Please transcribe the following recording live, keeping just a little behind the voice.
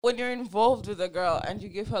when you're involved with a girl and you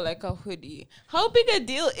give her like a hoodie, how big a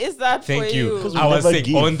deal is that for you? I was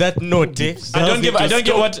saying, on that note, I don't give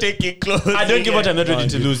what taking clothes. I don't give what I'm not ready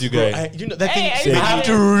to lose, you guys. That thing. Hey, I have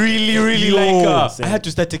to really like. Same. I had to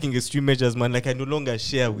start taking extreme measures, man. Like I no longer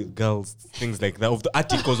share with girls things like that of the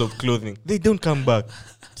articles of clothing. They don't come back.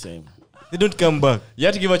 Same. They don't come back. You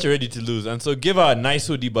have to give what you're ready to lose, and so give her a nice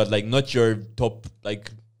hoodie, but like not your top like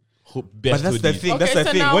best. But that's the thing. Okay, That's the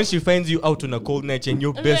so thing. now- When she finds you out on a cold night and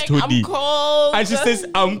your I'm best like, hoodie, I'm cold. and she says,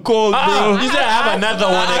 "I'm cold, bro." You say I have another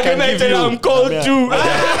one I can give you. I'm cold Yeah. too.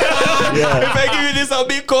 Yeah. If I give you this, I'll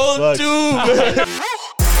be cold Fuck.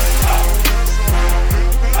 too.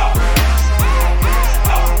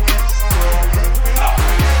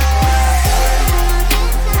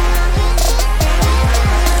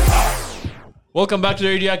 Welcome back to the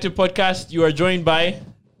Radioactive Podcast. You are joined by...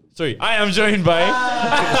 Sorry, I am joined by...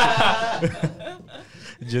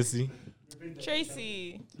 Jesse.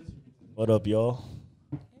 Tracy. What up, y'all?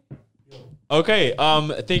 Okay,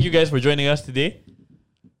 thank you guys for joining us today.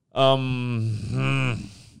 There's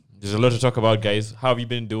a lot to talk about, guys. How have you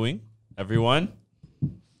been doing, everyone?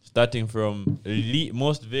 Starting from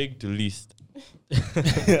most vague to least.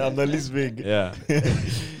 I'm the least big. Yeah.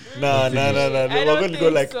 Nah. I We're don't going to go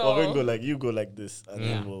think like so. we're going to go like you go like this, and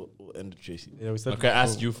then we'll end with Tracy. Yeah, we started Okay, I from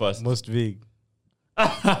asked you first. Most vague.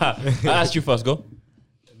 I asked you first, go.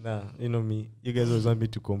 Nah, you know me. You guys always want me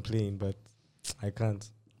to complain, but I can't.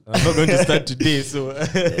 I'm not going to start today, so.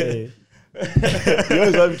 Hey. You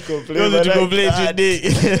always want me to complain. Nothing to but complain like,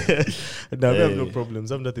 today. No, we have no Hey.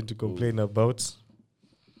 problems. I have nothing to complain about.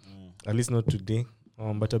 At least not today.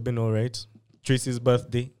 But I've been alright. Tracy's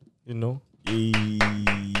birthday, you know.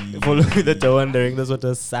 Follow me that you're wondering. That's what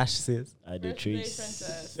her sash says. I did Birthday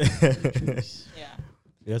Trace. princess. Yeah.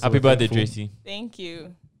 Yes, Happy we're birthday, thankful. Tracy. Thank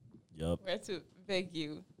you. Yup. Where to beg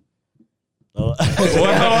you? Oh, Oh, shit.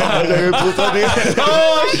 I was like,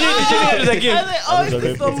 oh, was is this already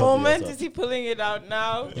the put moment? something Is he pulling it out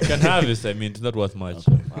now? You can have this. I mean, it's not worth much.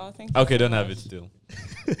 Wow, thank you. Okay, don't have it still.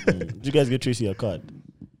 Did you guys get Tracy a card?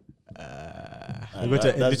 I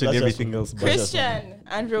got literally everything else. But Christian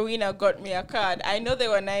and Rowena got me a card. I know they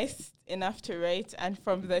were nice enough to write and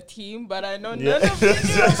from the team, but I know none of you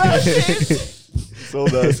knew about it.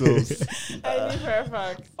 Sold ourselves. I knew for a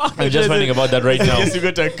fact. I'm just finding about that right now. Yes, you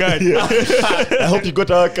got a card. I hope you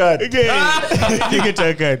got our card. Okay. You get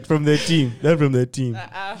a card from the team. Not from the team.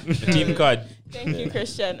 The team card Thank you,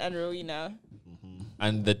 Christian and Rowena.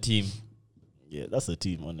 and the team. Yeah, that's a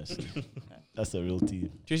team, honestly. That's a real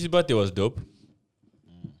team. Tracy's birthday was dope.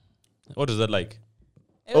 What was that like?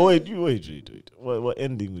 Oh, wait. What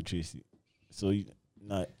ending with Tracy? So,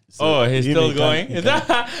 Oh, he's you still may going? can't- Is that?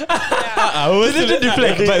 I was Did it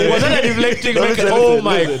deflect? Was that a deflecting? Listen, Oh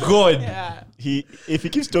my listen. god. Yeah. If he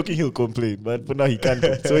keeps talking, he'll complain. But for now, he can't.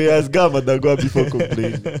 So he has gum and go before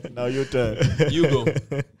complaining. Now your turn. You go.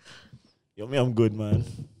 Yo, me, I'm good, man.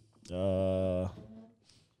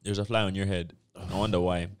 There's a fly on your head. I wonder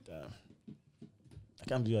why. Damn. I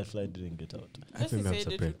can't believe that fly didn't get out. Just to think I'm say it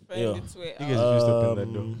surprised. would find Yeah. its way You guys out. used to open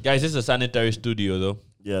that door. Guys, this is a sanitary studio though.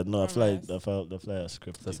 Yeah, no, Nice. the fly has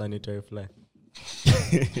script. It's a sanitary fly.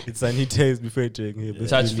 It's sanitized before entering here. but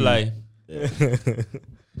Touch still fly.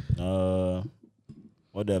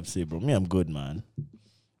 What do I have to say, bro? Me, I'm good, man.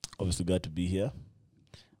 Obviously, glad to be here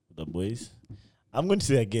with the boys. I'm going to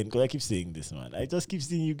say again, because I keep saying this, man. I just keep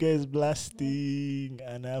seeing you guys blasting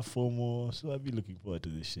and I have FOMO. So I'll be looking forward to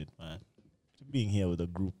this shit, man. To being here with a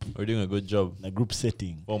group, We're doing a good job. in a group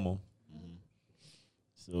setting. FOMO.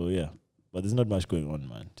 So, yeah. But there's not much going on,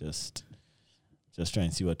 man. Just try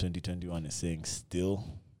and see what 2021 is saying still.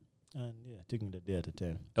 And, yeah, taking the day at a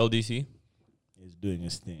time. LDC. He's doing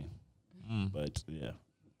his thing. Mm. But, yeah.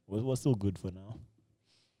 We're still good for now.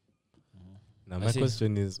 Now I my see.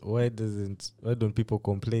 question is, why don't people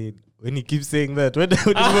complain when he keeps saying that? Why do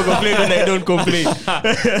people complain when I don't complain? That's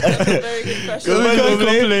a very good question. Because we can't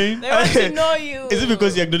complain. They want to know you. Is it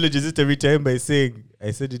because he acknowledges it every time by saying,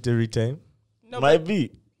 I said it every time? No, Might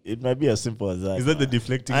be. It might be as simple as that. Is that the man.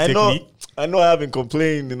 deflecting I technique? know I haven't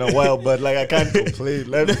complained in a while, but like I can't complain.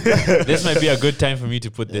 This might be a good time for me to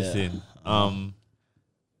put this Yeah.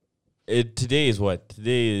 in. Today is what?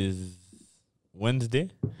 Today is Wednesday.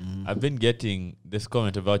 I've been getting this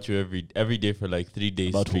comment about you every day for like 3 days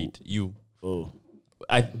About who? straight. You. Oh,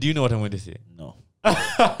 Do you know what I'm going to say? no.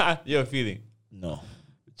 You have a feeling. No.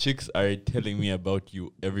 Chicks are telling me about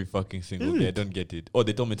you every fucking single day. I don't get it. Oh,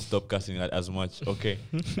 they told me to stop cussing as much. Okay.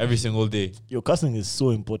 Every single day. Your cussing is so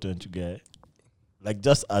important, you guys. Like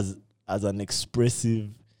just as an expressive,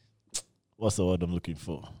 what's the word I'm looking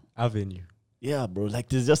for? Avenue. Yeah, bro. Like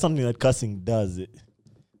there's just something that cussing does.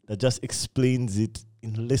 That just explains it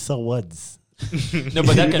in lesser words. No,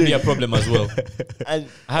 but that can be a problem as well. And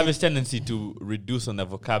I have a tendency to reduce on the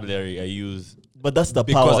vocabulary I use. but that's the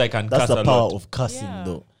Because power. I can that's cuss the a power lot. of cussing, Yeah.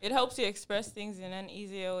 though. It helps you express things in an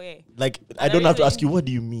easier way. Like I don't have to ask you, what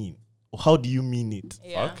do you mean? Or how do you mean it?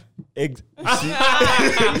 Yeah. Fuck. See?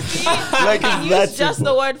 Like it's use that just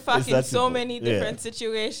simple. the word fuck It's in that so simple. many Yeah. different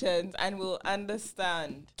situations and we'll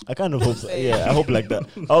understand. I kind of hope. So. Yeah, I hope like that.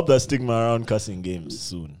 I hope that stigma around cussing games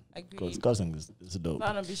soon. Because Agreed. cussing is dope.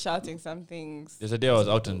 I'm gonna be shouting some things. There's a day I was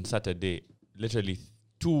out on Saturday. Literally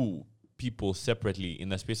 2 people separately in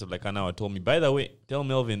the space of like an hour told me, by the way, tell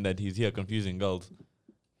Melvin that he's here confusing girls.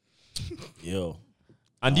 Yo.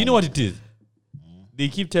 And do you know what it is? They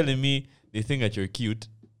keep telling me they think that you're cute.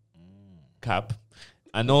 Cap.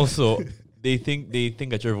 And also they think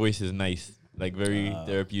that your voice is nice. Like very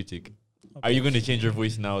therapeutic. Are you going to change your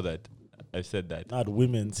voice now that I've said that? Not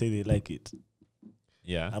women say they like it.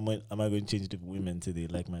 Yeah. Am I going to change it if women say they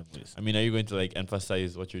like my voice? I mean, are you going to like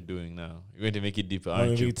emphasize what you're doing now? You're going to make it deeper, No, aren't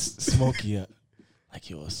maybe you? it's smokier. Like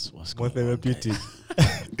it was More going on, guys?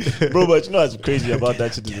 therapeutic. Bro, but you know what's crazy about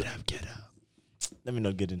that shit? Get up. Let me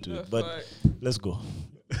not get into The it. But fuck? let's go.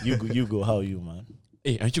 You go. How are you, man?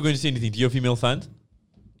 Hey, aren't you going to say anything to your female fans?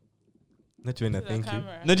 Not even a To the thank you.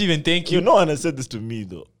 camera. Not even thank you. No one has said this to me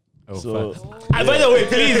though. Oh, So fuck. Oh. And by the way,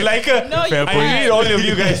 please, like, No, you I can't. need all of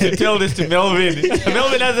you guys to tell this to Melvin.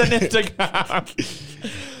 Melvin has an Instagram.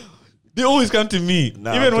 They always come to me.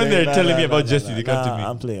 Nah, Even I'm when playing. they're Nah, telling nah, me about nah, Jesse, nah, they come to nah,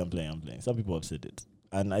 me. I'm playing. Some people have said it,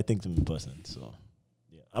 and I think them in person. So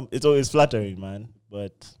yeah, it's always flattering, man.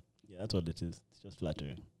 But yeah, that's what it is. It's just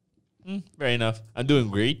flattering. Fair enough. I'm doing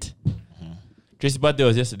great. Tracy's birthday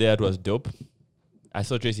was yesterday. That was dope. I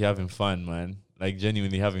saw Tracy having fun, man. Like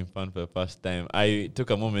genuinely having fun for the first time. I took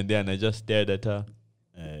a moment there and I just stared at her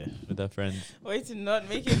with her friends. Wait to not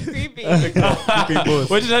make it creepy.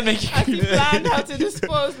 What did that make As you? you planned how to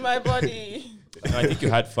dispose my body. No, I think you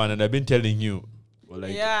had fun, and I've been telling you for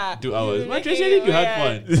like Yeah. 2 hours. You're Man, Tracy, I making think you it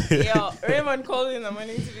had weird. fun. Yo, Raymond called in the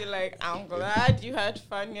morning to be like, I'm glad you had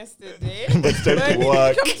fun yesterday. But it's time to When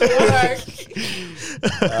work. you come to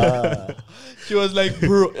work. She was like,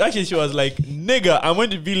 bro. Actually, she was like, nigga, I'm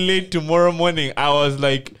going to be late tomorrow morning. I was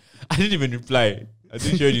like, I didn't even reply. I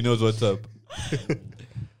think she already knows what's up.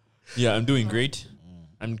 Yeah, I'm doing great.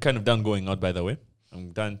 I'm kind of done going out, by the way.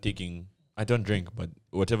 I'm done taking, I don't drink, but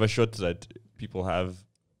whatever shots that people have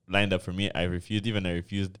lined up for me, I refused. Even I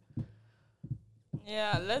refused.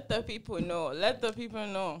 Yeah, let the people know. Let the people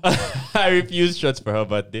know. I refused shots for her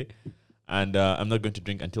birthday. And I'm not going to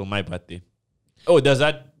drink until my birthday. Oh, does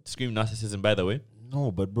that scream narcissism, by the way?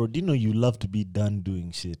 No, but bro, do you know you love to be done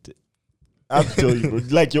doing shit? I have to tell you, bro.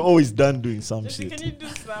 Like you're always done doing some Jesse, shit. can you do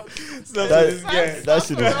snap? That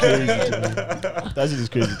shit is crazy to me. That shit is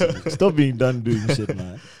crazy to me. Stop being done doing shit,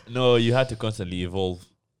 man. No, you had to constantly evolve.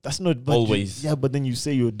 That's not but Always. yeah, but then you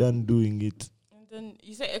say you're done doing it. And then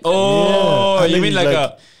you say, Oh, Yeah. And you then mean it's like like-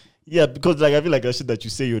 a... Yeah, because like I feel like that shit that you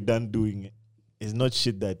say you're done doing is not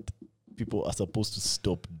shit that people are supposed to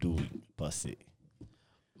stop doing per se.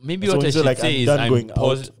 Maybe So what when I you say, should like, say I'm is done I'm going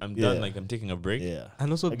paused. out, I'm yeah. done, like I'm taking a break. Yeah. And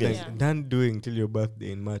also, I guess. like, Yeah. done doing till your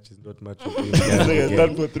birthday in March is not much of It's like it's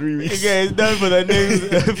done for 3 weeks. Okay, it's done for the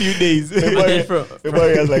next few days. And then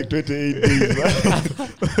February has like 28 days,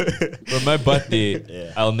 man. for my birthday,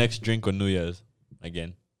 Yeah. I'll next drink on New Year's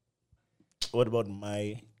again. What about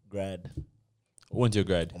my grad When's your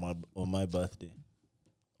grad? on my birthday?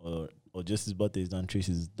 Or Jesse's birthday is done,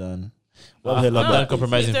 Tracy's is done. I'm What the hell done about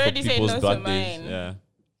compromising He's for already said people's no to birthdays. mine. Yeah.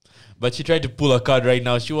 But she tried to pull a card right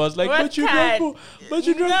now. She was like, What but you card? drunk for, but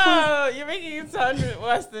you drunk No, you're making it sound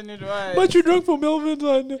worse than it was. for, but you drunk for Melvin's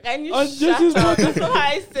one. And you on shut Jesse's up. birthday. That's not how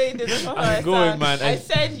I said it. That's not how I'm I going, sound. man. I I-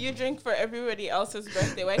 said you drink for everybody else's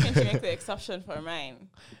birthday. Why can't you make the exception for mine?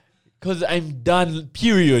 Because I'm done,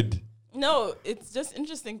 period. No, it's just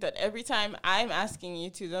interesting that every time I'm asking you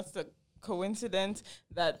to, that's the coincidence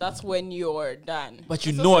that that's when you're done. But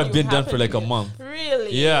you That's know also I've when been you done for happen like to a be- month.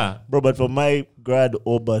 Really? Yeah. Bro, but for my grad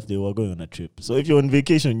or birthday, we're going on a trip. So if you're on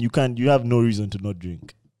vacation, you have no reason to not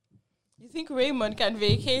drink. You think Raymond can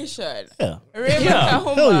vacation? Yeah. Raymond Yeah. can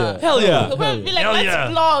home Hell yeah. work. Hell yeah. He'll probably be like, Hell let's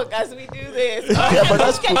yeah. vlog as we do this. Yeah, but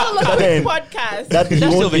that's Schedule cool. a But then podcast. that he That's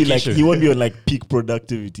won't still be like vacation. he won't be on like peak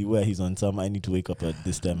productivity where he's on some I need to wake up at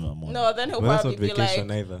this time in the morning. No, then he'll Well, that's probably not be vacation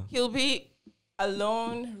like, either. he'll be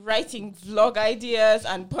alone writing vlog ideas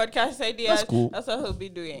and podcast ideas. That's cool. That's what he'll be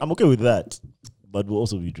doing. I'm okay with that. But we'll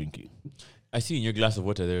also be drinking. I see in your glass of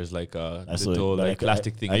water there's like a I saw it, little but like I-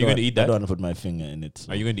 plastic thing. I Are you don't- going to eat I that? don't want to put my finger in it.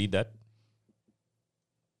 So. Are you going to eat that?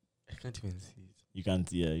 I can't even see it. You can't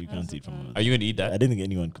see it from Are you going to eat I that? didn't think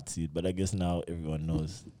anyone could see it, but I guess now everyone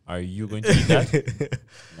knows. Are you going to eat that?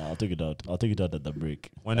 No, I'll take it out. I'll take it out at the break.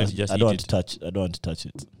 Why not just I eat don't it? want to touch. I don't want to touch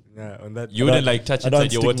it. Yeah, on that. You wouldn't like touch I don't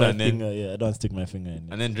inside your stick water my and then finger, I don't stick my finger in it.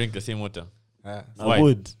 and then drink the same water. Ah, I Why?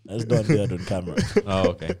 would. I just don't do that on camera. Oh,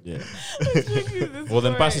 okay. Yeah. Well,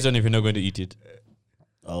 then pass it on if you're not going to eat it.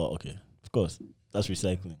 Oh, okay. Of course. That's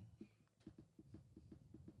recycling.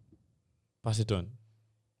 Pass it on.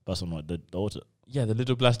 Pass on what? The water. Yeah, the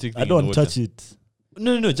little plastic thing. I don't in the water. touch it.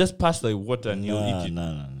 No. Just pass the water and you'll eat it.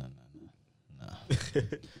 No.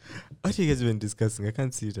 what you guys been discussing? I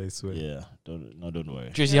can't see it. I swear. Yeah. Don't worry.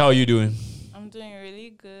 Tracy, how are you doing? I'm doing really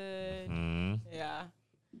good. Mm. Yeah.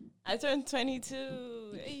 I turned 22.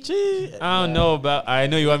 I don't know, but I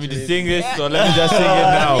know you want me to sing this, so let me just sing it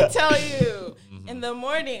Let now. me tell you. In the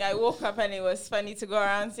morning, I woke up and it was funny to go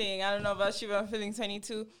around saying, I don't know about you, but I'm feeling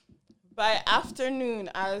 22. By afternoon,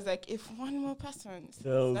 I was like, if one more person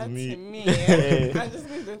Tells says that me. to me, I'm just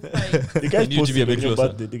going to fight. The guys You need to be a posted bit on your closer.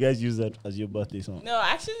 birthday. The guys use that as your birthday song. No,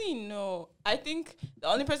 actually, no. I think the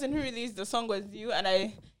only person who released the song was you, and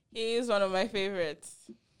he is one of my favorites.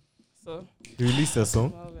 So, You released a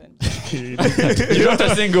song. Melvin. You got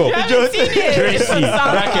a single. You haven't seen it. Tracy, It's on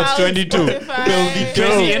SoundCloud, brackets 22. Spotify,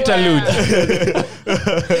 Tracy interlude.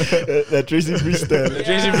 The Tracy freestyle. Yeah.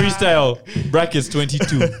 Tracy freestyle, brackets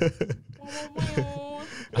 22.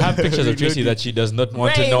 I have pictures of Tracy that she does not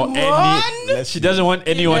want to know any. She doesn't want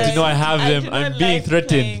anyone to know I have them. do I'm not being like threatened.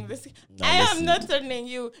 playing this. No, I listen. am not threatening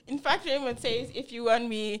you. In fact, Raymond says if you want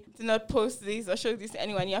me to not post this or show this to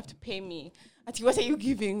anyone, you have to pay me. What are you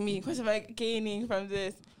giving me? What am I gaining from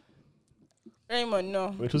this? Raymond,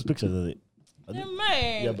 no. Wait, whose pictures are they? They're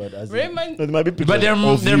mine. Yeah, but as in- Raymond, No, there might be pictures But they're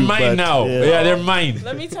of they're you, mine but now. Yeah, they're mine.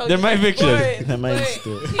 let me tell They're you. my pictures. Boy, They're mine boy,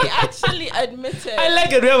 still. he actually admitted. I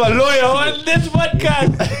like it. We have a lawyer on this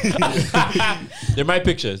podcast. They're my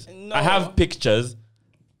pictures. No. I have pictures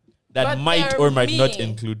that But might they're or might not me.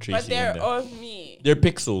 include But Tracy in they're them. of me. They're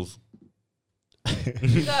pixels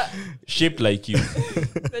So, shaped like you.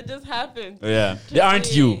 that just happened. Yeah, they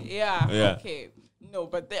aren't you. Yeah. Yeah. Okay. No,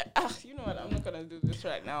 but they're. You know what? I'm not gonna do this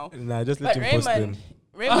right now. Nah, just let But him post them.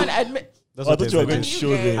 Raymond admit. That's I what thought you were I going said. to You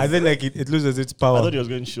show guys- them. I think like it loses its I power. thought you was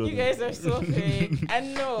going to show You them. guys are so fake.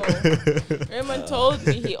 And no, Raymond told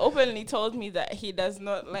me, he openly told me that he does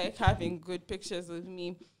not like having good pictures with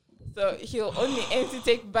me. So he'll only aim to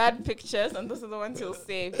take bad pictures, and those are the ones he'll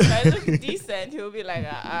save. If I look decent, he'll be like,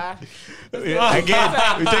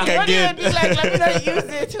 Again, we take When again. he'll be like, let me not use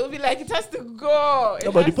it. He'll be like, it has to go. It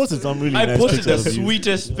No, but he has posted to. some really I nice posted the pictures of you.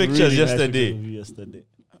 sweetest Really pictures nice yesterday. pictures of you yesterday.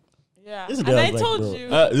 Yeah. Yesterday And I I was like, told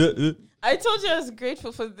bro. you. I told you I was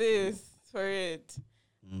grateful for this, for it.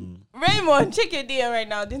 Mm. Raymond, check your DM right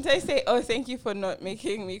now. Didn't I say, oh, thank you for not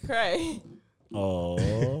making me cry?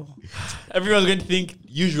 Oh. Everyone's going to think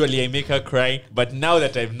usually I make her cry, but now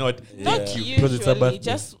that I've not, Not thank you. because it's her usually,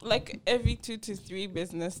 birthday. just like every 2 to 3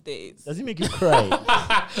 business days. Does he make you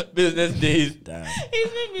cry? Business days. Damn. He's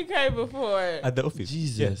made me cry before. At the office.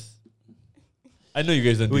 Jesus. I know you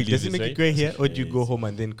guys don't Wait, believe does it this, make you right? cry here, or do you go Yes. home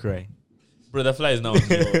and then cry? Bro, the fly is now on me.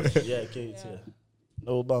 Yeah, okay, it's here.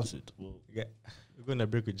 No, we'll bounce it. We're gonna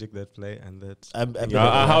break reject that fly and that. I bet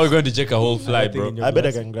How are we going to check a whole fly, Nothing bro? in your I bet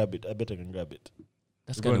I glass. can grab it. I bet I can grab it.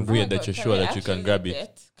 That's Go kind on. of Oh weird my that God, you're can sure we that you can actually grab it.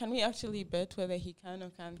 bet? Can we actually bet whether he can or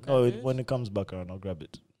can't grab Oh, it? when it comes back around, I'll grab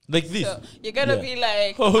it. Like this. So you're gonna Yeah. be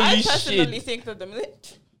like, Holy I personally shit. think that the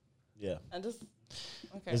Yeah. and just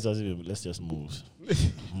okay. Let's just move.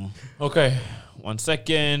 Okay, 1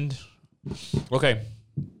 second. Okay.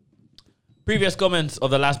 Previous comments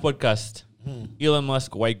of the last podcast. Elon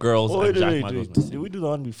Musk, white girls, Oh, and wait, Jack wait, Ma wait. goes Did we do the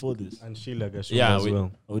one before this? And Sheila Gashumba Yeah, as we-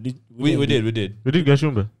 well. Oh, did We did. We did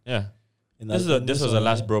Gashumba. Yeah. In This that- this in was the one,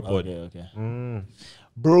 last yeah? bro pod. Okay. Mm.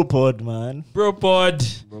 Bro pod, man. Bro pod.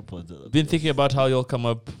 Bro pod. Been thinking about how you'll come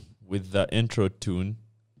up with the intro tune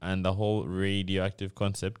and the whole radioactive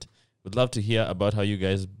concept. Would love to hear about how you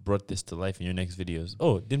guys brought this to life in your next videos.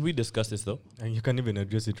 Oh, didn't we discuss this though? And you can't even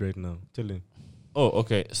address it right now. Tell him. Oh,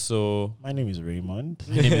 okay. So My name is Raymond.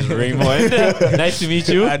 my name is Raymond. Nice to meet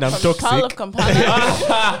you. And I'm Kampala, toxic.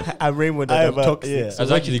 Kampala. I'm Raymond I and I'm have a- toxic. yeah. I So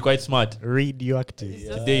was actually quite smart. radioactive. It's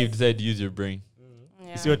just- Dave said use your brain.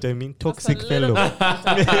 Yeah. You see what I mean? Just a Toxic little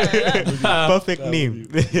fellow. bit. Perfect name.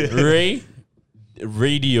 Ray,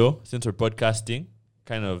 radio, since we're podcasting,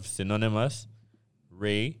 kind of synonymous.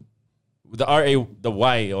 Ray, the R-A, the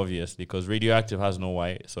Y, obviously, because radioactive has no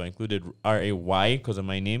Y. So I included R-A-Y because of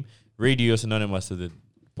my name. Radio, synonymous to the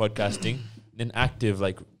podcasting. Then active,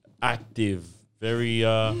 like active. Very,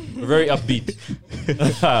 very upbeat.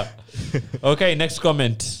 Okay, next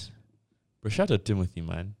comment. Bro, shout out Timothy,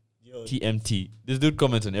 man. Yo, TMT. This dude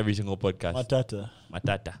comments on every single podcast.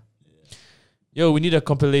 Matata. Yo, we need a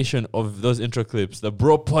compilation of those intro clips. The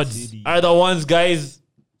bro pods CD. are the ones, guys.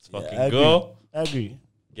 Let's fucking I go. agree.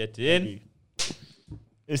 Get in. Agree.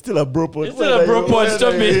 It's still a bro pod. It's still a bro pod,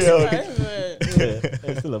 stop it.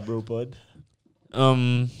 It's still a bro pod.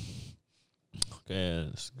 Okay,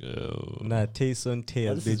 let's go. Nah, Tayson Tay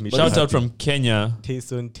has This made is- me but Shout happy. out from Kenya.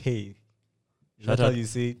 Tayson Tay. Is Shout that how out. you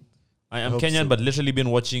say it? I am hope Kenyan, so. but literally been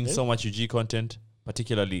watching Eh? so much UG content,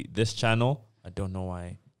 particularly this channel. I don't know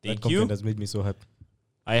why. That Thank content you. has made me so happy.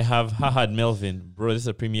 I have Hahad Melvin. Bro, this is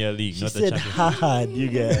a Premier League, She not the said, Champions haha, you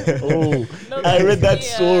guys. Oh, No, I read that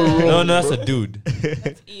that's so Ian. wrong. No, that's a dude.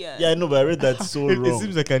 That's Ian. yeah, I know, but I read that so It wrong.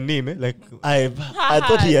 seems like a name, eh? Like I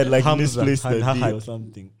thought he had like Hamza misplaced the and D Hahad. or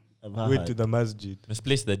something. wait to the masjid.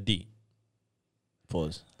 Misplaced the D.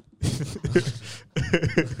 Pause.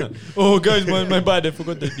 Oh, guys, my bad. I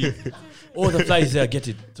forgot the D. Oh, the fly is there. Get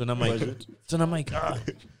it. It's on a mic. Was it? It's on a mic. Ah.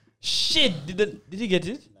 Shit. Did he get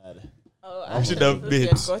it? Oh, We should I have thought bet. you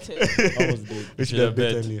had got it. I was dead. We should should have have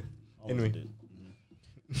bet bet. earlier. I was Anyway.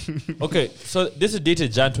 dead. Okay, so this is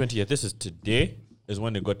dated Jan 20th. This is today, is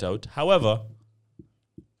when it got out. However,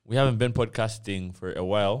 we haven't been podcasting for a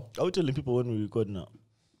while. Are we telling people when we record now?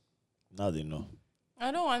 Now they know.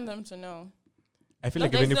 I don't want them to know. I feel No,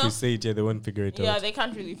 like even there's if we no- say it, yeah, they won't figure it Yeah, out. they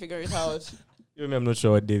can't really figure it out. Even me, I'm not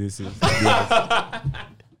sure what day this is. I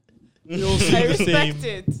respect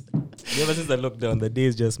it. Ever since the lockdown, the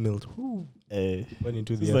days just melt. Whew, went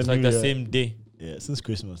into This the is It's like the New Year. same day. Yeah, since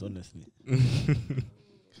Christmas, honestly.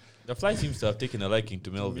 The fly seems to have taken a liking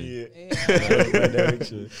to Melvin. Yeah. My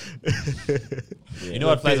direction. You know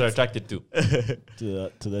what flies are attracted to?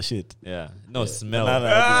 To the shit. Yeah. No, smell. Nah, nah,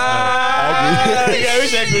 Ah, I I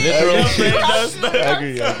wish I could. Literal shit.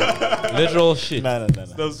 I agree. Literal shit. Nah.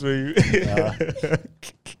 That's for you. Nah.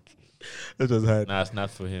 That was hard. Nah, it's not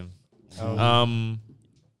for him. Um,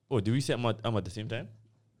 Oh, did we say I'm at the same time?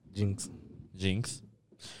 Jinx. Jinx.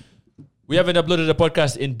 We haven't uploaded a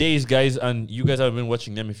podcast in days, guys, and you guys haven't been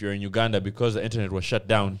watching them if you're in Uganda because the internet was shut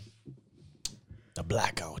down The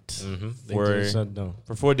blackout. For- shut down.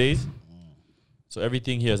 for 4 days. So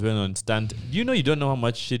everything here has been on stand. Do you know you don't know how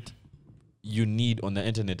much shit you need on the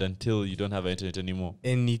internet until you don't have internet anymore?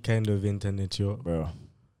 Any kind of internet, yo. Bro.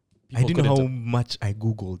 I People didn't know how couldn't- much I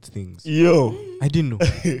googled things. Yo. I didn't know.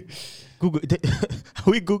 Google.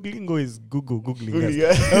 Are we googling or is Google googling? us?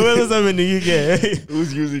 Yeah. What is happening here?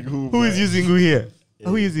 Who's using who? Who is man? using who here?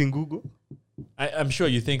 Are we using Google? I'm sure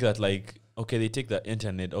you think that like, okay, they take the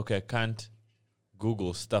internet. Okay, I can't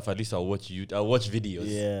Google stuff. At least I'll watch videos.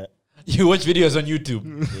 Yeah. You watch videos on YouTube.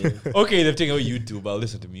 Yeah. Okay, they've taken away YouTube. I'll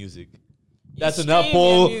listen to music. That's an stream your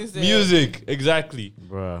Apple music. music. Exactly.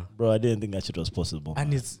 Bruh. Bro, I didn't think that shit was possible.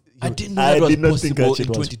 And it's. I yo, didn't know I that was did not think possible that in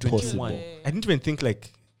shit was 2021. possible. I didn't even think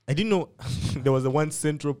like. I didn't know there was a one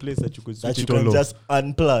central place that you could switch That you it all can off. just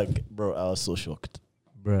unplug. Bro, I was so shocked.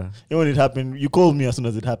 Bruh. You know when it happened, you called me as soon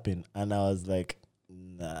as it happened, and I was like,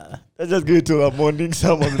 nah. Let's just give it to a morning.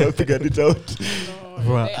 Someone will have figured it out. No,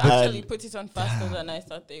 Bruh, they but- actually put it on faster than I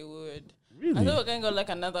thought they would. I Really? thought we were going to go like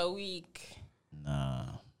another week. Nah.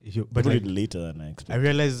 But Put like, it later than I I expected.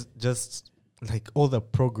 realized just like all the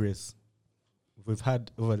progress we've had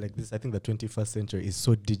over like this, I think the 21st century is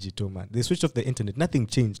so digital, man. They switched off the internet. Nothing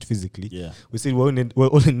changed physically. Yeah. We said we're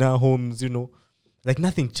all in our homes, you know. Like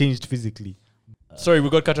nothing changed physically. Sorry, we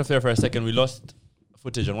got cut off there for a second. We lost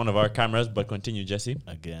footage on one of our cameras, but continue, Jesse.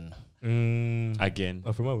 Again. Again.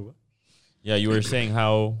 Oh, from where we were? Yeah, you were saying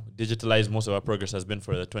how digitalized most of our progress has been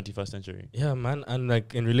for the 21st century. Yeah, man. And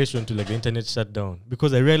like in relation to like the internet shutdown,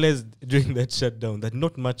 because I realized during that shutdown that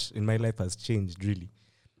not much in my life has changed really,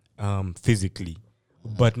 physically.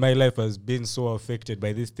 But my life has been so affected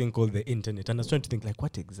by this thing called the internet. And I was trying to think, like,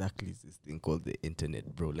 what exactly is this thing called the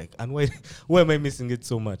internet, bro? Like, and why am I missing it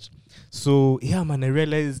so much? So, yeah, man, I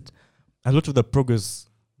realized a lot of the progress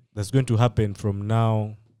that's going to happen from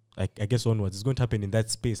now, like, I guess onwards, is going to happen in that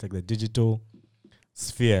space, like the digital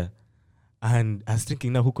sphere. And I was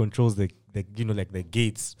thinking now, who controls the you know, like the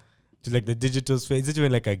gates to like the digital sphere? Is it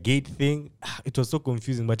even like a gate thing? It was so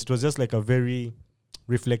confusing, but it was just like a very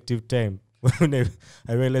reflective time. When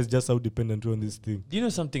I realized just how dependent we're on this thing. Do you know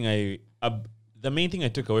something? The main thing I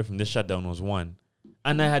took away from this shutdown was one,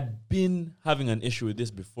 and I had been having an issue with this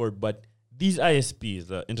before, but these ISPs,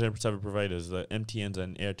 the internet service providers, the MTNs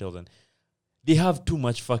and Airtels, and they have too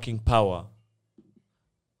much fucking power.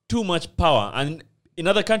 Too much power. And in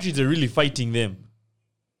other countries, they're really fighting them.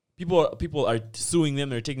 People are suing them,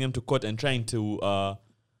 they're taking them to court and trying to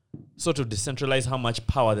sort of decentralize how much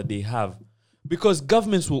power that they have. Because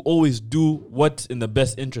governments will always do what's in the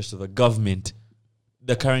best interest of the government,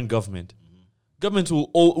 the current government. Governments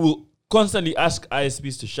will constantly ask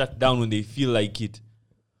ISPs to shut down when they feel like it.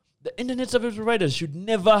 The internet service providers should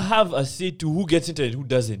never have a say to who gets internet, who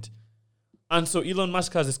doesn't. And so Elon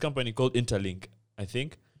Musk has this company called Interlink, I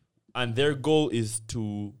think. And their goal is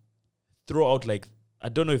to throw out like, I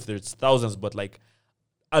don't know if there's thousands, but like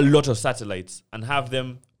a lot of satellites and have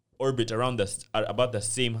them orbit around about the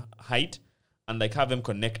same height and like have them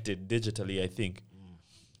connected digitally, I think.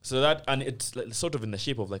 So that, and it's like sort of in the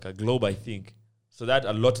shape of like a globe, I think. So that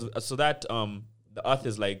the Earth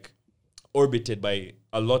is like orbited by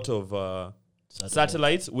a lot of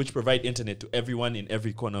satellites which provide internet to everyone in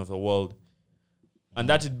every corner of the world. And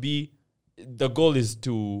that would be, the goal is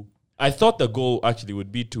to, I thought the goal actually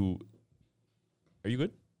would be to, are you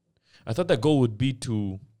good? I thought the goal would be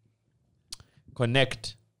to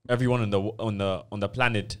connect everyone on the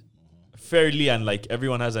planet fairly and like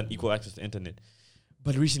everyone has an equal access to internet.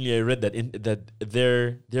 But recently I read that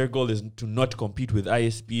their goal is to not compete with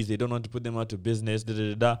ISPs. They don't want to put them out of business.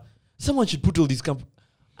 Someone should put all these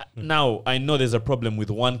Now, I know there's a problem with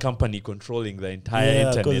one company controlling the entire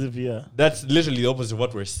internet. That's literally the opposite of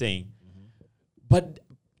what we're saying. But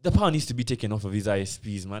the power needs to be taken off of these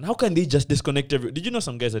ISPs, man. How can they just disconnect Did you know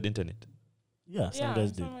some guys had internet? Yeah, some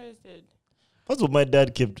guys did. Did. First of all, my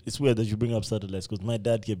dad it's weird that you bring up satellites because my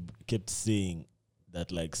dad kept saying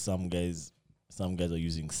that like some guys are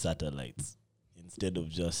using satellites instead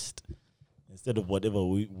of whatever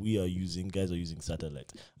we are using, guys are using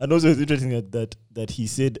satellites. And also it's interesting that he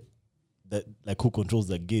said that like who controls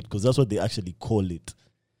the gate, because that's what they actually call it.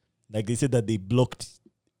 Like they said that they blocked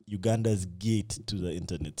Uganda's gate to the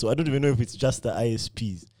internet. So I don't even know if it's just the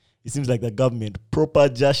ISPs. It seems like the government proper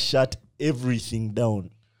just shut everything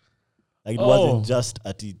down. Like it wasn't just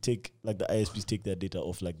the ISPs take their data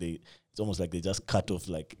off, like it's almost like they just cut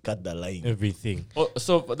the line. Everything.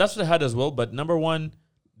 So that's what I had as well. But number one,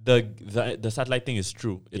 the satellite thing is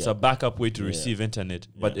true. It's a backup way to receive internet,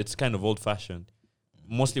 but it's kind of old fashioned.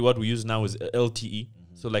 Mostly what we use now is LTE,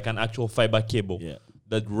 so like an actual fiber cable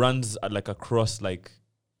that runs like across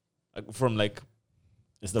from like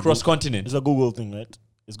cross continent. It's a Google thing, right?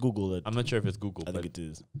 It's Google. I'm not sure if it's Google. I think it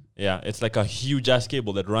is. Yeah, it's like a huge ass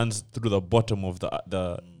cable that runs through the bottom of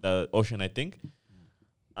the ocean, I think.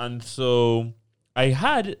 And so I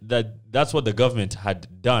had that's what the government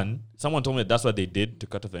had done. Someone told me that's what they did to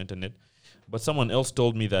cut off the internet. But someone else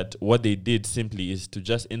told me that what they did simply is to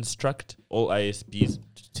just instruct all ISPs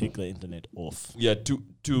to take the internet off. Yeah,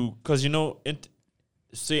 because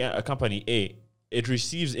say a company A, it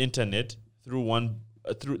receives internet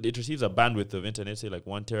it receives a bandwidth of internet, say like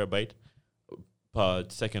 1 terabyte per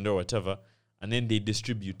second or whatever, and then they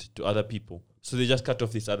distribute to other people. So they just cut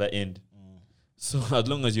off this other end. So as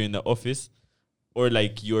long as you're in the office or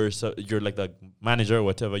like you're like the manager or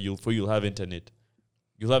whatever, you'll have internet.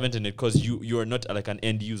 You'll have internet because you are not like an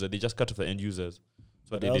end user. They just cut off the end users.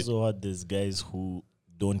 So but I also had these guys who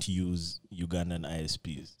don't use Ugandan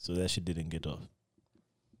ISPs, so that shit didn't get off.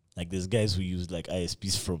 Like there's guys who use like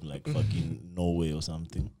ISPs from like fucking Norway or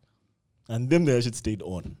something, and them they actually stayed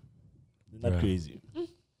on. Isn't that crazy?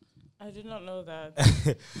 I did not know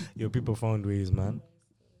that. Yo, people found ways, man.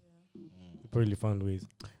 People really found ways.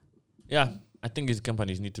 Yeah, I think these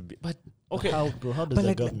companies need to be. But okay, how does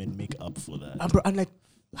the government make up for that? Bro, and like,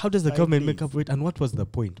 how does the government make up for it? And what was the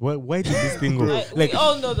point? Why did this thing go? We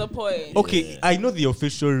all know the point. Okay, I know the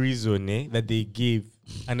official reason that they gave,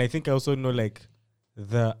 and I think I also know like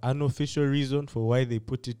the unofficial reason for why they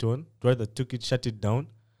put it on, why they shut it down.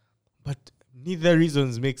 But neither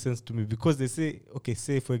reasons make sense to me because they say, okay,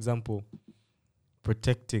 say for example,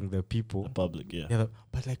 protecting the people, the public,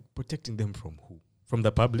 but like protecting them from who? From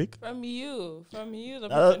the public? From you.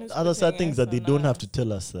 The other sad things that they don't have to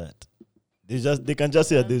tell us that. They can just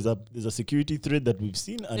say that there's a security threat that we've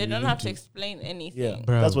seen, and they don't have to explain anything. Yeah,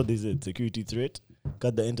 that's what they said. Security threat.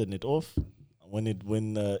 Cut the internet off. When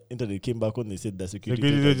internet came back on, they said the security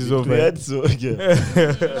threat is over. So yeah.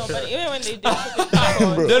 No, but even when they did put it back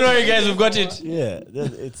on, don't worry, guys, we've got it. Yeah,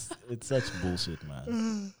 it's such bullshit,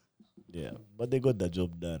 man. Yeah, but they got the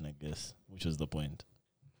job done, I guess, which was the point.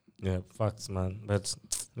 Yeah, facts, man. But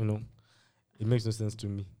it makes no sense to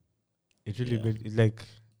me. It really like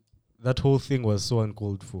that whole thing was so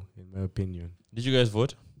uncalled for, in my opinion. Did you guys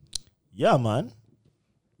vote? Yeah, man.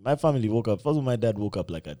 My family woke up. First of all, my dad woke up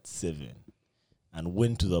like at 7 and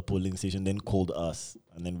went to the polling station, then called us,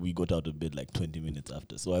 and then we got out of bed like 20 minutes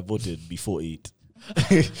after. So I voted before 8.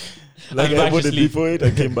 I voted before 8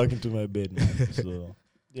 and came back into my bed, man. So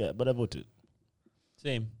yeah, but I voted.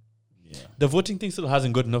 Same. Yeah. The voting thing still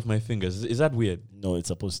hasn't gotten off my fingers. Is that weird? No, it's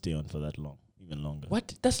supposed to stay on for that long, even longer.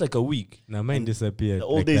 What? That's like a week. Now mine disappeared. The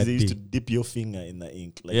old days they used to dip your finger in the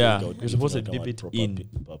ink. Like you're supposed to dip it in.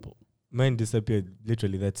 Purple. Mine disappeared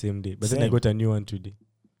literally that same day. But then I Same. got a new one today.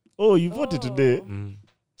 Oh, you voted today? Mm.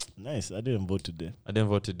 Nice. I didn't vote today. I didn't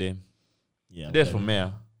vote today. Yeah. Today's but for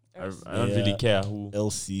mayor. I don't Yeah. really care who.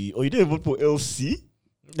 LC. Oh, you didn't vote for LC?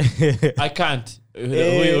 I can't.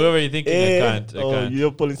 Whoever you're thinking, I can't. I Oh, can't.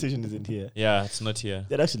 your polling station isn't here. Yeah, it's not here.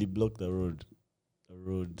 They'd actually blocked the road.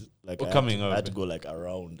 Like Oh, I had coming to, up. I had to go like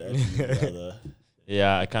around. I had to use the other-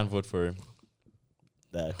 Yeah, I can't vote for him.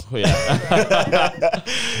 that. Oh, yeah.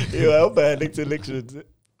 Yo, I hope my next elections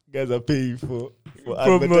guys are paying for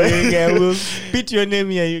Promoting, advertising. I will spit your name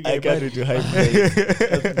here. You I get can't wait to hype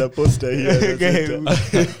guys. The poster here.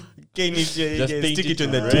 That's it. Can you Just paint stick it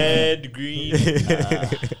on the red, green.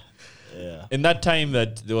 Yeah. In that time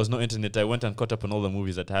that there was no internet, I went and caught up on all the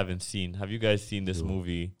movies that I haven't seen. Have you guys seen this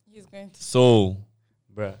movie? He's going to. Soul.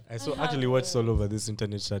 Bruh, I saw I actually watched haven't. all over this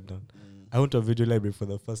internet shutdown. I went to a video library for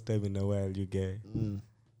the first time in a while, you guys.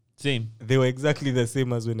 Same. They were exactly the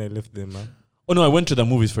same as when I left them, man. Oh no, I went to the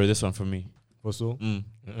movies for this one for me. Also, Mm.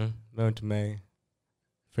 I went to my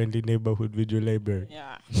friendly neighborhood video library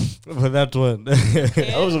Yeah. for that one.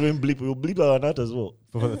 I was going bleep. We'll bleep our out as well.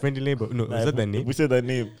 for the friendly neighbor. No, Nah, was that if the we- name? If we say the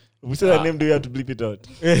name. If we say the name, do we have to bleep it out?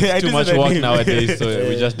 I Too did much say the work name. nowadays, so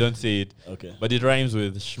we Yeah. just don't say it. Okay. But it rhymes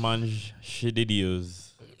with shmanj shididios.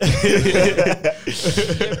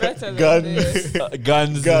 You're better than Guns. this.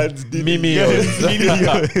 Guns. Guns, Mimios.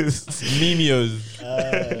 Minions. Mimios.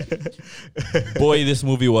 Boy, this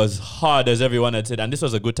movie was hard, as everyone had said, and this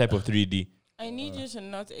was a good type of 3D. I need you to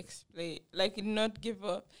not explain, like not give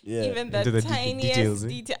up. Yeah. Even the Into the tiniest details, eh?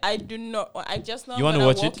 detail. I do not. I just know You when wanna I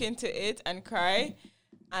watch walk it? into it and cry,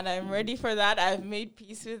 and I'm ready for that. I've made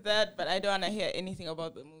peace with that, but I don't want to hear anything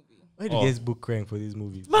about the movie. Why do you guys book crying for these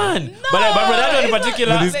movies? Man! No, but for that one in it's not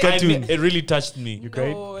particular, For this cartoon. it really touched me. You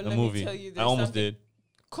cried? No, The let movie. me tell you, I there's almost something- did.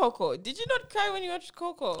 Coco. Did you not cry when you watched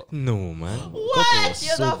Coco? No, man. What? was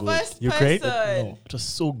You're so the good. first You person. cried? No, it was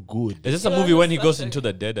so good. Is this a Yeah, movie when he that's goes such a- into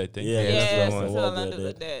the dead, I think? Yeah, that's Yes, the it's one. the World Land of of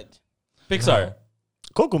the the Dead. Pixar.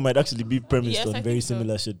 Coco might actually be premised Yes, on I very think so.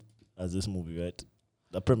 similar shit as this movie, right?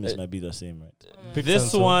 The premise might be the same, right? Pick This some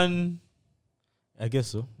song. one, I guess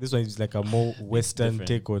so. This one is like a more Western different.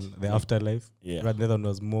 take on the afterlife. Yeah. Rather than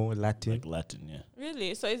was more Latin. Like Latin, yeah.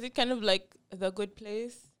 Really? So is it kind of like The Good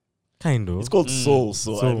Place? Kind of. It's called Mm. Soul,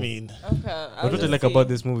 so I Soul. mean, Okay. But what I like about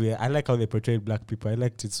this movie, I like how they portrayed black people. I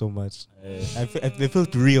liked it so much. They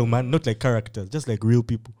felt real, man. Not like characters, just like real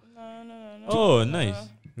people. No. Oh, nice.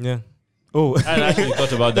 Yeah. Oh, I actually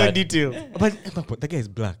thought about that that. detail. But the guy is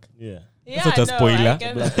black. yeah. Yeah, not a no, spoiler. I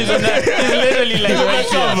get Black- that. It's literally like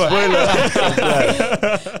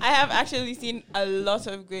I have actually seen a lot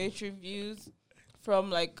of great reviews from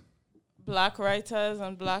like black writers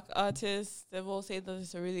and black artists. They've all said that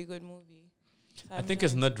it's a really good movie. So I I'm think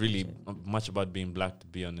it's going not to really watch it. much about being black, to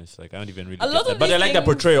be honest. Like I don't even really. A get lot that. of But I these like the things-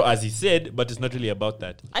 portrayal, as he said. But it's not really about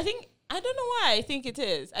that. I don't know why I think it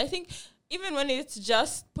is. I think even when it's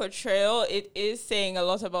just portrayal, it is saying a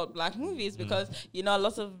lot about black movies because a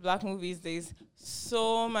lot of black movies there's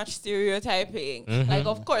so much stereotyping. Like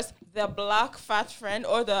of course the black fat friend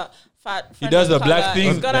or the fat friend does of the black color thing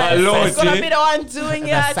is gonna, alone, is gonna see? be the one doing The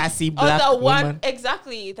it. sassy Or black the one woman.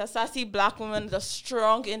 exactly the sassy black woman, the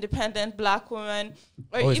strong independent black woman,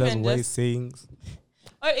 or Always has even wise just sayings.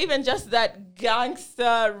 or even just that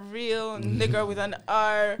gangster real nigger with an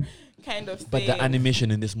R kind of thing. But the animation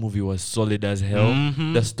in this movie was solid as hell.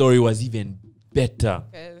 Mhm. The story was even better.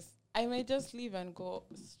 Because I may just leave and go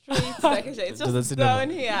straight to like it's To the just cinema. down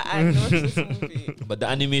here and watch this movie. But the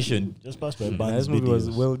animation, Just pass by This Band's movie was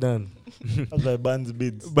videos. well done. Pass by Band's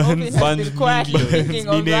bids. Hopefully it has Buns been quietly Media. thinking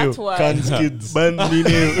on that one. Cans kids.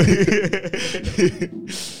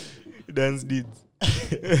 Dance did.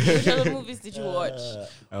 Which other movies did you watch?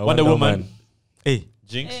 Wonder Woman. Hey,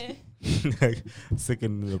 Jinx.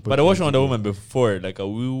 second. in the But I watched podcast. Wonder Woman before, like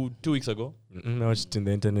 2 weeks ago. I watched it in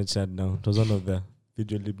the internet shutdown. It was one of the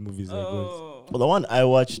video lib movies I got. Oh. Well, the one I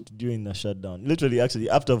watched during the shutdown, literally, actually,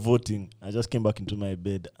 after voting, I just came back into my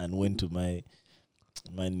bed and went to my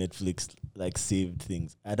Netflix, like, saved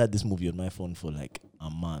things. I had this movie on my phone for, like, a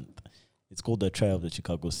month. It's called The Trial of the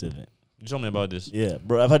Chicago 7. You told me about this. Yeah,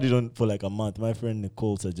 bro, I've had it on for, like, a month. My friend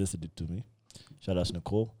Nicole suggested it to me. Shout out to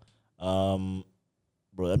Nicole.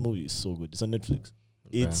 Bro, that movie is so good. It's on Netflix.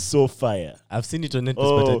 It's so fire. I've seen it on Netflix,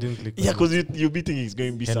 but I Oh, didn't click. Yeah, on because it. you'll be thinking it's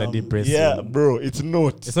going to be Hella some... depressing. Yeah, bro, it's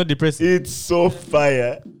not. It's not depressing. It's so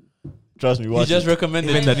fire. Trust me, You watch just it. recommended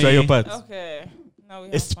Even the me. trial part. Okay. Now we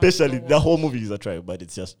have Especially fun to the whole watch. movie is a trial, but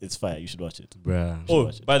it's fire. You should watch it. Bruh. Oh,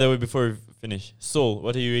 watch it. by the way, before we finish, Soul,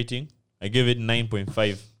 what are you rating? I give it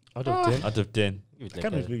 9.5 Out of 10? out of 10. Give it I like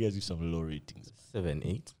can't a wait for you guys to do some low ratings. 7,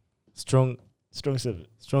 8. Strong Strong 7.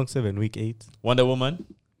 7, week 8. Wonder Woman,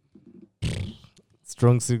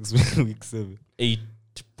 Strong 6 week 7.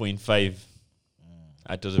 8.5.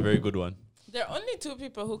 That was a very good one. There are only two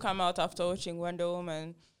people who come out after watching Wonder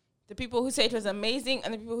Woman. The people who say it was amazing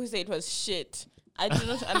and the people who say it was shit. I do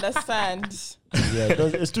not understand. Yeah,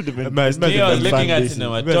 it's two different. Man, Me, I was looking at bases.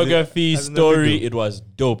 cinematography, As in story. every- It was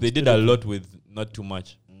dope. They did a lot with not too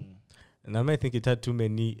much. And I might think it had too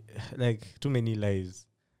many lives.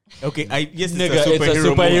 Okay, yes, Nigga, it's a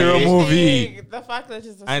superhero movie. The fact that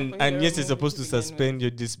it's a And superhero yes, it's movie supposed to begin with. suspend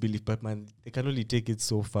your disbelief, but man, they can only take it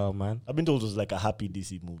so far, man. I've been told it was like a happy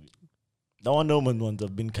DC movie. The Wonder Woman ones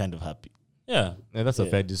have been kind of happy. Yeah. Yeah, that's a Yeah.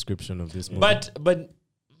 fair description of this movie. But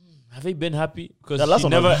have they been happy? Because The last she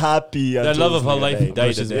one never. was happy. The until love of her this nigga life died. died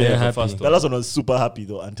she's at the very end of the happy. first The one. last one was super happy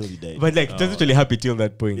though until he died. But like, it was Oh. literally happy till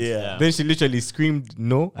that point. Yeah. Then she literally screamed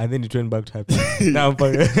no, and then it went back to happy. Now I'm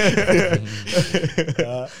fucking.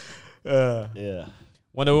 Yeah.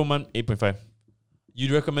 Wonder Woman 8.5.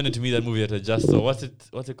 You'd recommend it to me, that movie that I just saw. What's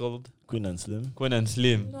it called? Queen and Slim. Queen and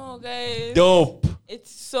Slim. No, guys. Dope. It's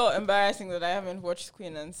so embarrassing that I haven't watched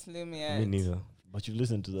Queen and Slim yet. Me neither. But you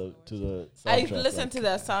listened to the I soundtrack, listened to the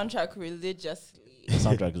soundtrack religiously. The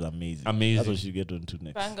soundtrack is amazing. Amazing. That's what you get onto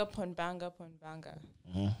next. Bang upon bang upon banger.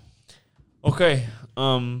 Mhm. Okay.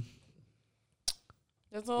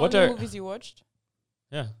 That's all What the are- movies you watched?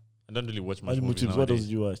 Yeah. I don't really watch much What movies movies? What else nowadays.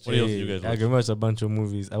 did you watch? What else did you guys I watch? can watch a bunch of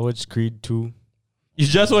movies. I watched Creed 2. You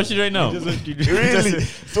just watched it right now. Really?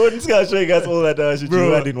 So this guy showing us all that shit.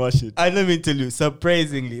 Bro. I didn't watch it. And let me tell you,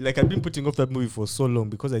 surprisingly, like I've been putting off that movie for so long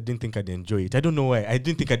because I didn't think I'd enjoy it. I don't know why. I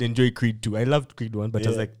didn't think I'd enjoy Creed 2. I loved Creed 1, but I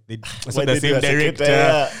was Yeah. like, I Why saw the they do same a second director.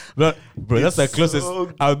 time? But, bro, that's the It's closest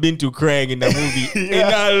so- I've been to crying in a movie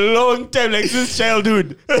Yeah. in a long time, like since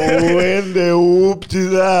childhood. Oh, when they whooped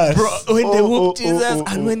his ass. Bro, when they Oh, whooped oh, his oh, ass,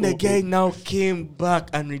 oh, and when oh, the oh, guy oh. now came back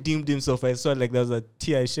and redeemed himself, I saw like there was a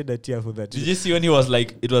tear. I shed a tear for that. Did you see when he was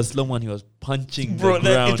like, it was slow and he was punching Bro,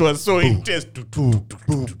 the ground? it was so intense. Boom,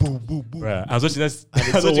 boom, boom, boom, boom. I was watching that. I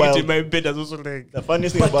it's was so watching it wild. in my bed. I was also like, The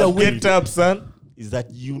funniest thing but the about wait Creed up, son. is that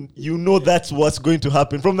you know that's what's going to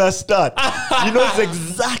happen from the start. You know it's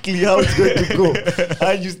exactly how it's going to go,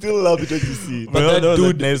 and you still love it when you see it. But Well, that that was a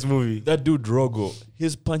dude- nice movie. That dude Drogo,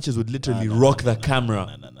 his punches would literally Nah, rock nah, the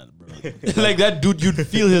camera. Nah, bro. Like that dude, you'd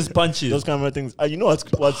feel his punches. Those camera things. You know what's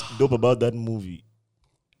dope about that movie?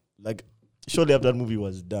 Like, shortly after that movie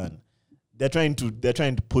was done, they're trying to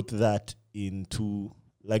put that into,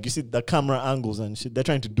 like, you see the camera angles and shit. They're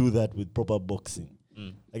trying to do that with proper boxing.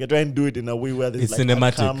 Mm. Like, they're trying to do it in a way where there's It's like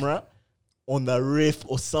cinematic. a camera on the ref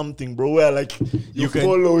or something, bro. Where like you're can-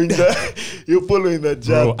 following the jabs.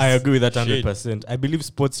 Bro, I agree with that Shit. 100%. I believe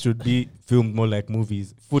sports should be filmed more like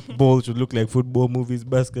movies. Football should look like football movies.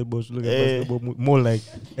 Basketball should look like Eh. basketball movies. More like,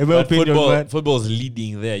 in my But opinion, man. football's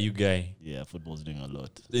leading there, you guy. Yeah, football's doing a lot.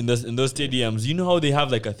 In those stadiums, you know how they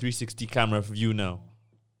have like a 360 camera view now?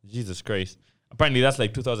 Jesus Christ. Apparently that's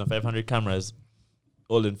like 2,500 cameras,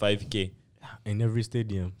 all in 5K, In every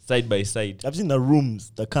stadium. side by side. I've seen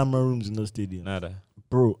the camera rooms in those stadiums. Nada.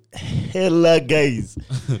 Bro, hella guys.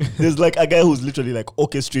 There's like a guy who's literally like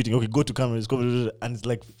orchestrating. Okay, go to cameras, and it's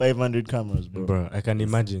like 500 cameras, bro. Bro, I can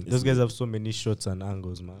imagine. it's Those guys have so many shots and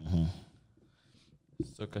angles, man. Mhm.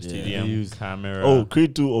 Soccer Yeah. stadium, They use- camera. Oh,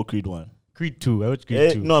 Creed 2 or Creed 1? Creed 2. I watched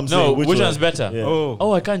Creed 2. No, I'm no, saying which one's better? Yeah.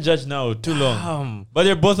 Oh, I can't judge now. Too long. Damn. But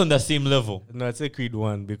they're both on the same level. No, I'd say Creed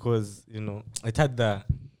 1 because, it had that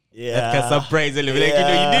Yeah. like a surprise element. Like,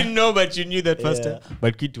 Yeah. you didn't know, but you knew that first Yeah. time.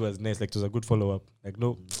 But Creed 2 was nice. Like, it was a good follow-up. Like,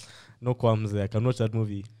 no qualms there. I can watch that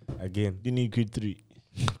movie again. You need Creed 3.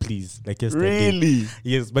 Please. Like yesterday. Really?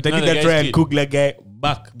 Yes, but I No, did the that guy's Ryan kid. Coogler guy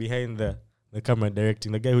back behind the camera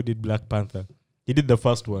directing. The guy who did Black Panther. He did the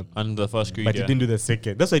first one, On the first Creed, but yeah. he didn't do the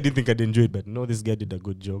second. That's why I didn't think I'd enjoy it. But no, this guy did a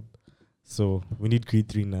good job. So we need Creed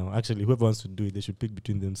 3 now. Actually, whoever wants to do it, they should pick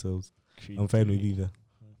between themselves. Creed I'm fine 3. with either.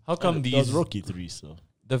 How come That was these... Rocky 3, so.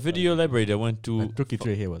 The video library that I went to... But Rookie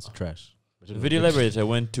 3 here was trash. The video library that I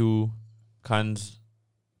went to, Cannes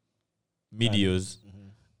Medios,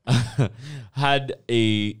 had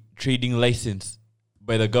a trading license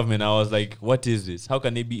by the government. I was like, what is this? How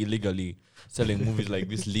can they be illegally selling movies like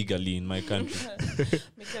this legally in my country?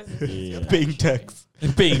 Because it's your Yeah. Paying country. tax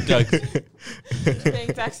And paying tax.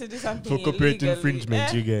 Paying tax to do something for copyright illegally.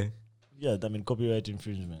 infringement. You get. Yeah, I mean, copyright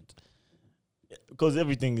infringement. Because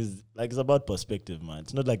everything is, like, it's about perspective, man.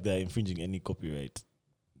 It's not like they're infringing any copyright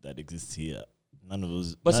that exists here. None of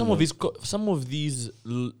those. But none some of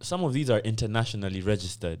these are internationally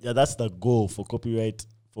registered. Yeah, that's the goal for copyright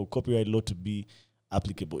law to be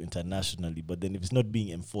applicable internationally. But then if it's not being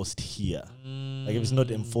enforced here, like if it's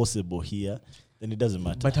not enforceable here, then it doesn't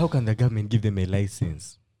matter. But how can the government give them a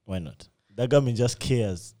license? Why not? The government just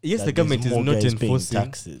cares. Yes, that the government there's is more not guys paying enforcing.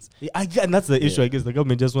 taxes. And that's the issue, I guess. The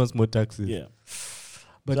government just wants more taxes. Yeah,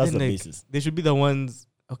 But that's then, the like, basis. they should be the ones,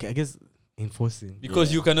 okay, I guess, enforcing. Because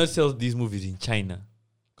Yeah. you cannot sell these movies in China.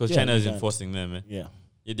 Because Yeah, China you is can't. enforcing them, eh? Yeah,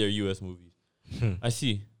 Yeah, they're US movies. I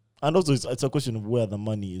see. and also it's a question of where the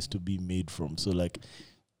money is to be made from. So like,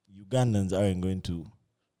 Ugandans aren't going to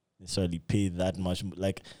necessarily pay that much.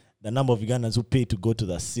 Like the number of Ugandans who pay to go to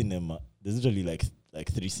the cinema, there's usually like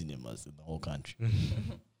 3 cinemas in the whole country.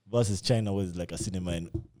 Versus China, where it's like a cinema in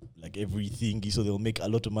like everything, so they'll make a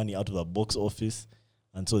lot of money out of the box office,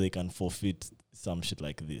 and so they can forfeit some shit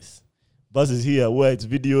like this. Versus here, where it's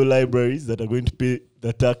video libraries that are going to pay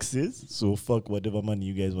the taxes, so fuck whatever money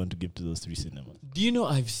you guys want to give to those 3 cinemas. Do you know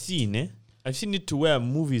I've seen it to where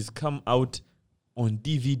movies come out on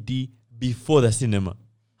DVD before the cinema.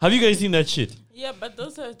 Have you guys seen that shit? Yeah, but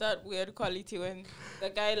those are that weird quality when the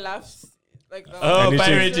guy laughs like that. Oh, And he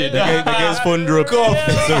pirated. checks- the guy's phone dropped.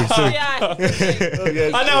 Sorry.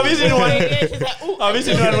 Yeah. I know, have you seen one? She's like, "Ooh, Have you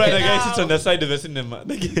seen one where the guy sits on now." the side of the cinema?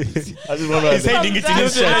 He's hiding it in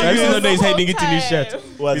his shirt. I've seen that he's hiding it in his shirt.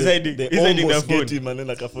 He's hiding the phone. him and then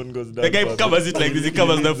like a phone goes down. The guy covers it like this. He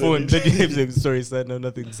covers the phone. Then he's like, sorry, sir. No,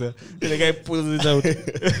 nothing, sir. Then the guy pulls it out.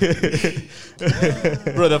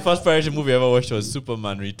 Bro, the first pirated movie I ever watched was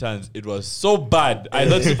Superman Returns. It was so bad. I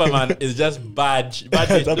thought Superman is just bad.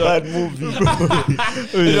 It's a bad movie, bro.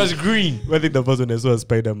 It was green. I think the first one I saw was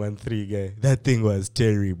Spider-Man 3, guy. That thing was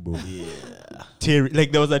terrible. Yeah.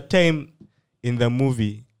 Like, there was a time in the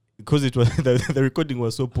movie, because it was the recording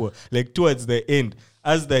was so poor, like towards the end,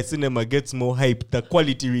 as the cinema gets more hype, the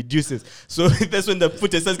quality reduces. So that's when the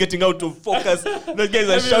footage starts getting out of focus. Those guys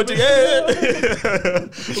are shouting, hey!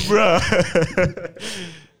 Bruh.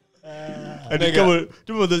 And Nigga. come on,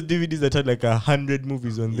 remember those DVDs that had like 100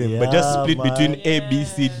 movies on them, but just Yeah, split man. between A, B,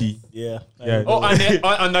 C, D. Yeah. Yeah. Oh, and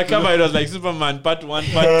on the cover it was like Superman Part 1,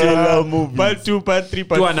 Part 2, Hella movies. Part 2, Part 3,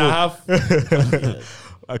 Part 4. 2.5.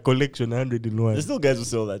 A collection, 100 in one. There's still guys who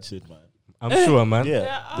sell that shit, man. I'm sure, man. Yeah.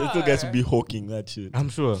 There There's still guys who are. be hawking that shit. I'm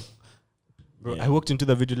sure. Bro, Yeah. I walked into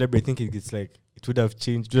the video library thinking it's like it would have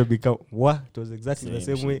changed, it would have become what? It was exactly the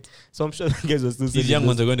Same same way. shit. So I'm sure the guys were still These selling young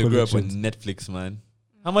ones those are going to grow up on collections. Netflix, man.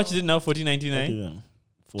 How much is it now? $14.99?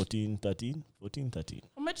 14, 13? 14, 13.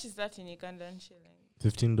 How much is that in Ugandan shilling?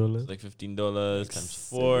 $15. It's like $15 times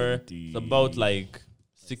 4. 70. It's about like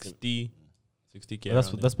 60k.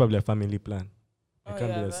 That's probably a family plan. Oh, It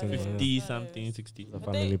can't be yeah, the that same. is- yeah. 50 that something, is- 60. It's a But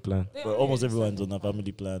family they- plan. they But only almost do everyone's something. on a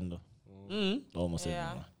family plan, though. Mm. Almost Yeah.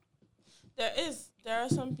 everyone. There are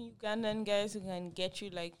some Ugandan guys who can get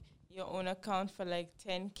you like your own account for like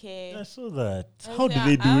 10K. I saw that. And How do yeah,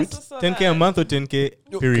 they do I it? also saw 10K a that. month or 10K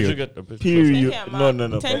period? Period. 10K a No,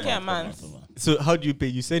 month. per 10K a per month. per month. So how do you pay?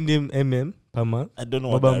 You send him per month? I don't know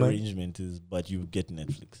what Mobile the money? arrangement is, but you get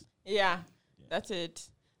Netflix. Yeah, that's it.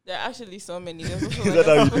 There are actually so many. There's also Is like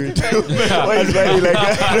that a how you do it? Spotify Why is Riley like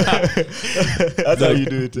that? That's how you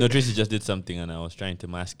do it. No, Tracy just did something and I was trying to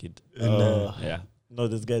mask it. Yeah. No,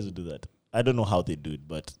 there's guys who do that. I don't know how they do it,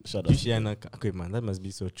 but shut You up. share an account. Okay, man, that must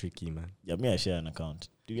be so tricky, man. Yeah, me, I share an account.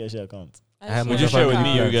 Do you guys share accounts? I have Would my you share with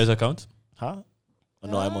family me your plans. guys' account? Huh? Oh,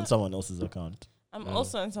 no, I'm on someone else's account. I'm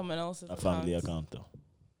also on someone else's A family account, though.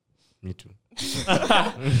 Me too. This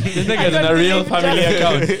nigga's in a real family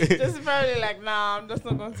account. This is probably like, nah, I'm just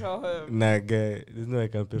not going to tell him. Nah, guy, there's no way I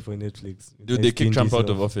can pay for Netflix. Dude, My they kicked stingy Trump out self.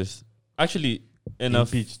 of office. Actually,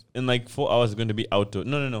 enough. Impeached. In like 4 hours, going to be out.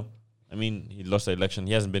 No. I mean, he lost the election.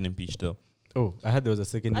 He hasn't been impeached though. Oh, I heard there was a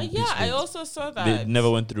second Yeah, impeachment. I also saw that. They never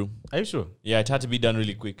went through. Are you sure? Yeah, it had to be done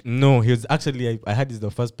really quick. No, he was actually. I heard he's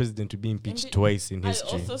the first president to be impeached twice in I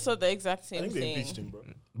history. also saw the exact same thing. him, bro.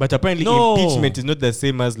 But apparently, No. impeachment is not the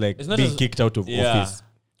same as like It's not being as- kicked out of Yeah. office.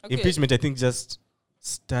 Okay. Impeachment, I think, just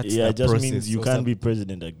starts Yeah, the it just process. means you or can't something. be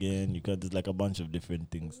president again. You can't. There's like a bunch of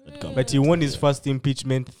different things that come. But he won his first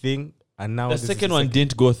impeachment thing, and now The this is second one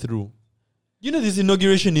didn't go through. You know, this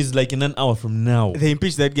inauguration is like in an hour from now. They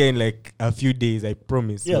impeached that guy in like a few days. I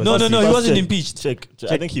promise. Yeah, It was No, just- he First wasn't check. impeached. Check. I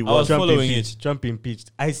Check. think he I was. was Trump following impeached. Trump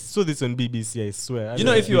impeached. I saw this on BBC. I swear. I You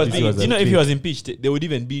don't know, if he was, BBC being, you know, if he tweet. was impeached, there would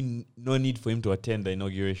even be no need for him to attend the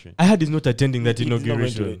inauguration. I heard he's not attending that He's not going to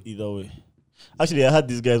inauguration. Either way. Actually, I heard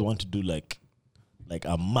these guys want to do like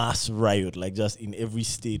a mass riot, like just in every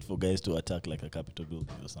state for guys to attack like a Capitol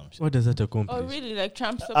building or something. What does that accomplish? Oh, really? Like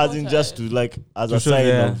Trump As in just to like as To a show sign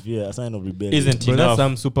their- of a sign of rebellion. Isn't But that's enough.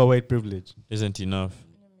 some super white privilege. Isn't enough.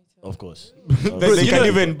 Of course. They you can't know-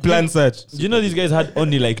 even plan such. You know, these guys had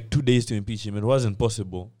only like 2 days to impeach him. It wasn't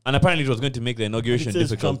possible. And apparently, it was going to make the It inauguration says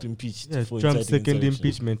difficult. Trump impeached Yeah, for Trump's inciting second insurrection.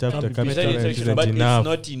 impeachment after Trump Capitol impeached But isn't it's enough.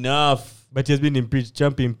 not enough. But he has been impeached.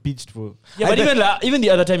 Trump impeached for. Yeah, but even the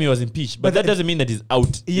other time he was impeached, but that doesn't mean that he's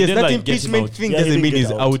out. They Yes, didn't, that like, get him impeachment out. thing Yeah, he doesn't didn't mean get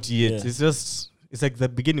he's out. out yet. Yeah. It's just it's like the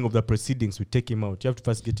beginning of the proceedings. We take him out. You have to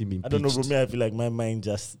first get him impeached. I don't know, bro. Me, I feel like my mind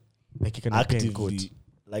just Like he can appear in court. actively,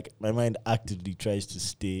 like my mind actively tries to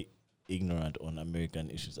stay ignorant on American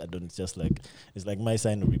issues. I don't. It's just like it's like my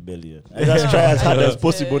sign of rebellion. I just try as hard as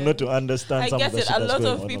possible not to understand. I some guess of the it. shit A that's lot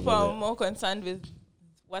going of on people over are there. more concerned with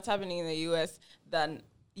what's happening in the US than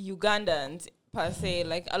Ugandans per se.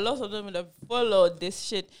 Like a lot of them would have followed this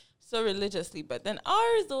shit so religiously, but then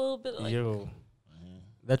ours a little bit like. Yo,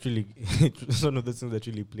 that really it's one of those things that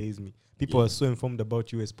really plays me. People are so informed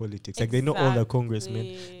about US politics. Like they know all the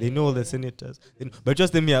congressmen, they know all the senators, but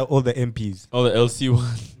just them here, all the MPs. Oh, the LC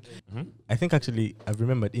one. I think actually I've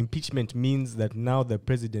remembered impeachment means that now the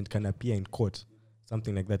president can appear in court,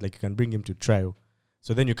 something like that. Like you can bring him to trial.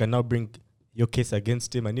 So then you can now bring your case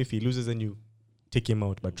against him, and if he loses, then you take him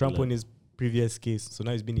out. But Trump won his previous case, so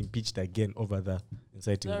now he's been impeached again over the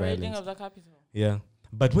inciting The raiding violence. of the Capitol. Yeah,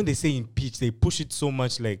 but when they say impeach, they push it so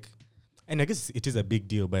much, like, and I guess it is a big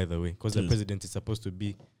deal, by the way, because the president is supposed to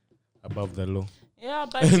be above the law. Yeah,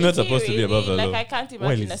 but Not is he supposed to be above the like law. I can't Well,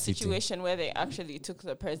 imagine he's a sitting. situation where they actually took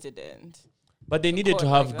the president. But they needed to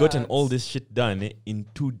court have like gotten that. all this shit done in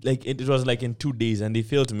it was like in 2 days, and they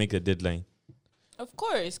failed to make the deadline. Of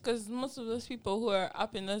course, because most of those people who are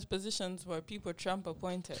up in those positions were people Trump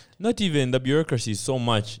appointed. Not even the bureaucracy is so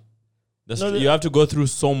much. No, You have to go through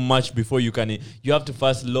so much before you can. You have to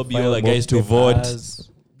first lobby all File the guys to mock vote, papers.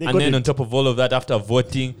 They and got then it. on top of all of that, after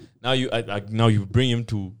voting, now you bring him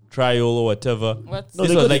to trial or whatever. What's No, This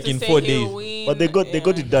they was got like to in say 4 he'll days. win, But they got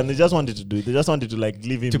yeah. it done. They just wanted to do it. They just wanted to like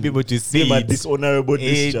leave him To be able to give see him a it. dishonorable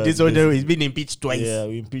discharge. Disorder, he's been impeached twice. Yeah,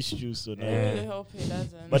 we impeached you, so now. I really hope he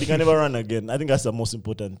doesn't. But he can never run again. I think that's the most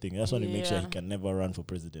important thing. I just want to make sure he Yeah. can never run for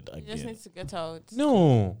president He just again. needs to get out.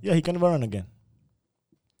 No, Yeah, he can never run again.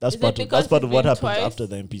 That's Is it part of because what he's happens been twice? after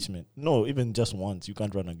the impeachment. No, even just once, you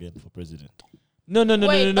can't run again for president. no,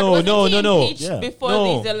 Wait, but wasn't he impeached Yeah. before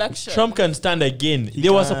No. these elections. Trump can stand again. He They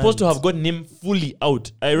were supposed to can't. have gotten him fully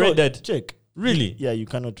out. I read No, that. Check. Really? Yeah, you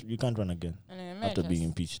can't run again And in after being America,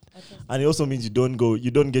 impeached. I think- And it also means you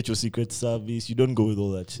don't get your secret service, you don't go with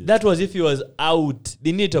all that shit. That was if he was out.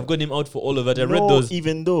 They need to have gotten him out for all of that. I read No, those.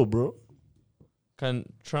 even though, bro.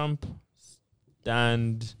 Can Trump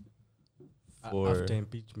stand for After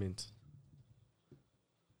impeachment.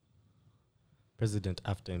 President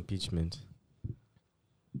after impeachment.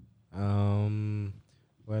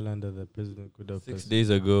 Well, under the president could have 6 days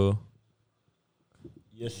ago?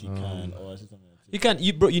 Yes, he can. Or is it something like You can,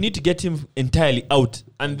 you need to get him entirely out,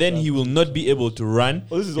 and then he will not be able to run.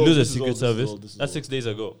 Oh, this is He all- loses this is Secret all- this is Service. all- this is That's all. 6 days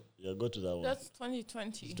ago. Yeah, go to that one. That's It's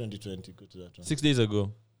 2020. 2020. Go to that one. 6 days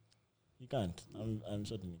ago. He can't. I'm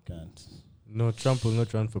certain he can't. No, Trump will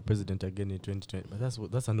not run for president again in 2020.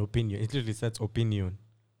 But that's an opinion. It literally says opinion.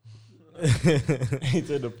 It's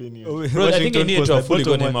an opinion. Bro, I think they Washington needed Post, to have the fully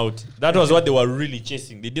bottom gotten him one. out. That was what they were really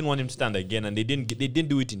chasing. They didn't want him to stand again, and they didn't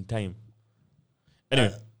do it in time.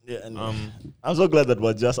 Anyway, Yeah, and I'm so glad that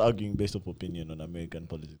we're just arguing based off opinion on American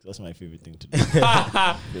politics. That's my favorite thing to do.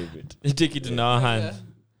 Favorite. they take it in our hands.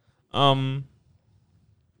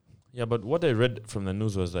 Yeah, but what I read from the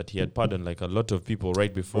news was that he had pardoned like a lot of people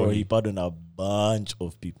right before Or he he. pardoned a bunch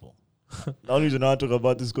of people. The only reason I talk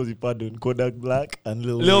about this because he pardoned Kodak Black and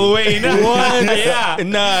Lil Wayne. What? Yeah.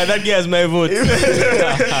 Nah, that guy has my vote. He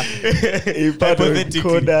pardoned Hypothetically.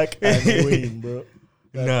 Kodak and Wayne, bro.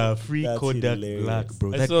 Nah, free That's Kodak hilarious. Black,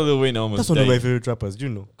 bro. I That- saw Lil Wayne almost that's one of my died. favorite rappers. Do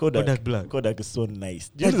you know? Kodak Black. Kodak is so nice.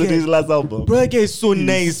 Do you That listen to guy- his last album? Bro, that guy is so He's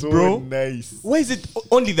nice, so bro. Nice. Why is it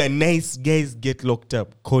only the nice guys get locked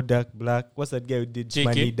up? Kodak Black. What's that guy who did JK?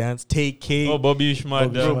 Money Dance? Take Oh, Bobby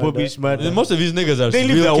Schmart. Bro, Bobby Schmurda. Most of these niggas are They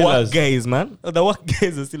leave real the work killers. guys, man. The work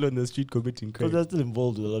guys are still on the street committing Because crime. they're still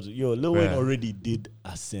involved with a lot of Lil Wayne Bruh. already did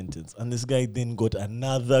a sentence, and this guy then got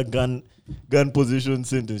another gun position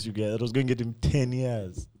sentence. You guys, that was going to get him 10 years.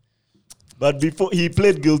 But before he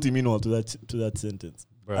pled guilty, meanwhile, to that sentence.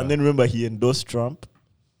 Bruh. And then remember, he endorsed Trump.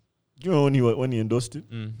 Do you know when he endorsed him?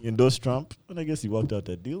 Mm. He endorsed Trump, and I guess he worked out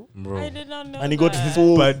a deal. I Bro. did not know And he got that.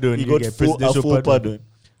 full Pardon, He you got get a presidential full pardon. pardon.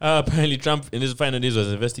 Apparently, Trump in his final days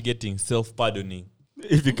was investigating self-pardoning.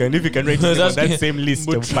 If you can write I it was on asking- that same list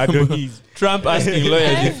but of Trump- pardonees. Trump asking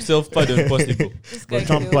lawyers if self-pardon possible. This guy But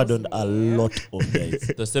Trump kills pardoned me, a yeah. lot of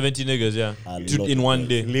guys. The 70 niggas, yeah. A Two lot in of one guys.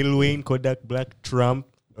 day. Lil Wayne, Kodak Black, Trump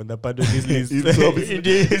on the pardonees list. He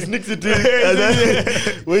sneaks it in. And then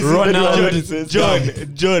when he says Ronald, anyone, he says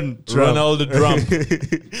John Trump. Ronald Trump.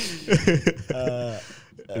 Uh,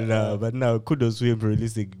 Nah, but now kudos to him for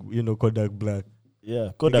releasing, Kodak Black. Yeah,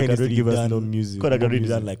 The Kodak guy needs to already give us done. no music. Kodak no already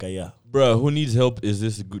music. done like a year. Bruh, who needs help is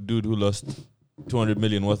this dude who lost 200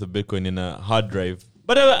 million worth of Bitcoin in a hard drive.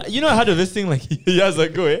 But you know, I heard of this thing like years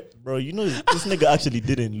ago, eh? Bro, you know this nigga actually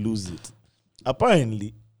didn't lose it.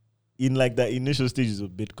 Apparently, in like the initial stages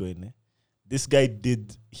of Bitcoin, this guy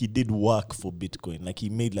did work for Bitcoin. Like he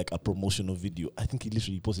made like a promotional video. I think he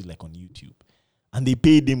literally posted like on YouTube. And they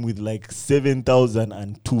paid him with like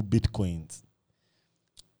 7,002 Bitcoins.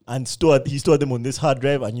 And he stored them on this hard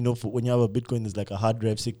drive. And you know, when you have a Bitcoin, there's like a hard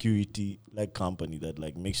drive security like company that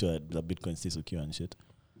like makes sure that the Bitcoin stays secure and shit.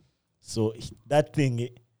 So that thing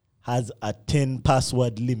has a 10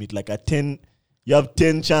 password limit, like you have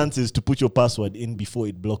 10 chances to put your password in before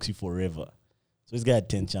it blocks you forever. So this guy had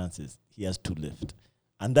 10 chances. He has 2 left.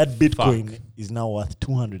 And that Bitcoin is now worth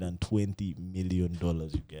 $220 million,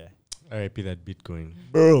 you guys. R.I.P. that Bitcoin.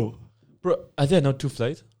 Bro. Are there not 2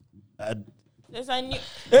 flights? There's a new.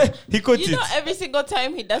 He caught You it. know, every single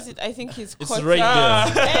time he does it, I think he's It's caught right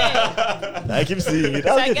it. there. I keep seeing it.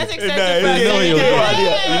 So I get excited.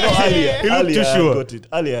 He looked too sure.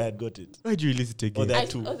 Alia had got it. Why'd you release it again? there are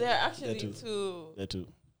 2. There are actually There are 2. There are 2.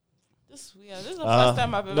 This is weird. This is the first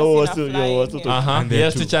time I've ever no, we're seen still- a yo, fly we're in still here. talking. Uh-huh. And He there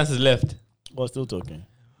has are 2 2. chances left. We're still talking.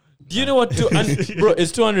 Do you know what? Bro,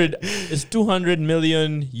 it's 200. It's 200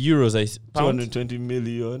 million euros. Pounds. 220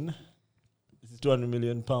 million. This is 200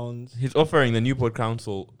 million pounds. He's offering the Newport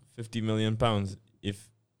Council 50 million pounds if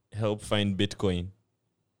help find Bitcoin.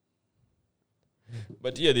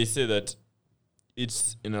 But yeah, they say that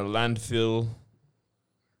it's in a landfill.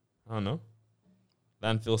 I don't know.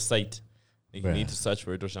 Landfill site. Like you Bruh. need to search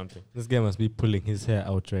for it or something. This guy must be pulling his hair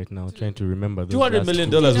out right now, trying to remember those $200 last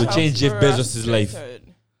million 2. will You know how change Jeff Soros Bezos' life. tweeted.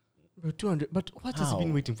 Bro, 200. But what has he How?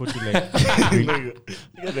 been waiting for to like? You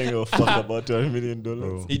don't give a fuck about $200 million.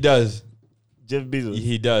 Bro. He does. Jeff Bezos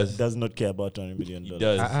He does. does not care about $200 million. He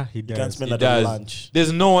does. He He does. can spend He that on does. lunch.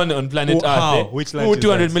 There's no one on planet Earth How? eh, Which who lunch is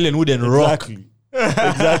 200 that? million wouldn't rock.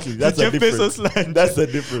 Exactly. That's Jeff the difference. Bezos lunch. That's the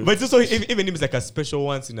difference. But it's also even if it's like a special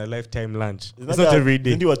once in a lifetime lunch. It's not that- every day.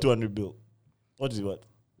 Didn't you want 200 bill? What is it what?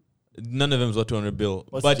 None of them's worth 200 bill.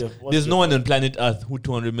 What's But Jeff- what's there's no Jeff- one on planet Earth who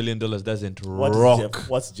 $200 million doesn't What is rock. Jeff?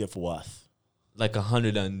 What's Jeff worth? Like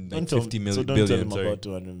 150 So million don't tell billion. him Sorry. about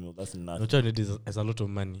 200 mil. That's No, nothing. 200 is a lot of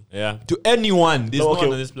money. Yeah. To anyone, there's No, no okay.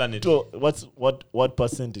 one on this planet. So what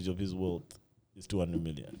percentage of his wealth is 200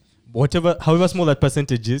 million? However small that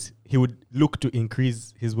percentage is, he would look to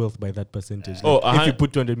increase his wealth by that percentage. Oh, if you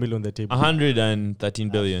put 200 million on the table. 113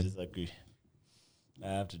 billion. I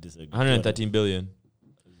have to disagree. 113 billion.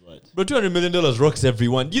 Right. But $200 million rocks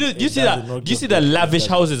everyone. You It see doesn't that? rock Do you see your the pocket. lavish It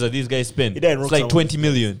houses that these guys spend? It doesn't It's rock like 20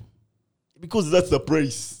 million. Because that's the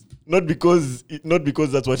price. Not because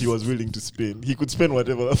that's what he was willing to spend. He could spend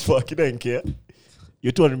whatever the fuck. He didn't care.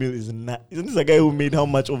 Your 200 million is not. Isn't this a guy who made how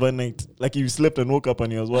much overnight? Like he slept and woke up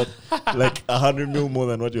and he was worth like 100 mil more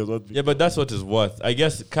than what he was worth. Yeah, but that's what it's worth. I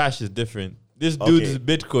guess cash is different. This Okay. dude's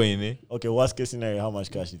Bitcoin, eh? Okay, worst case scenario, how much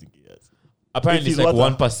cash do you think he has? Apparently, If it's he's like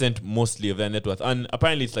worth 1% mostly of their net worth. And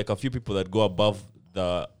apparently, it's like a few people that go above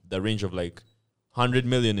the range of like 100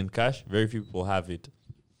 million in cash. Very few people have it.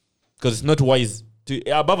 Because it's not wise.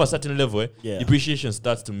 Above a certain level, Yeah. depreciation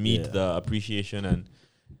starts to meet Yeah. the appreciation. And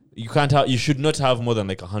you should not have more than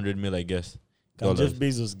like 100 mil, I guess. Can dollars. Jeff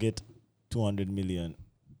Bezos get 200 million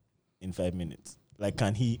in 5 minutes? Like,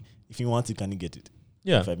 can he, if he wants it, can he get it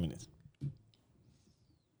Yeah. in 5 minutes?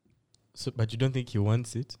 So, but you don't think he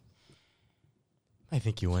wants it? I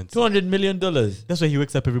think he wants it. $200 million. That's why he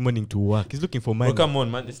wakes up every morning to work. He's looking for money. Oh, come on,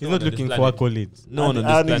 man. It's He's no not one on this looking for planet. accolades. No one on I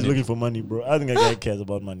this think he's planet. looking for money, bro. I think a guy cares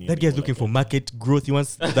about money. That guy's anymore looking like for that. market growth. He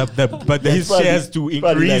wants but He's his probably- shares to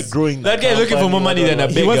probably like increase. growing That the guy is looking for more money than a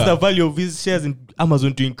company, He wants beggar. the value of his shares in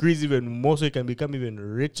Amazon to increase even more so he can become even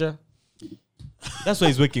richer. That's why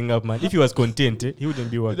he's waking up, man. If he was content, he wouldn't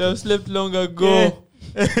be They working. have slept long ago.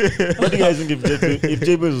 Yeah. What do you guys think if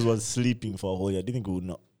Jeff Bezos was sleeping for a whole year? Do you think he would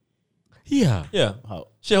not? Yeah. Yeah. How?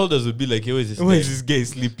 Shareholders would be like, hey, where is this Where guy? is this guy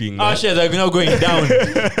sleeping? Our man? shares are now going down.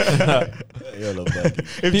 Yeah, love that.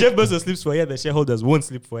 If Jeff Bezos sleeps for a year, the shareholders won't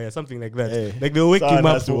sleep for a year. Something like that. Hey. Like they'll wake Someone him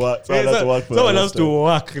up. has to work- someone has to work for someone the has rest to of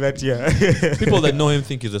work that year. People that know him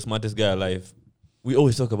think he's the smartest guy alive. We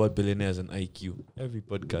always talk about billionaires and IQ. Every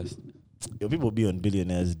podcast. Yo, people be on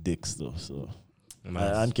billionaires' dicks though, so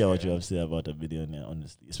I don't care what you have to say about a billionaire,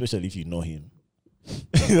 honestly. Especially if you know him.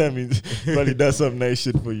 That means probably does some nice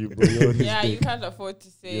shit for you, bro. You're on his Yeah, you dick. can't afford to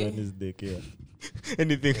You're on say. his dick, yeah.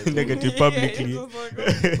 Anything negative Yeah, publicly. it's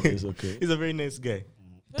just like, It's okay. He's a very nice guy.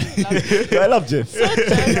 I love Jeff. so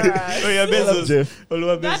generous. Oh yeah, I love Bezos. Jeff.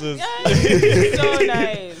 Oluwa That Bezos. guy is so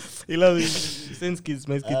nice. He loves. He sends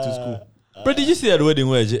my kids to school. But did you see that wedding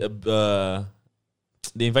where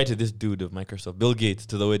they invited this dude of Microsoft, Bill Gates,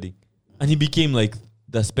 to the wedding, and he became like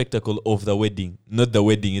the spectacle of the wedding, not the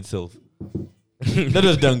wedding itself. That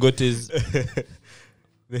was Dangote's.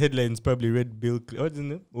 The headlines probably read what's his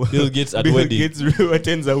name? Bill Gates at Bill wedding. Gates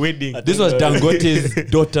attends a wedding. This was Dangote's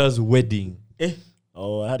daughter's wedding.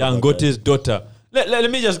 Oh, I heard about Dangote's daughter. Let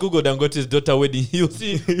me just Google Dangote's daughter wedding. You'll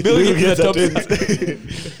see Bill Gates at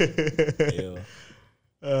the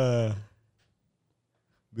top.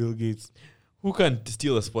 Bill Gates. Who can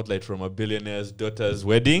steal a spotlight from a billionaire's daughter's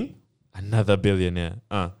wedding? Another billionaire.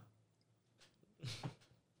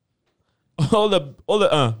 All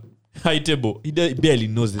the high table. He barely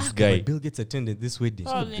knows this guy. Bill Gates attended this wedding.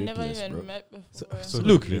 Probably great never place, even bro. met before. So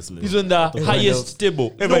Look, Seriously. he's on the highest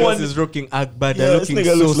table. Everyone No else one is rocking Akbar. Yeah, They're this looking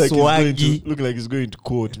nigga so looks like swaggy. look like he's going to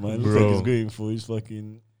court, man. Looks Bro. like he's going for his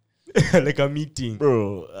fucking Like a meeting.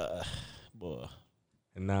 bro. Boy.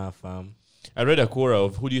 Nah, fam. I read a quote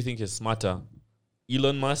of who do you think is smarter?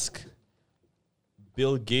 Elon Musk,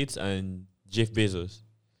 Bill Gates, and Jeff Bezos.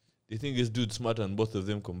 Do you think this dude's smarter than both of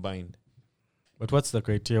them combined? But what's the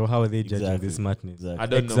criteria? How are they judging Exactly. this smartness? Exactly. I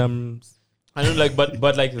don't know. Exams. I don't like,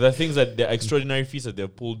 but like the things that the extraordinary feats that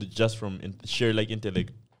they've pulled just from sheer like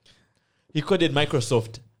intellect. He coded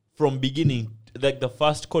Microsoft from beginning, like the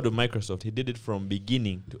first code of Microsoft. He did it from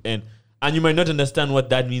beginning to end, and you might not understand what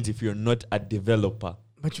that means if you're not a developer.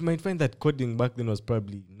 But you might find that coding back then was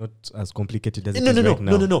probably not as complicated as it is right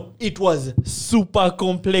now. No. It was super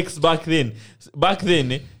complex back then. Back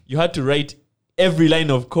then, you had to write every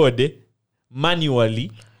line of code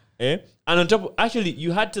manually, and on top, actually,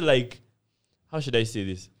 you had to like, how should I say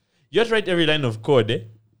this? You had to write every line of code,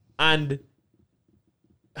 and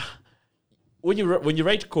when you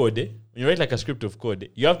write code, when you write like a script of code,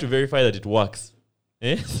 you have to verify that it works.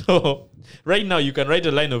 So right now, you can write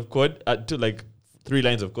a line of code to like 3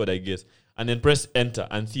 lines of code, I guess, and then press enter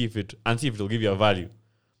and see if it'll give you a value.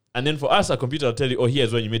 And then for us, a computer will tell you, oh,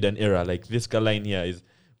 here's when you made an error. Like this line here is.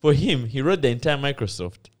 For him, he wrote the entire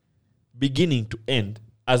Microsoft, beginning to end,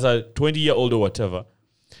 as a 20-year-old or whatever.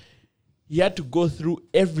 He had to go through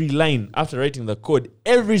every line after writing the code,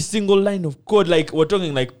 every single line of code, like we're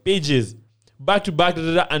talking like pages, back to back,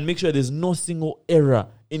 and make sure there's no single error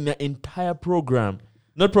in the entire program.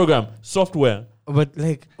 Not program, software. But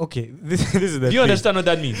like, okay, this is the Do you understand what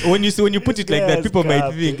that means? When you put it like that, Yes, people might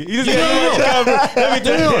Cap. think.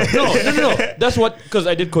 No. That's what, because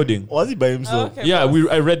I did coding. Was he by himself? Okay, Yeah, boss.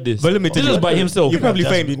 I read this. But let me tell This you, is by himself. You probably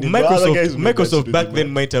Just find been in- the other guys might Microsoft actually back do then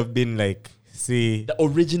that. might have been like, say, The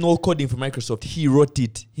original coding for Microsoft, he wrote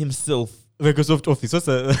it himself. Microsoft Office. What's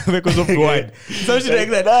a Microsoft Word? Something like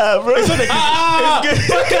that. Nah, bro. It's not like That's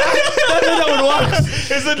not how it works.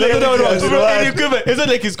 it's not That's like not how it works. it's not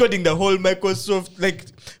like he's coding the whole Microsoft. Like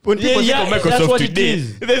when people Yeah, think of that's Microsoft what it today,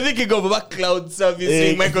 is. they're thinking of a cloud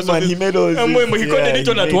service. Microsoft. Man, he made all He this. coded it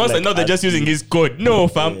all he at made once, like and now they're just using his code. No,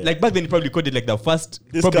 fam. Yeah. Like back then, he probably coded like the first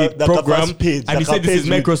This probably guy- the program, first page, and he the said this is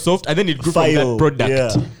page with Microsoft, and then it grew from file, that product. yeah.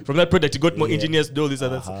 From that product, he got more Yeah. engineers to do all this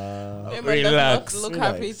other stuff. Raymond does Relax. not look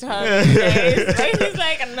Relax. happy to have you guys. Like, he's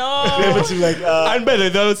like, no. like, And by the way,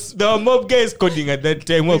 there were more guys coding at that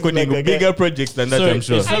time. Who were It's coding like a bigger guy- projects than that, So I'm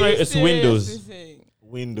sure. it's not like it's Windows.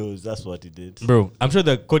 Windows, that's what he did. Bro, I'm sure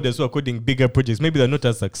the coders who are coding bigger projects, maybe they're not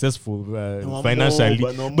as successful No, financially,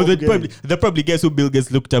 but no, but more they're probably guys who Bill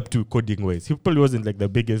Gates looked up to coding wise. He probably wasn't like the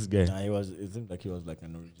biggest guy. Nah, it seemed like he was like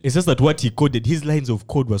an original. It's just that what he coded, his lines of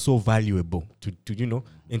code were so valuable to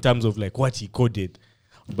in terms of like what he coded.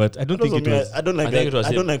 But I don't think it was. I don't like I think that. it was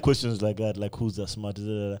I don't him. like questions like that, like who's the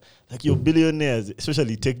smartest. Like your billionaires,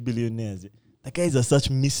 especially tech billionaires. The guys are such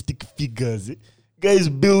mystic figures. Guys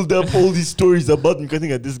build up all these stories about me. I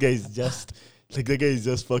think that this guy is just like the guy is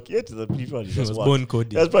just fucking. Yeah, the people He just was worked. born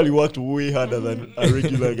coding. That's probably worked way harder than a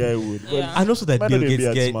regular guy would. But Yeah. And also that Might Bill not be Gates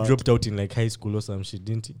as guy smart. dropped out in like high school or some shit,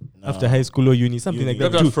 didn't he? Nah. After high school or uni, something Uni. like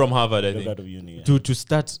That that. was from Harvard, I Got think. out of uni. Yeah. To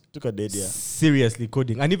start Took a dead year. seriously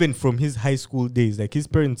coding, and even from his high school days, like his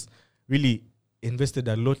parents really invested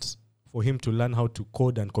a lot for him to learn how to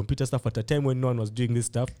code and computer stuff at a time when no one was doing this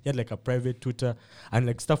stuff. He had like a private tutor and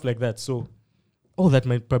like stuff like that. So all that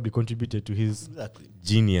might probably contributed to his Exactly.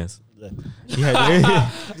 genius. Exactly. He had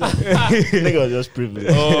Nigga was just privileged.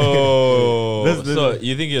 Oh, That's the- so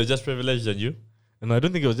you think he was just privileged than you? No, I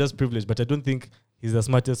don't think it was just privilege, but I don't think he's the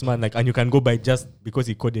smartest man. Like, and you can go by just because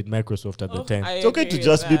he coded Microsoft at the time. It's okay to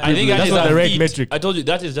just be I think that That's is not a the right feat. metric. I told you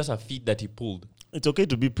that is just a feat that he pulled. It's okay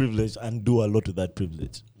to be privileged and do a lot with that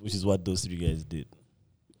privilege, which is what those 3 guys did.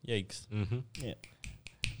 Yikes! Yeah.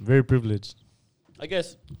 Very privileged. I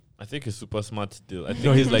guess I think he's super smart still. I think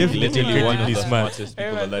No, he's he's like definitely literally one of incredibly the smart. smartest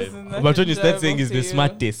people alive. But when you start saying he's the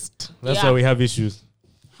smartest, that's Yeah. why we have issues.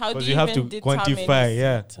 How do Because you you have even to determine quantify,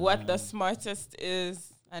 yeah. what the smartest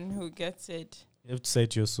is and who gets it? You have to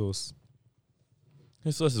cite your source.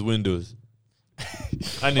 His source is Windows.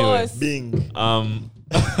 Anyway, Pause. Bing.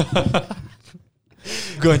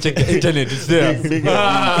 go and check the internet. It's there. Bing.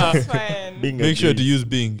 That's fine. Bing. Make sure to agrees. use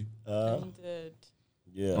Bing. Indeed.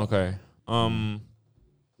 Yeah. Okay.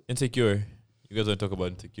 Insecure. You guys want to talk about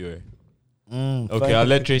Insecure? Okay, fine. I'll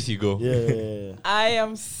let Tracy go. Yeah. I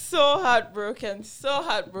am so heartbroken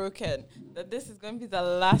that this is going to be the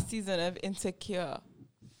last season of Insecure.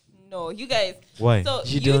 No, you guys. Why? So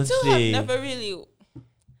You you don't two say. have never really.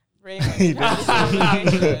 Raymond, we had this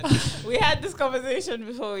conversation. We had this conversation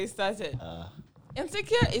before we started.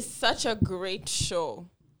 Insecure is such a great show.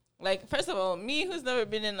 Like, first of all, me who's never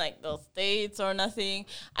been in like the States or nothing,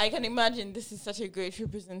 I can imagine this is such a great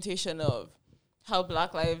representation of how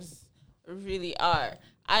Black lives really are.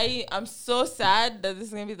 I am so sad that this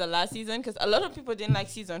is going to be the last season because a lot of people didn't like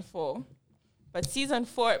season 4. But season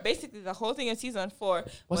 4, basically the whole thing in season 4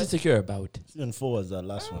 What's was... Insecure about? Season 4 was the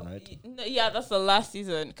last one, right? Yeah, that's the last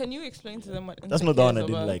season. Can you explain to them what That's not the one I Insecure is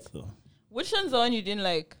didn't about? like, though. Which one's the one you didn't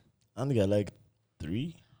like? I think I liked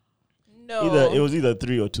 3. No. It was either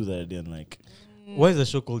 3 or 2 that I didn't like. Why is the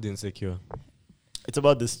show called Insecure? It's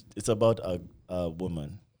about this. It's about a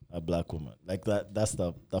woman, a Black woman. Like that. That's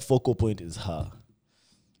the focal point is her,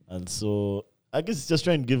 and so I guess it's just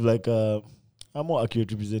trying to give like a more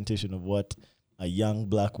accurate representation of what a young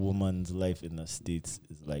Black woman's life in the States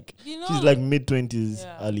is like. You know, She's like mid-20s,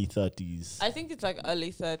 Yeah. early 30s. I think it's like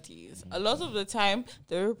early 30s. A lot of the time,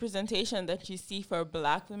 the representation that you see for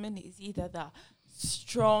Black women is either the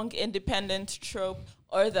strong, independent trope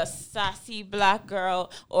or the sassy Black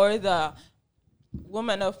girl or the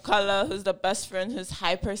woman of color who's the best friend who's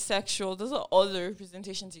hypersexual. Those are all the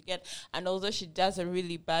representations you get. And although she does a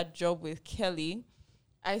really bad job with Kelly,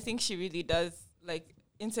 I think she really does, like,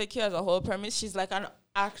 Insecure as a whole premise, she's like an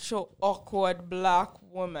actual awkward Black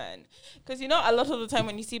woman. Because, you know, a lot of the time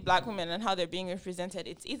when you see Black women and how they're being represented,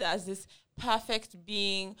 it's either as this perfect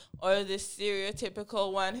being or this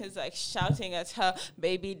stereotypical one who's like shouting at her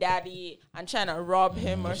baby daddy and trying to rob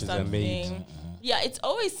him or she's a maid. something. Yeah, it's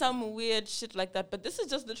always some weird shit like that. But this is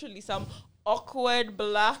just literally some awkward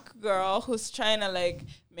Black girl who's trying to like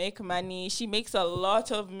make money. She makes a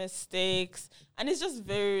lot of mistakes. And it's just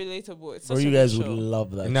very relatable. It's Or such you a guys good would show. love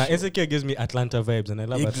that. Nah, show. Insecure gives me Atlanta vibes, and I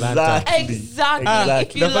love Atlanta. Exactly. Exactly.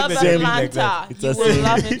 If you The fact love that they're like Atlanta, that. It's you the will same-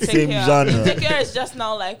 love same Insecure. genre. Insecure is just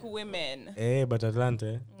now like women. But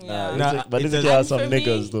Atlanta. Yeah. Nah, But it's Insecure a- has some And for me-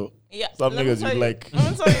 niggas though. Yeah, Some let me niggas tell you you- like.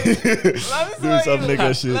 Let me tell you. Let me Doing tell some you.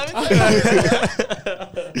 nigga shit. Let me tell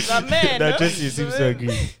you. The men. That Tracy seems to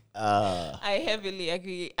agree. I heavily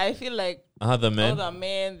agree. I feel like The all men. the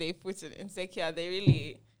men they put in Insecure,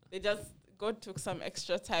 they just God took some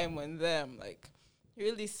extra time on them. Like, he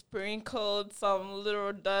really sprinkled some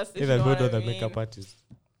little dust. If Either you know good what or I the mean. makeup artist.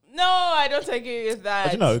 No, I don't agree with that.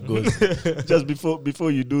 But you know how it goes. Just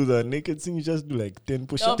before you do the naked scene, you just do like 10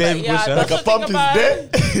 push-ups. No, but 10 yeah, push-ups. that's Like a the thing pump is about- there.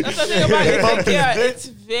 That's the thing about Pump is Insecure. there. It's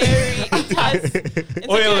very. It has.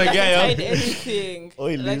 Insecure Oil the doesn't guy up. hide anything.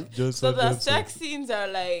 Oily. Like, Johnson, so the Johnson. sex scenes are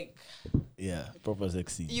like, Yeah, proper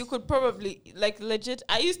sex scene. you could probably like legit.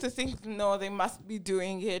 I used to think no, they must be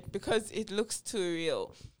doing it because it looks too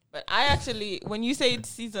real. But I actually, when you say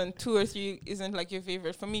season 2 or 3 isn't like your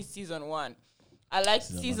favorite, for me, season 1. I liked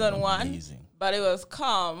season one, amazing. but it was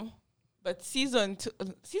calm. But season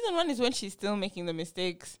 1 is when she's still making the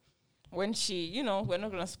mistakes. When she, you know, we're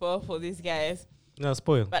not gonna spoil for these guys. No,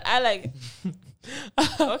 spoil. But I like.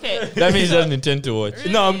 Okay. That means he doesn't intend to watch.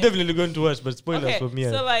 Really? No, I'm definitely going to watch, but spoilers Okay, for me.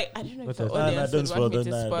 so like, I don't know if What the else? audience don't would spoil, want me don't- to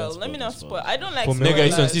nah, spoil. don't Let me spoil, not don't spoil. spoil. I don't like For me, Nigga, it's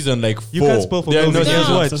on spoilers. season like 4. You can't spoil for There are no no reason.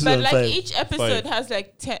 season- Watch. Season But like 5. each episode 5. has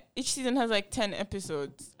like 10. Each season has like 10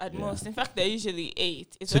 episodes at Yeah. most. In fact, they're usually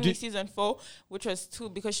 8. It's So only do- season 4, which was 2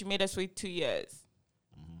 because she made us wait 2 years.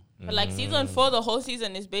 Mm-hmm. But like season 4, the whole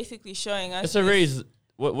season is basically showing us. It's a raise.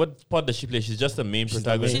 What part does she play? She's just the main She's the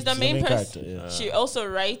protagonist. She's the main character. person. Yeah. She also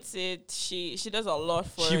writes it. She does a lot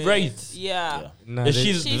for She it. writes? Yeah. Nah, Is they-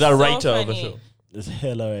 she's She's the so writer of the funny. show. There's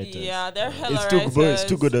hella writers. Yeah, they're hella It's too good. It's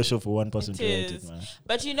too writers. good a show for one person It to write it, is. man.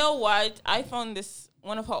 But you know what? I found this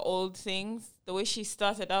one of her old things. The way she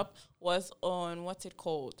started up was on what's it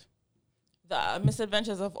called? The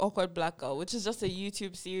Misadventures of Awkward Black Girl, which is just a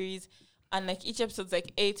YouTube series. And like each episode's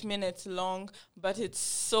like 8 minutes long, but it's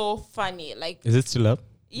so funny. Like, Is it still up?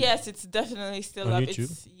 yes, it's definitely still On up.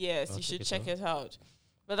 YouTube? Yes, I'll you check should it check out. it out.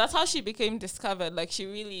 But that's how she became discovered. Like, she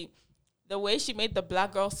really, the way she made the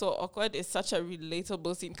black girl so awkward is such a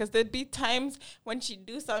relatable scene. Because there'd be times when she'd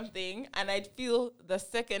do something and I'd feel the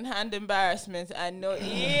secondhand embarrassment and know,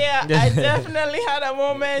 yeah, I definitely had a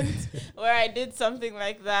moment where I did something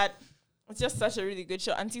like that. It's just such a really good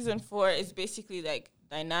show. And season 4 is basically like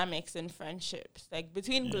dynamics and friendships, like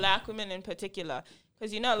between black women in particular.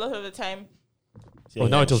 Because, you know, a lot of the time... Oh,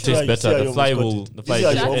 now it'll taste better. The fly will enter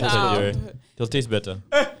your... It'll taste better.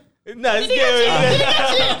 Nah, it's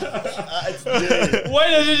scary. Why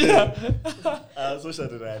does it do that? I'm so sure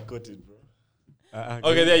that I had caught it, bro.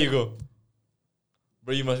 Okay, there you go.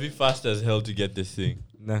 Bro, you must be fast as hell to get this thing.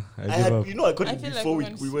 Nah, I caught I it feel before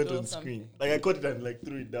like we went stole on something. screen. Like I caught it and like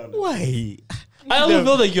threw it down. Why? I also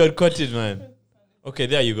felt like you had caught it, man. Okay,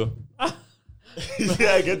 there you go.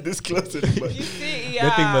 Yeah, I get this close to the You see, yeah.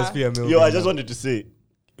 That thing must be a million. Yo, I just wanted to say,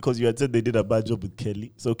 because you had said they did a bad job with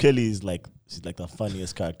Kelly. So Kelly is like, she's like the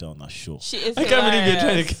funniest character on that show. She is I can't believe you're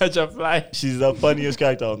trying hilarious. to catch a fly. She's the funniest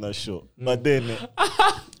character on that show. But then,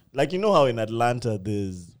 like, you know how in Atlanta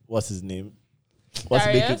there's, what's his name?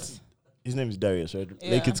 Darius? His name is Darius, right?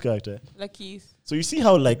 Yeah. Lakeith's character. Lucky. So you see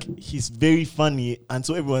how like he's very funny, and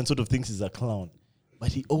so everyone sort of thinks he's a clown,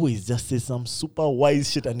 but he always just says some super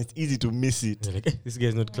wise shit, and it's easy to miss it. You're like, this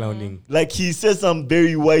guy's not clowning. Like he says some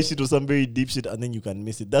very wise shit or some very deep shit, and then you can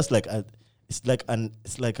miss it. That's like it's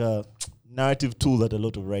like a narrative tool that a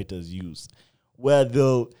lot of writers use, where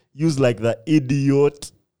they'll use like the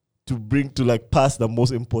idiot to bring to like pass the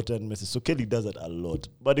most important message. So Kelly does that a lot,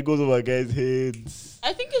 but it goes over guys' heads.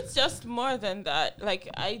 I think it's just more than that. Like,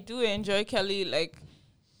 I do enjoy Kelly. Like,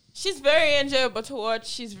 she's very enjoyable to watch.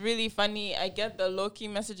 She's really funny. I get the low-key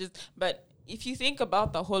messages. But if you think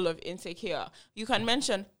about the whole of Insecure, you can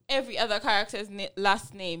mention every other character's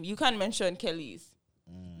last name. You can't mention Kelly's.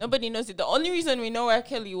 Nobody knows it. The only reason we know where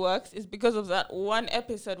Kelly works is because of that one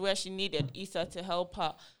episode where she needed Issa to help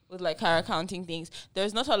her with like her accounting things.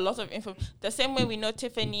 There's not a lot of info. The same way we know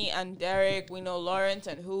Tiffany and Derek, we know Lawrence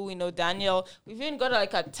and we know Daniel. We've even got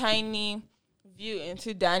like a tiny view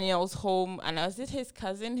into Daniel's home. And was it his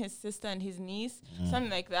cousin, his sister, and his niece? Something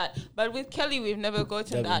like that. But with Kelly, we've never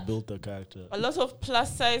gotten that. Built a character. A lot of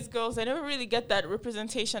plus size girls, they never really get that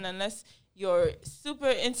representation unless you're super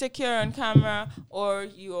insecure on camera or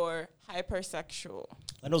you're hypersexual.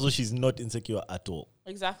 And also, she's not insecure at all.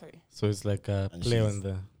 Exactly. So it's like a And play she's- on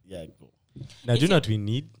the... Yeah, bro. Now, do Is you know it- what we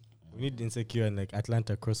need? We need Insecure and like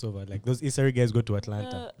Atlanta crossover. Like those Easter guys go to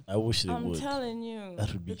Atlanta. I wish they I'm would. telling you.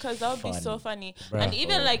 That would be because that would be so funny. Bruh. And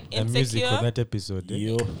even like The music on Insecure, that episode.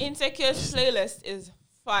 Yo. Insecure's playlist is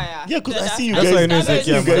fire. Yeah, 'cause I That's- see you That's guys- why I know I've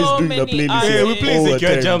Insecure, discovered man. so doing the many playlist. artists. Yeah, we play all the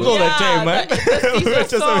Insecure time, jams bro. all the time, man.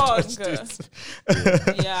 Just Just how we songs.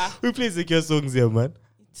 touched Yeah, We play Insecure songs here, man.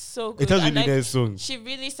 it's so good. It has And, really like, nice songs. she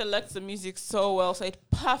really selects the music so well, so it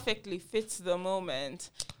perfectly fits the moment,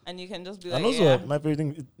 and you can just be like, And also, yeah. my favorite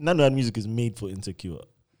thing, none of that music is made for Insecure.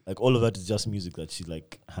 Like, all of that is just music that she,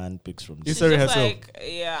 like, handpicks from. She's She's sorry just herself. like,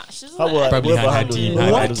 yeah, she's just How like, about Probably whoever her handles team,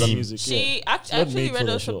 whoever her handles the team. music? She Yeah. actually not made for read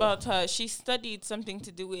the us show. about her. She studied something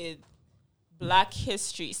to do with Black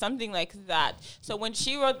history, something like that. So when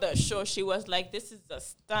she wrote the show, she was like, "This is the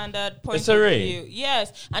standard point Issa of Rae. view."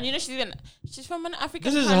 Yes, and you know she's from an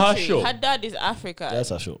African This is her country. show. Her dad is African. That's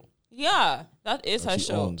her show. Yeah, that is her She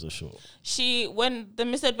show. owns the show. When the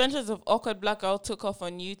Misadventures of Awkward Black Girl took off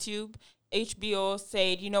on YouTube, HBO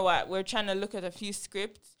said, "You know what? We're trying to look at a few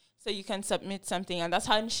scripts so you can submit something," and that's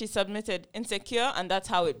how she submitted Insecure, and that's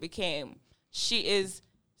how it became. She is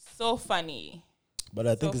so funny. But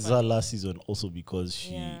I think So it's funny. her last season also because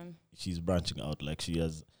Yeah. she's branching out. Like, she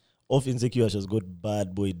has, off Insecure, she has got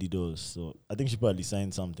Bad Boy Didos. So I think she probably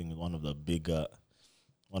signed something with one of the bigger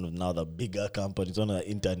companies, one of the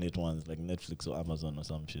internet ones, like Netflix or Amazon or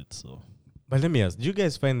some shit. So But let me ask, do you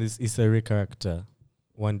guys find this Issa Rae character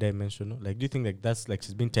one-dimensional? Like, do you think like that's like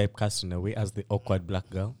she's been typecast in a way as the awkward black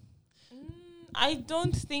girl? I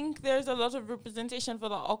don't think there's a lot of representation for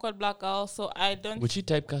the awkward black girl, so I don't. Would she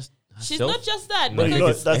typecast She's herself? not just that. No, But I you think know,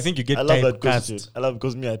 it's- I that's- think you get I love that typecast. question. I love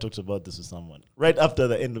because I talked about this with someone right after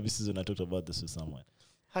the end of the season. I talked about this with someone.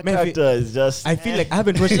 Her Man, I character is just. I feel like I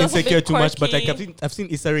haven't watched She's also a Insecure bit too much, but like quirky. I've seen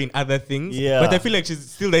Issa Rae in other things. Yeah. But I feel like she's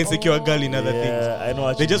still the insecure girl in other things. Yeah, I know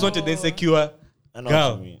what They you just mean. wanted the insecure I know what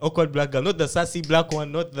girl, you mean. awkward black girl, not the sassy black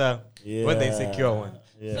one, not the not the insecure one.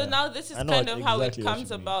 Yeah. So now this is I know kind of how exactly it what comes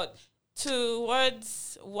you mean. about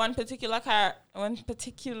towards one particular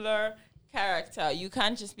character. You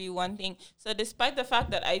can't just be one thing. So despite the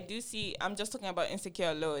fact that I do see, I'm just talking about Insecure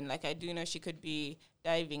alone. Like, I do know she could be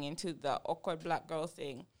diving into the awkward black girl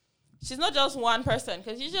thing. She's not just one person,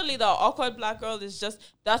 because usually the awkward black girl is just,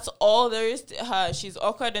 that's all there is to her. She's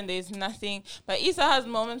awkward and there's nothing. But Issa has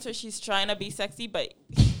moments where she's trying to be sexy, but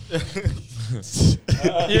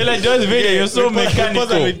You're like Joyce Video. You're so mechanical.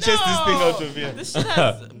 Pause and chase this thing out of here. The shit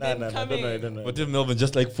has been Nah, I coming. don't know. What if Melvin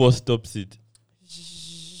just like four stops it?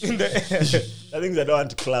 In the I think I don't want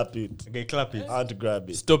to clap it. Okay, clap it. I want to grab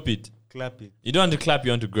it. Stop it. Clap it. You don't want to clap.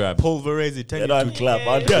 You want to grab. Pulverize it. I Turn don't it want to clap. I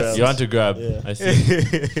want to Yes. grab. You want to grab. Yeah. I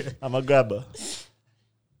see. to. I'm a grabber.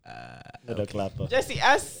 Not a clapper. Jesse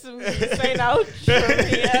asked me to sign out from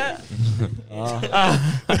here.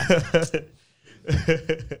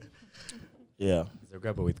 Yeah. It's a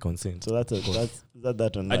grabber with consent. So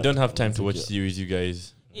that on I that. don't have time to That's watch it. series, you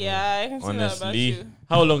guys. Yeah, I can see that about Honestly, you.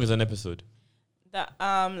 how long is an episode? That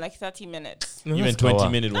like 30 minutes. No, Even that's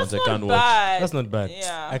 20-minute ones That's I not can't watch. bad. That's not bad.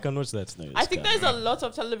 Yeah. I can watch that. No, I it's think kinda- there's a lot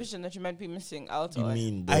of television that you might be missing out You on.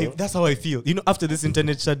 mean, bro? That's how I feel. You know, after this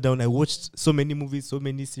internet shutdown, I watched so many movies, so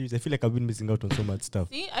many series. I feel like I've been missing out on so much stuff.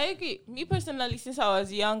 See, I agree. Me personally, since I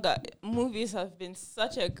was younger, movies have been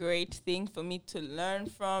such a great thing for me to learn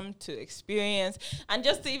from, to experience, and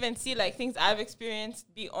just to even see like things I've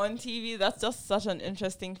experienced be on TV. That's just such an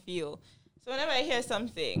interesting feel. So whenever I hear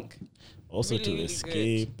something, Also really, to really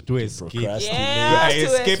escape, To escape. procrastinate. yeah, I to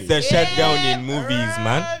escaped the shutdown in escape, movies,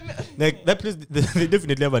 man. run. Like that place, they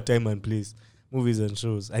definitely have a time and place. Movies and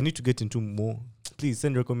shows. I need to get into more. Please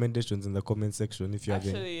send recommendations in the comment section if you have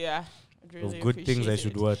any Actually, yeah. I'd really of good things I appreciate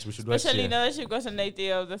should it. watch. We should watch. Especially Yeah. now that you've got an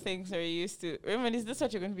idea of the things we're used to. Raymond, is this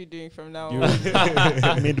what you're going to be doing from now You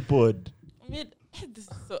on? mid-pod. This is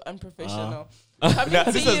so unprofessional. Nah, Coming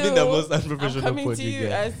this to has been the you, most I'm unprofessional coming pod to you you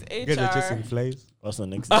get. as You guys are chasing HR. flies. Also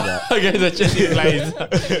next to that. guys are chasing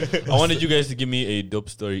flies. I wanted you guys to give me a dope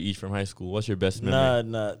story each from high school. What's your best memory?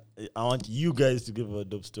 Nah. I want you guys to give a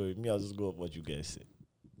dope story. Me, I'll just go off what you guys say.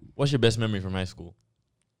 What's your best memory from high school?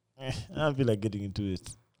 I don't feel like getting into it.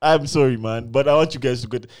 I'm sorry, man, but I want you guys to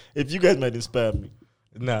get. If you guys might inspire me.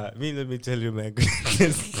 Nah, let me tell you my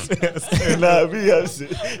greatest. Nah, me have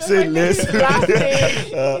say less. He's laughing.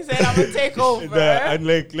 He said, I'm going to take over. Nah, and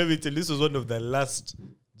like, let me tell you, this was one of the last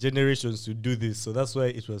generations to do this, so that's why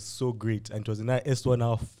it was so great. And it was in our S1,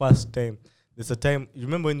 our first time. There's a time. You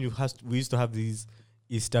remember when we used to have these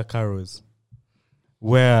Easter carols,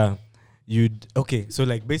 where you'd so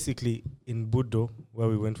like basically in Budo, where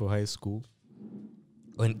we went for high school,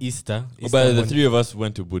 on Easter. But the morning- three of us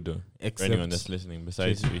went to Buddha. For Except- anyone that's listening,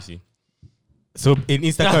 besides Tracy. So in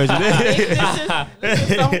Easter carols, this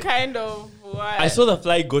is some kind of what? I saw the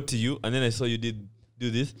fly go to you, and then I saw you do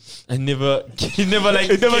this. I never, you never like,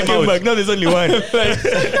 it never came out. back. Now there's only one. Like,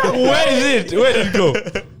 where is it? Where did it go?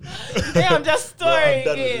 Yeah, I'm just Bro, I'm storing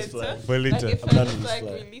done with it. this fly. For Like later. if I'm done I with this like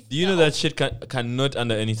fly. release Do you know now. that shit cannot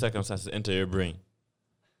under any circumstances enter your brain?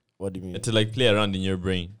 What do you mean? To like play around in your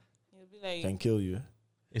brain. You'll be like, Can kill you.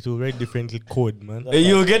 It will write differently code, man.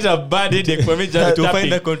 You'll get a bad headache for me just To find tapping.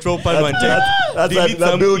 the control panel and type. That's delete that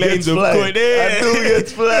some Bill lines Gates of fly. code. That Bill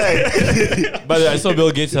Gates fly. By the way, I saw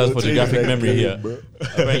Bill Gates has Don't photographic change memory that here. game, bro.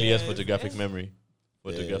 Apparently, he has Yes, photographic yes. memory.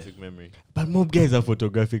 Photographic memory. But mob guys have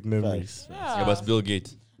photographic memories. Facts. Yeah, but it's Bill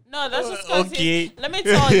Gates. No, that's just because Okay. let me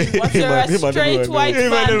tell you, once you're a Him and straight everyone white knows. Him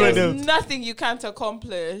and man, everyone there's knows. nothing you can't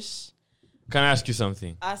accomplish. Can I ask you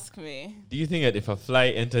something? Ask me. Do you think that if a fly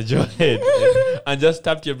entered your head and just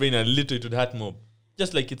tapped your brain and literally it would hurt mob?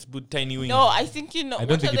 Just like its tiny wings. No, I think you know. I don't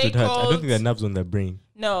what think are it they would hurt. I don't called? think there are nerves on the brain.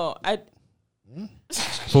 No,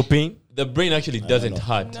 For pain? The brain actually I don't doesn't know.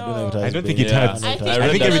 hurt. No. I don't think it Yeah. hurts. I think, I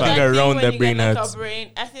read you know that that everything thing around when the you brain get like hurts. a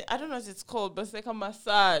brain. I don't know what it's called, but it's like a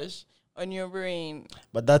massage on your brain.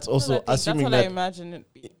 But that's also that's assuming what I that imagine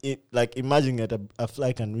it be. like imagining that a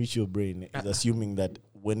fly can reach your brain is assuming that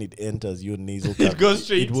when it enters your nasal cavity, goes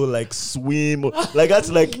straight. it will like swim. Like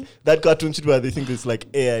that's like that cartoon shit where they think it's like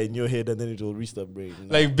air in your head and then it will reach the brain.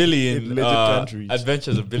 No. Like Billy It in legit can't reach.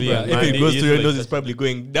 Adventures of Billy Yeah, and if Mandy. it goes he to used your like nose, that. it's probably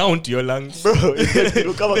going down to your lungs. bro, it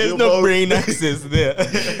will come out of There's your no mouth. brain access there.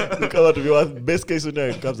 It will come out of your mouth. Best case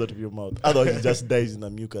scenario, it comes out of your mouth. Otherwise, it just dies in the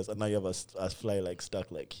mucus, and now you have a fly like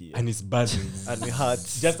stuck like here, And it's buzzing. and it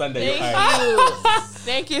hurts. Just under your Thank eye. you.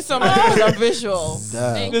 Thank you so much for the visual.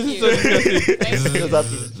 Damn. Thank This is you. so disgusting. Thank you. Just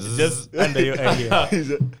have Just under your eye here.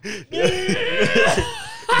 to-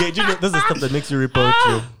 Okay, do you know, that's the stuff that makes you rip out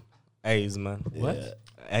your eyes, man. What? Yeah.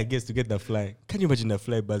 I guess to get the fly. Can you imagine the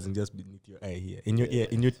fly buzzing just beneath your eye here? In your ear,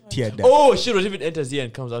 in your tear duct. Oh shit! What if it enters here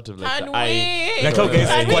and comes out of like Can the eye? we? Like how guys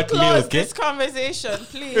Can we squat close meal, okay? this conversation,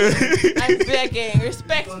 please? I'm begging,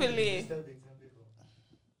 respectfully.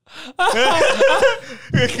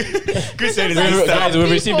 Christian is Like, going Guys, some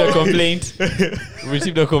we received a people- complaint. We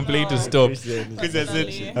received a complaint to stop. Christian is- Christian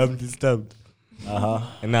Personally. said, I'm disturbed. Uh-huh.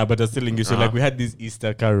 Nah, but I was telling you, so Uh-huh. like we had these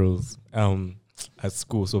Easter carols at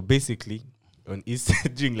school. So basically, on Easter,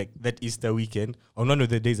 during like that Easter weekend, on one of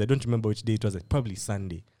the days, I don't remember which day it was, like, probably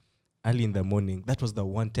Sunday. early in the morning. That was the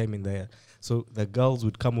one time in there. So the girls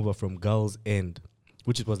would come over from girls' end,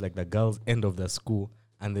 which it was like the girls' end of the school,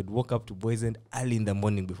 and they'd walk up to boys' end early in the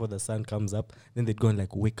morning before the sun comes up. Then they'd go and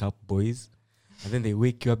like wake up boys. And then they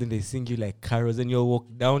wake you up, then they sing you like carols, and you'll walk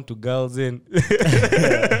down to girls' end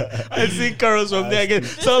and sing carols from there again.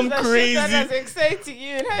 Some crazy. That was exciting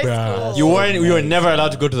you in high Bruh. school. You were never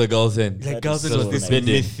allowed to go to the girls' end. Like That girls' is end was so this nice.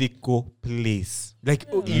 mythical place. Like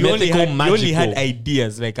you Mythical, only had magical.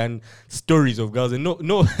 ideas, like, and stories of girls, and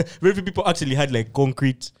no, very few people actually had like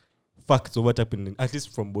concrete facts of what happened, at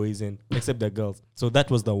least from boys' end, except the girls. So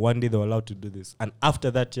that was the one day they were allowed to do this, and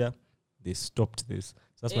after that year, they stopped this.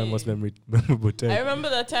 So that's my most memorable time. I remember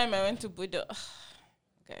that time I went to Budo.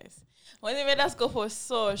 Guys, when they made us go for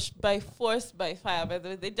Soch by force, by fire, by the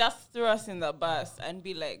way, they just threw us in the bus and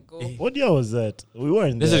be like, go. What year was that? We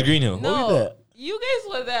weren't This there. is Green Hill. Were we No, there? you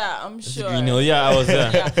guys were there, I'm This is sure. Green Hill. Yeah, I was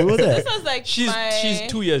there. Yeah. We were there. This was like She's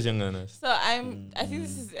 2 years younger than us. So I think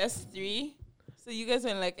this is S3. So you guys were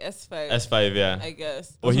in like S5. S5, yeah. I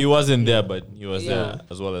guess. Well, he wasn't there, but he was Yeah. there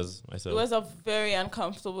as well as It myself. was a very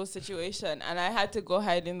uncomfortable situation, and I had to go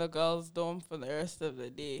hide in the girls' dorm for the rest of the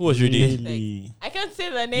day. Who was your date? Really? I can't say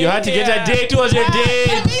the name. You had to get a here. date. Who was your Let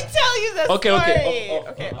date? me tell you the Okay, story. okay.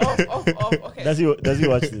 Okay, off. Okay. Does he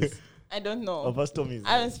watch this? I don't know. Of us, Tommy.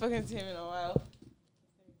 I haven't spoken to him in a while.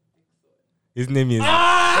 His name is.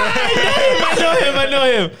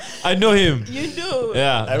 I know him. You do.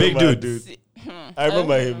 Yeah, I big remember, dude. dude. I I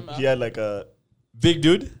remember don't him. remember. He had like a. Big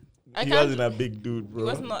dude? I He can't- wasn't a big dude, He bro.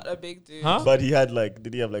 was not a big dude. Huh? But he had like.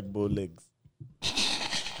 Did he have like bow legs?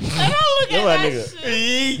 I don't look You know at what, that nigga?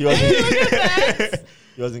 shit. He was. Look at that.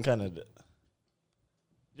 He was in Canada.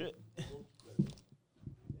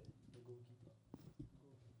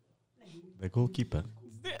 The goalkeeper.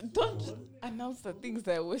 Don't announce the things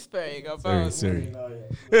they're whispering about. Sorry.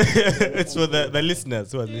 It's for the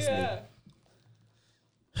listeners who are listening. Yeah.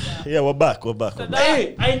 Yeah, we're back. So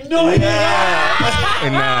that, I know him.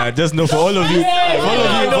 And just know for all of you,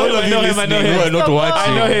 I know him. who are not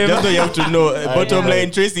watching, I know him. just know you have to know. Bottom know. line,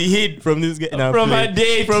 Tracy hid from this guy. Nah, From play. her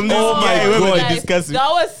date. From this Oh guy. my when we God. were guys, discussing. that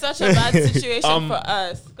was such a bad situation Um, for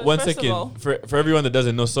us. 'Cause One first of second. all, For everyone that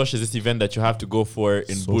doesn't know, Soch is this event that you have to go for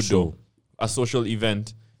in Social. Budo. A social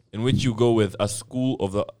event in which you go with a school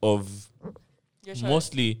of your choice.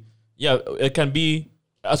 mostly, yeah, it can be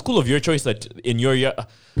a school of your choice that in your year.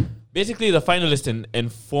 Basically, the finalists in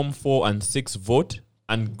Form 4 and 6 vote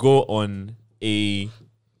and go on a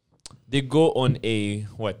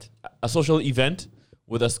a social event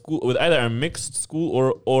with a school, with either a mixed school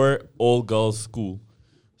or all girls school,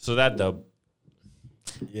 so that the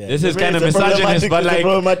Yeah. This is It's a kind of problematic- misogynist, but it's a like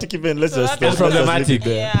problematic event. Let's So just that's it's let's just leave problematic, it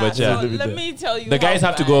there. Yeah, but yeah. so Leave it let there. me tell you. the guys how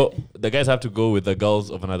have to bad- go. The guys have to go with the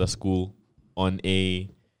girls of another school on a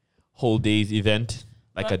whole day's event,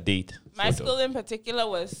 like My- a date. My sort of. school in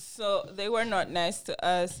particular they were not nice to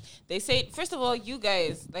us. They said, first of all, you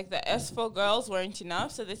guys, like the S4 girls weren't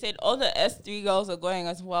enough. So they said all the S3 girls are going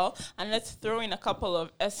as well. And let's throw in a couple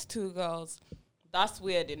of S2 girls. That's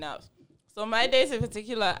weird enough. So my days in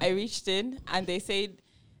particular, I reached in and they said,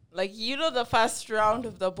 like, you know, the first round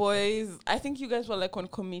of the boys, I think you guys were like on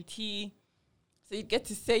committee. So you'd get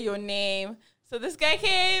to say your name. So this guy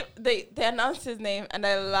came, they announced his name, and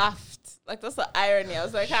I laughed. Like, that's the irony. I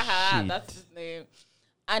was like, haha, Shit. that's his name.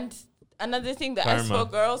 And another thing, the Karma.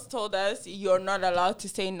 S4 girls told us, you're not allowed to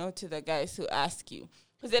say no to the guys who ask you.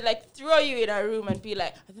 Because they, like, throw you in a room and be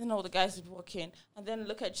like, I don't know, the guys would walk in, and then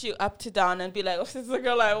look at you up to down and be like, oh, this is the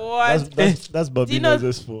girl I want. That's Do you know- Babino's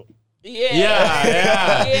this for. Yeah.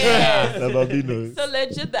 Yeah. That's Babino's. So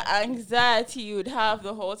legit the anxiety you would have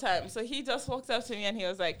the whole time. So he just walked up to me and he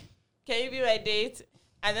was like, can you be my date?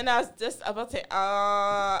 And then I was just about to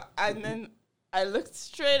and then I looked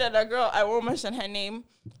straight at a girl, I won't mention her name,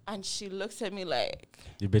 and she looks at me like,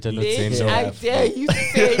 You better not say bitch, no. I dare you to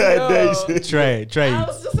say I dare you no. say- Try I it.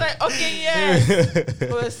 was just like, okay, yes. It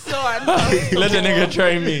was so uncomfortable. Let the nigga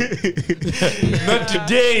try me. Not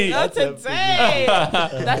today. Not today.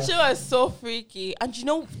 That shit was so freaky. And you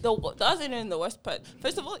know, that wasn't even the worst part.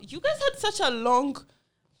 First of all, you guys had such a long,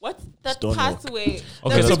 what's that Stonewalk. pathway?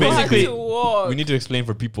 Okay, that so people had basically, to walk. we need to explain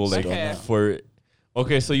for people, like, Okay.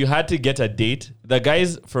 Okay, so you had to get a date. The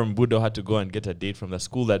guys from Budo had to go and get a date from the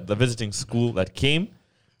school, the visiting school that came.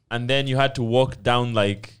 And then you had to walk down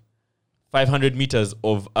like 500 meters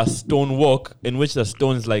of a stone walk in which the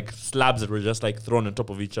stones like slabs that were just like thrown on top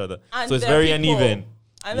of each other. And So it's there are very people- uneven.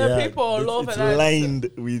 And there are Yeah, people all it's- over it's that.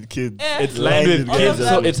 lined with kids. Yeah. It's lined with All kids, of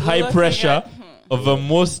so them it's high looking pressure at- of the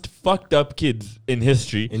most fucked up kids in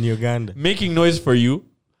history In Uganda. making noise for you.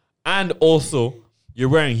 And also, you're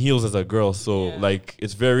wearing heels as a girl, so Yeah. like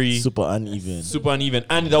it's very Super uneven. super uneven.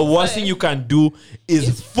 And the worst thing you can do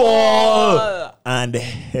is fall. And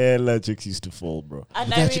hella chicks used to fall, bro.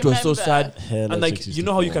 And That shit was so sad. Hella And like chicks used you to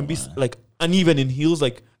know how you fall, can be man. like uneven in heels,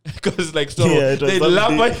 like because like so Yeah, it was they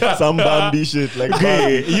laugh at some Bambi shit. Like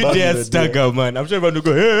Hey, Bambi- you Bambi dare the stagger, man. I'm sure everyone will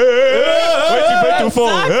go, hey, wait to fall.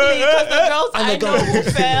 Exactly, because the girls And I the know girl- who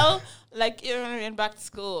fell, like even when we went back to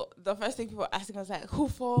school, the first thing people were asking was like, who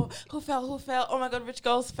fell? Who fell? Who fell? Oh my god, which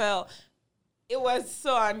girls fell? It was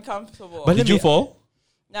so uncomfortable. But Did you fall?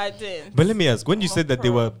 No, I didn't. But let me ask, when you I'm a said that they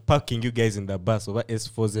pro. were parking you guys in the bus over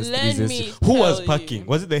S4s, Let S3s, me who was tell parking? you.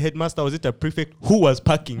 Was it the headmaster? Was it a prefect? Who was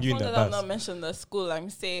parking you in As the long as I've bus? not mentioned the school, I'm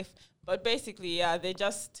safe. But basically, yeah, they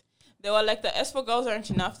were like the S4 girls aren't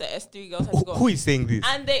enough, the S3 girls have to go. Who is saying this?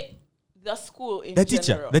 And the school in The teacher.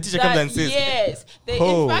 general. The teacher comes and says- yes. They,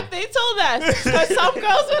 Oh. In fact, they told us because some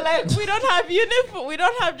girls were like, we don't have uniform, we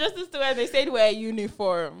don't have dresses to wear. They said wear a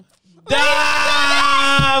uniform.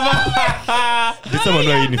 Damn! Did someone you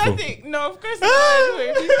wear have uniform? nothing. No, of course not.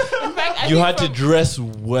 In fact, I You think had to from- dress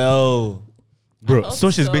well. Bro, Also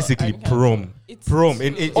Soch is basically uncomfortable. prom. It's Prom.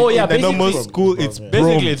 Oh, yeah, in the normal basically- school, it's Prom, yeah. prom.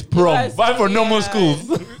 Basically, it's prom. Yes, But for normal yeah.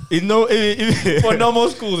 schools, You know, for normal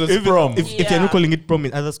schools, it's prom. If you're Yeah. not calling it prom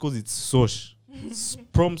in other schools, it's Soch.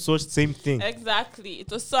 Prom, Soch, same thing. Exactly. It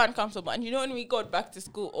was so uncomfortable. And you know, when we got back to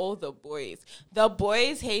school, all the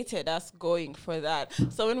boys hated us going for that.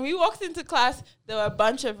 So when we walked into class, there were a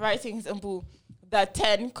bunch of writings and the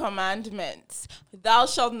 10 Commandments. Thou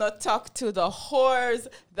shalt not talk to the whores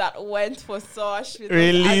that went for Sosh. with those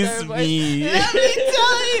Release other boys. me. Let me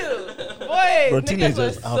tell you. Boys, Bro, niggas teenagers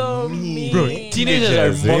were are so mean. mean. Bro, Teenagers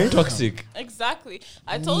Teenagers, are more eh? toxic. Exactly.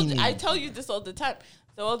 I tell you this all the time.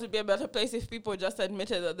 The world would be a better place if people just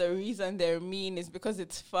admitted that the reason they're mean is because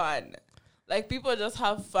it's fun. Like people just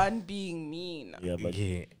have fun being mean. Yeah, but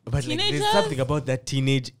Yeah, but like, Teenagers? there's something about that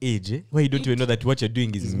teenage age where you don't even know that what you're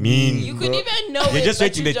doing is mean. You could even know You're it, just but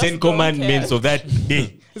writing you the just 10 don't commandments care. of that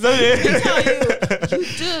day. Tell you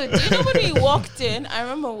do. Do you know when we walked in? I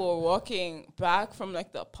remember we were walking back from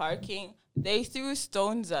like the parking. They threw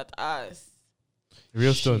stones at us.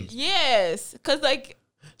 Real stones. Yes, because like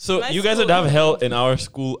So My you guys would school- have hell in our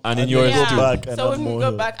school and in And yours then too. go back and so have when we more go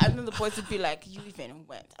hell. back, and then the boys would be like, "You even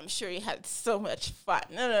went? I'm sure you had so much fun."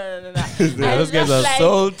 No. Yeah, those guys are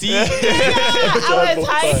salty. I was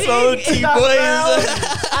hiding Salty in the boys. girls.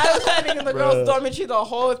 I was hiding in the girls' Bruh. dormitory the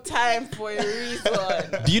whole time for a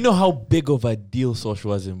reason. Do you know how big of a deal Sosh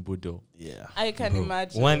was in Budo? yeah. I can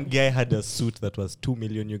imagine. One guy had a suit that was 2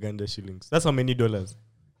 million Uganda shillings. That's how many dollars?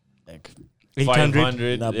 Like 800?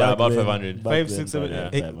 500, Nah, yeah, back about then- 500. back Five, then, six, seven, yeah,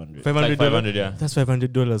 eight, 500. $500. Like 500, yeah. That's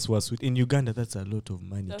 $500 for a suit. In Uganda, that's a lot of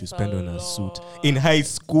money to That's spend a on a suit. lot. In high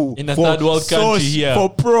school. In a for third world country sosh, here. For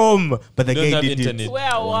prom. But the We don't guy have did internet. it.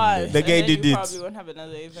 Where I was. The and guy then did you it. probably won't have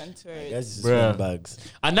another event where Guys it's just Bruh. swing bags.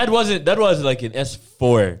 And that was like in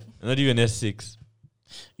S4, not even S6.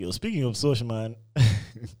 Yo, speaking of social, man,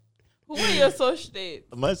 Who were your social dates?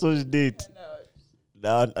 my social date.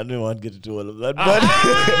 Nah, I don't want to get into all of that. But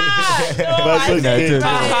Ah, My I social did date.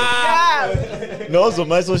 right. no, so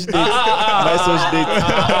my social date. My social date.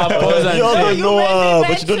 Pause and You all say. don't You know her, made me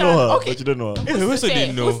but you don't know her. mention- But you don't know her. Hey, we also Who's to didn't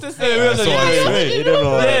say? know. Who's to Hey, say? we also didn't know. Wait, you don't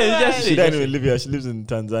know her. Yeah, just She say. died in Libya. She lives in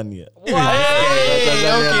Tanzania. Wow.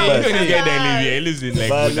 Tanzania, This but- guy that he lives in like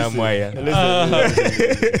But Bunamwaya. listen.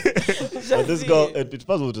 But this girl, it's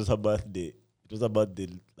possible it was her birthday. It was her birthday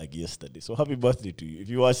like yesterday. So happy birthday to you. If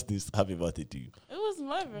you watch this, happy birthday to you. It was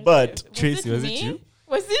my birthday. But, Tracy, was it me? you?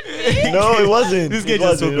 Was it me? No, it wasn't. This guy it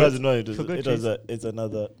just wasn't. It forgot. wasn't. No, it was. Forgot It was. Tracy. It's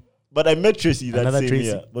another. But I met Tracy that Another same Tracy.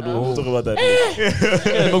 year. But Oh. we'll talk about that later.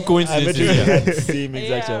 Yeah, no I met coincidences Tracy here. that same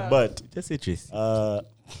exact year. Yeah. But Just say Tracy. so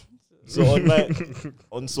on my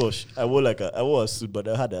on Sosh, I wore a suit, but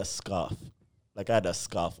I had a scarf. Like I had a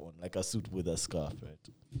scarf on, like a suit with a scarf, right?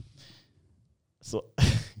 So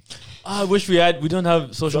I wish we don't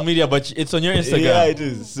have social media, but it's on your Instagram. yeah, it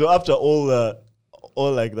is. So after all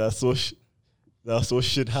like that Sosh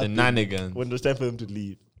shit happened, Shenanigans. when it was time for them to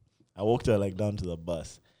leave, I walked her like down to the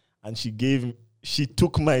bus, and she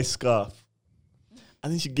took my scarf,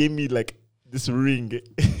 and then she gave me like this ring,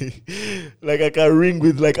 like a ring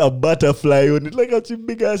with like a butterfly on it, like a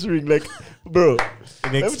big ass ring, like bro.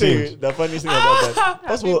 In Let me tell you exchange. the funniest thing about that.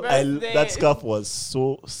 First of Happy all, birthday. that scarf was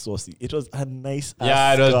so saucy. It was a nice ass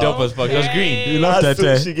Yeah, it was scarf. dope as fuck. It was green. You love that, So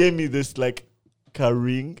eh? she gave me this like a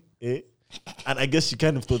ring, and I guess she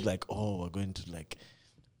kind of thought like, oh, we're going to like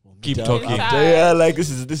Keep meet up talking. after. Yeah, like this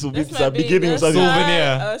will be This the might be beginning the of something.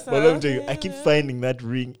 Souvenir. start But let me tell you, I of keep something. finding that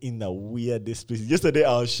ring in the weirdest places. Yesterday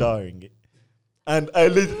I was showering, And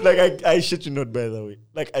I shit you not, by the way.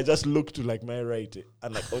 Like, I just looked to like my right,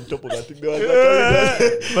 and like on top of that thing, there was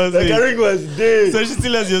the ring was dead. So she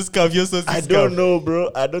still has your scarf, your saucy I scarf. don't know, bro.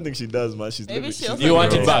 I don't think she does, man. She's Maybe never, she'll You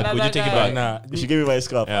want it Another back? Would you take it guy. back? Nah. If she gave me my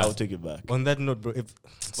scarf, Yeah. I'll take it back. On that note, bro,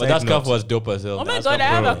 But that scarf was dope as hell. Oh my That god, I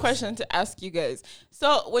scarf have a was- question to ask you guys.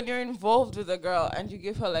 So when you're involved with a girl and you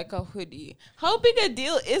give her like a hoodie, how big a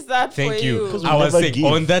deal is that for Thank you. Because I was never saying, give.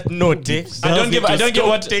 on that note, I don't give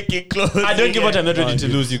what taking clothes. I don't give what I'm not ready to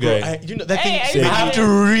lose, you guys. That Hey, thing. I I have to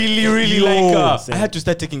agree. really Yo, like her. same. I had to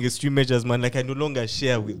start taking extreme measures, man. Like I no longer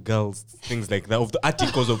share with girls things like that of the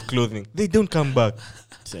articles of clothing. They don't come back.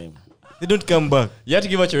 Same. They don't come back. You have to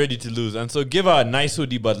give what you're ready to lose, and so give her a nice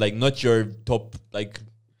hoodie, but like not your top like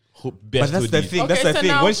best But that's the hoodie. thing. Okay, That's the so thing.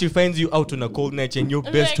 now- When she finds you out on a cold night and your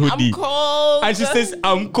I'm best like, hoodie, I'm cold. and she says,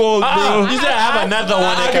 "I'm cold, Ah, bro." you said I have another one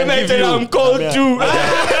I I can can give tell you. I'm cold Yeah. too.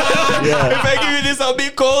 Yeah. If I give you this, I'll be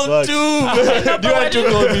cold Fuck. too. Do you want to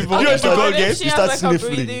go people? Do you want to go What if again? she You has start like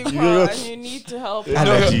sniffling. a breathing You problem know- and you need to help?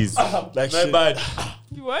 Allergies. Like My shit. bad.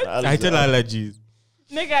 What? I tell allergies.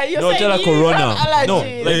 Nigga, you're No, saying tell her you corona. have No,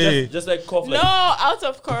 allergies. like Hey. just like cough. No, Like, out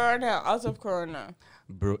of corona.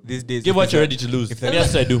 Bro, these days. give if what it's you're a- ready to lose. if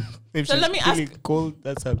Yes, I do. If So she's let me feeling cold,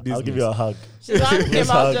 that's her business. I'll give you a hug. She's on him. Yes,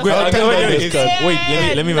 I'll I'll- just Wait, I'll tell wait, her wait, this.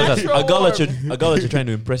 wait, let me mess up. Natural A girl warmth. you're trying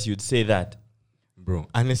to impress, you'd say that. Bro,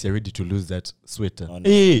 unless you're ready to lose that sweater.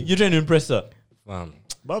 Honestly. Hey, you're trying to impress her. But Not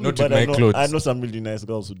but with my clothes. I know some really nice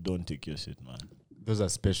girls who don't take your shit, man. Those are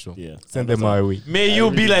special. Yeah. Send them our way. May I you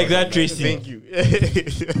really be like don't that, like Tracy. Thank you.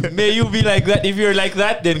 May you be like that. If you're like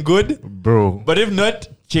that, then good. Bro, But if not,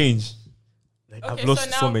 change. I've Okay, lost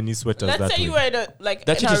so so now, many sweaters Let's that say way. you were in a, like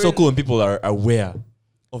That in shit a is so re- cool when people are aware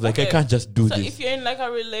of like, I Okay. can't just do So this. if you're in like a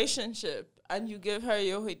relationship and you give her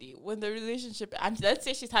your hoodie, when the relationship and let's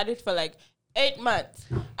say she's had it for like 8 months,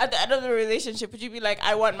 at the end of the relationship, would you be like,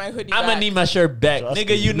 I want my hoodie I'm back? gonna need my shirt back. Trust Nigga,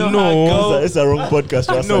 me. you know No. how it goes. It's a wrong podcast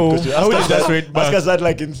to ask No, that question. I would Ask us just that- read back. Ask us that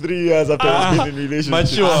like in 3 years after we've been in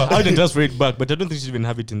relationship. Mature. I wouldn't just read back, but I don't think she even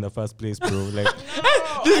have it in the first place, bro. Like,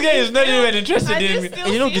 No, This and guy you is not still- even interested and in you me. still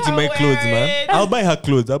you don't see get in her my clothes, wear man. it. I'll buy her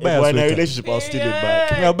clothes. I'll buy If her we're in a sweater. relationship, I'll steal it back.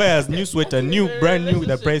 Period. I'll buy her new sweater, new, brand new with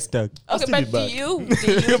a price tag. Okay, steal it but do back. you Most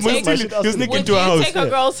take still- shit, I'll you steal sneak it. would into her you house. take a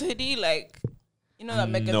girl's hoodie like you know that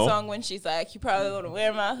Megan No. song when she's like, you probably want to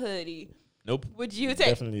wear my hoodie. Nope. Would you take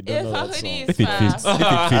Definitely don't if know her that hoodie song. is If it fat? fits. If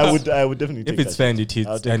it fits. I would definitely take If it's that fine, shit. it hits.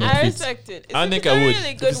 I'll take And it. it I fits. respect it. It's I a think I would.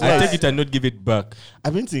 really good I'll one. take it and not give it back.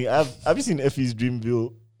 I've been seeing. Have you seen Effie's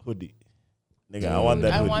Dreamville hoodie? Nigga, I want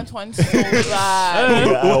that I hoodie. want one so bad.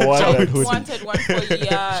 Nigga, I want that hoodie. Wanted one for She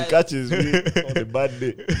years. catches me on a bad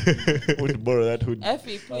day. I want to borrow that hoodie.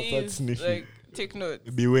 Effie, I'll start please, sniffing. like, take notes.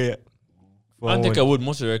 Beware. I don't think I would.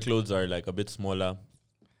 Most of their clothes are like a bit smaller.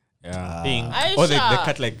 Yeah. Pink. Aisha, Or they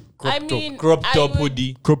cut like crop I top. mean, Crop I top would-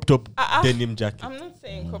 hoodie. Crop top I- denim jacket. I'm not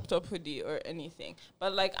saying crop top hoodie or anything,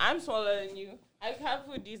 but like I'm smaller than you. I have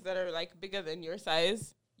hoodies that are like bigger than your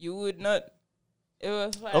size. You would not. It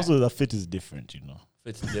was fine. Also, the fit is different, you know.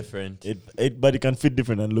 It's different. But it can fit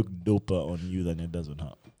different and look doper on you than it does on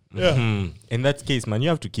her. Yeah. Mhm. In that case, man, you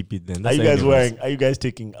have to keep it then. Are That's you how guys it goes. wearing? Are you guys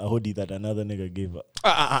taking a hoodie that another nigga gave her?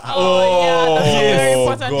 Oh, yeah, that's a very yes.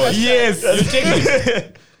 important God. question. Yes. You take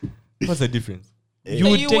it. What's the difference? You So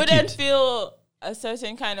would you take wouldn't it. feel a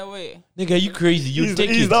certain kind of way. Nigga, you crazy. You take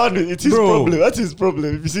he's it. the one. It's his Bro. problem. That's his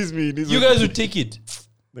problem. If he sees me in his You guys would take it.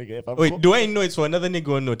 nigga, if I'm Wait, co- do I know it's for another nigga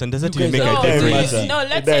or not? And does that You even make guys a are- No, doesn't difference? matter. no. It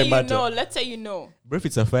Let's say doesn't you matter. know. Let's say you know. Bro, if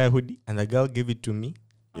it's a fire hoodie and the girl gave it to me,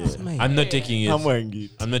 it's mine. I'm not taking it. I'm wearing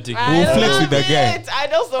it. I'm not taking I it. We'll flex love with the guy. it. I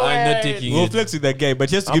know so I'm not weird. taking We'll it. flex with the guy, but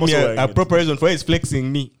he has to I'm give me also a wearing it. proper reason for why he's flexing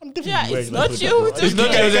me. I'm definitely Yeah, wearing it's that not hoodie, you. bro. It's It's not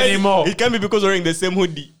okay. yours anymore. It can't be because we're wearing the same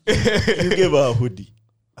hoodie. You gave her a hoodie,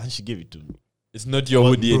 and she gave it to me. It's not your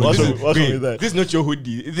hoodie. What's anymore. wrong- what's wrong Wait, with that? This is not your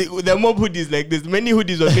hoodie. The mob hoodies like this. Many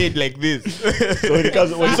hoodies are made like this. So when it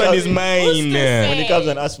comes, This one is Who's mine. to say? when he comes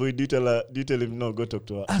and asks for it, do you tell him no? Go talk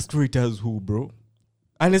to her. Ask for it as who, bro?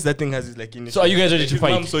 Unless that thing has his like initials. So are you guys ready to His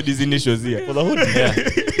fight? mom saw these initials here. For the hoodie. Yeah.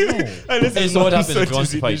 Unless Hey, his so what mom happens saw if he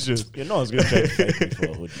wants these to fight? initials. You know I was going to try to fight me for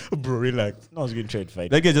a hoodie. Bro, relax. No, I was going to try to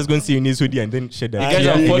fight. That guy just going to see you in his hoodie and then shed a You guys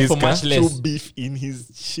tear are in fought his for car. much less. True beef in his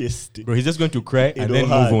chest. Bro, he's just going to cry and don't then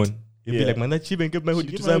hurt. move on. He'll be Yeah. like, man, that cheap and get my She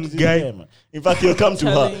hoodie give to my some hoodie to guy. this man. In fact, he'll come to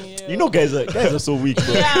her. telling you. You know, guys are so weak,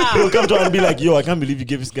 bro. Yeah. He'll come to her and be like, "Yo, I can't believe you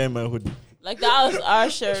gave this guy my hoodie." Like that was our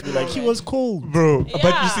shared. Be like, he moment. was cold. Bro, but you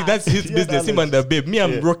Yeah. see, that's his Yeah, business. Him and the babe. Me,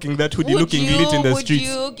 I'm Yeah. rocking that hoodie, Would looking you, lit in the would streets.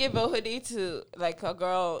 you give a hoodie to like a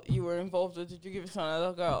girl you were involved with? Did you give it to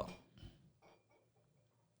another girl?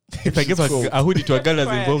 If I give She's cold. a hoodie to a girl that's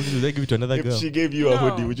Quiet. involved, would I give it to another If girl? she gave you a No.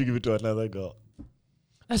 hoodie, would you give it to another girl?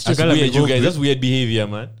 That's A just girl I'm weird, you involved guys. with. That's weird behavior,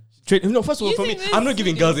 man. No, first of all, for me, Using I'm not this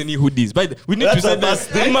giving hoodies. girls any hoodies. But we need That's to say the that, best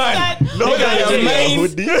thing. man. No, Look at your minds.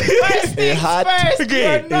 hoodie, First a things hat, first, Okay,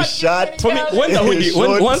 you're a not shirt. giving For me, girls- when the hoodie,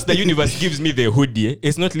 Shorts. once the universe gives me the hoodie,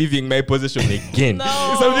 it's not leaving my possession again.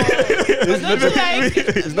 No. Something- But don't you like,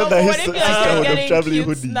 It's no, not but that what his if you're sister like would have getting traveling cute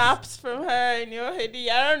hoodies. snaps from her in your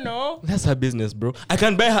hoodie? I don't know. That's her business, bro. I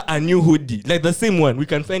can buy her a new hoodie, like the same one. We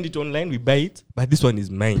can find it online. We buy it, but this one is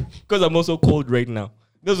mine because I'm also cold right now.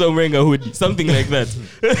 That's why I'm wearing a hoodie, something like that.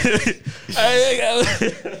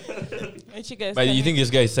 What you guys But you saying? think this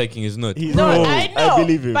guy is psyching his nut? He's- No, Bro, I know.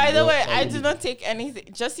 believe him. By the bro. way, I believe do not take anything.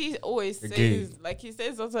 Just he always says, Okay. like he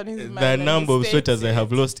says what's on his mind. The and he number of states sweaters I it.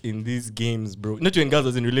 have lost in these games, bro. Not even girls I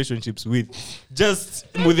was in relationships with. Just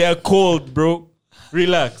when they are cold, bro.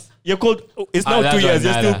 Relax. You're cold. Oh, it's now 2 years.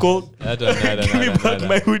 You're still cold. Give me back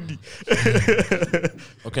my hoodie.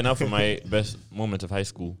 Okay, now for my best moment of high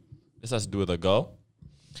school. This has to do with a girl.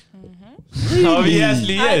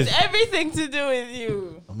 Obviously, Has yes. everything to do with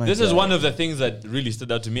you. Oh my This is God. one of the things that really stood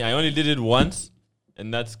out to me. I only did it once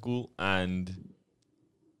in that school, and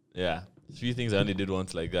yeah, 3 things I only did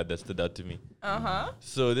once like that stood out to me.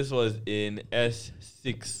 So this was in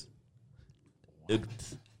S6.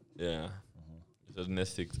 Yeah. It was in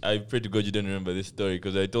S6. I pray to God you don't remember this story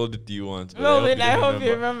because I told it to you once. But Well, then I don't hope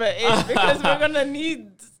you remember it because we're gonna need.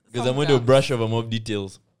 Because I'm going to brush over more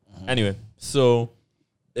details. Anyway, so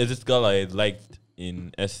there's this girl I liked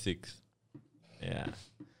in S6. Yeah.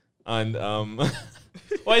 And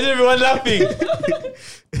why is everyone laughing?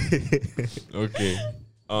 Okay.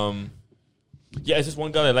 Yeah, it's just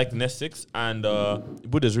one girl I liked in S6, and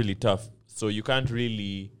Buddha's really tough. So you can't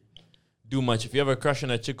really do much. If you have a crush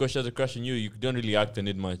on a chick or she has a crush on you, you don't really act on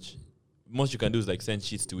it much. Most you can do is like send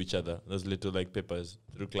sheets to each other. Those little like papers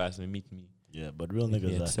through class and meet me. Yeah, but real Meet me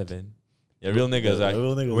niggas at act. 7. Yeah, real niggas act.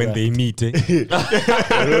 Real niggas When act. they meet, eh? Real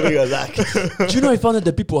niggas act. Do you know I found out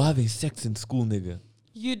that people were having sex in school, nigga?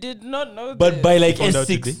 You did not know But this. by like Found out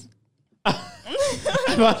today? S6.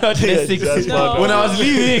 I found out in Yeah, S6. just No. When I was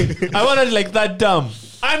leaving, I wanted like that dumb.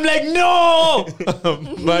 I'm like, no!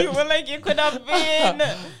 You But were like you could have been.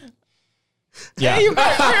 yeah. You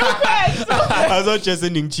got real quick. So. I was out just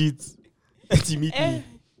sending cheats. To meet me.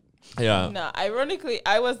 Yeah. No, ironically,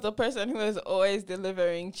 I was the person who was always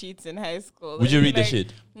delivering cheats in high school. Would you Like, read the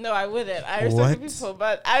shit? No, I wouldn't. I respect What? people,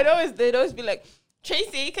 but they'd always be like,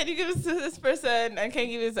 Tracy, can you give this to this person? And can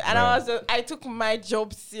you give this? And I took my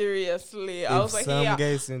job seriously. I If was like, some yeah.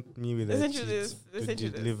 guy sent me with a Listen to cheat this, listen to to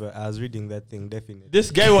this. deliver, I was reading that thing definitely.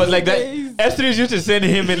 This guy was like that. Days. S3 used to send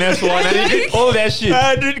him in S1 and he did all that shit.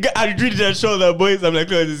 I'd read it and show the boys. I'm like,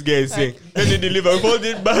 look what this guy is saying. Then they deliver, hold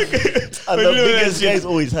it back. And the biggest guys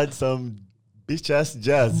always had some bitch ass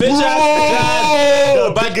jazz. Bitch ass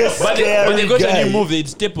The But biggest when they scary got a guy. new move, they'd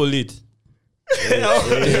staple it.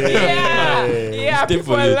 Yeah, Stay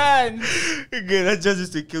people for it. learn. Okay, that just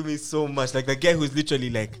used to kill me so much. Like the guy who's literally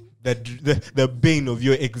like the bane of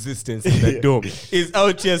your existence in the dorm is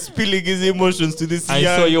out here spilling his emotions to this I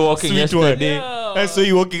young, saw you walking sweet yesterday. Yo. I saw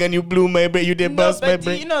you walking and you blew my brain. You did No, bust my but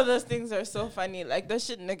brain. you know those things are so funny. Like the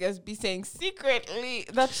shit niggas be saying secretly.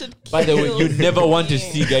 That should. By the way, you kills never want to me.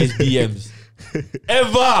 see guys' DMs.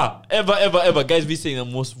 Ever. Guys be saying the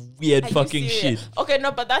most weird Are you fucking serious? shit. Okay,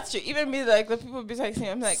 no, but that's true. Even me, like the people be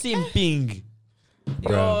texting, I'm like, Simping.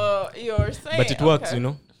 you're saying, But it works, okay. you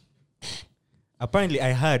know. Apparently,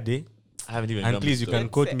 I heard, I haven't even and done please, this you can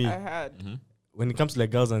Let's quote say me. I had. When it comes to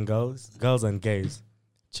like girls and guys,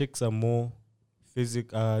 chicks are more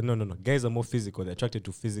physical. No. Guys are more physical. They're attracted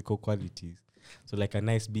to physical qualities. So like a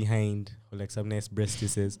nice behind or like some nice breast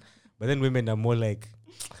pieces. But then women are more like,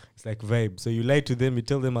 it's like vibe. So you lie to them, you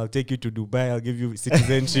tell them, I'll take you to Dubai, I'll give you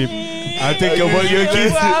citizenship, I'll take care of all your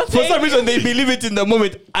kids. Well, For some reason, they believe it in the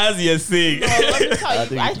moment, as you're saying. No, let me tell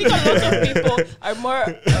you, I think a lot of people are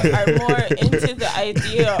more into the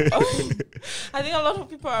idea of. I think a lot of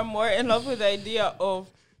people are more in love with the idea of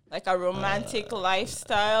like a romantic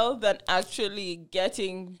lifestyle than actually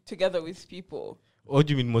getting together with people. What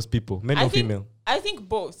do you mean, most people? Men or female? I think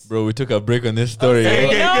both. Bro, we took a break on this story. Sorry,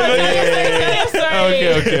 eh? no, sorry.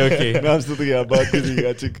 Okay. Now I'm still thinking about giving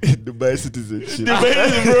a chick Dubai citizenship.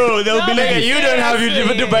 Bro, they'll No, be but like, You don't have your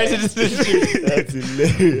seriously. Dubai citizenship. That's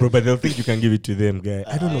hilarious. bro, but they'll think you can give it to them, guy.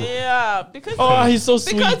 I don't know. Yeah, because Oh, he's so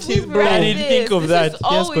sweet. because we've bro. read I didn't this. think of This that. is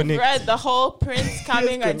all has we've connect. read. The whole prince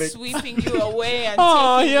coming and connect. sweeping you away and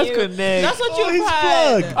Oh, taking he has you. connect. That's what Oh, you've he's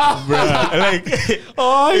had. plugged. Bruh, like,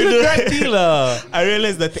 Oh, he's You a know- drug dealer. I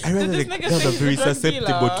realized that this like, nigga girls are think very he's a drug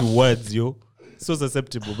susceptible dealer. to words, yo. So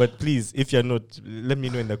susceptible. But please, if you're not, let me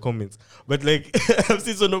know in the comments. But like, I've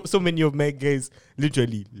seen so many of my guys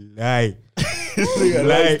literally lie. nigga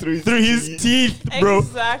Like, lies through his teeth, bro.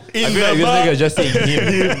 Exactly. I In feel like the this bar. nigga just saying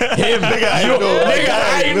him. Nigga, I know. Nigga,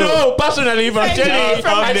 I know personally from Thank you telling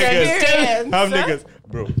from Half niggas. experience. Half niggas.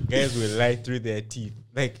 Bro, guys will lie through their teeth.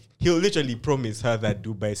 Like, he'll literally promise her that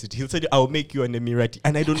Dubai city. He'll say, I'll make you an Emirati.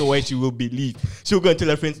 And I don't know why she will believe. She'll go and tell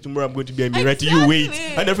her friends, tomorrow I'm going to be an Emirati. You wait.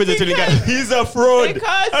 Exactly. And her friends are telling her, he's a fraud.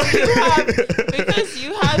 Because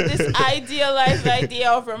you have this idealized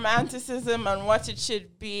idea of romanticism and what it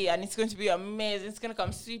should be, and it's going to be amazing. It's going to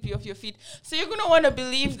come sweep you off your feet. So you're going to want to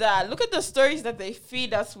believe that. Look at the stories that they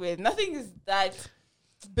feed us with. Nothing is that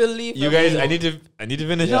believable. You guys, I need to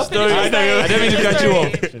finish No, the story. finish the story. I didn't mean to cut you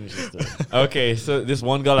off. Finish the story. Okay, so this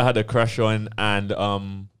one girl I had a crush on, and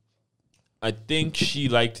I think she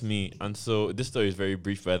liked me, and so this story is very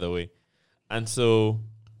brief, by the way. And so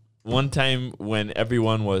one time when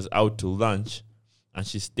everyone was out to lunch, and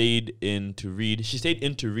she stayed in to read. She stayed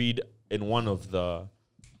in to read in one of the.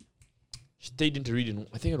 She stayed in to read in,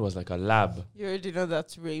 I think it was like a lab You already know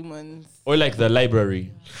that's Raymond's. or like the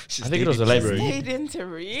library. I think it was the library. Stayed in to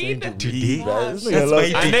read. Today? Wow. This That's nigga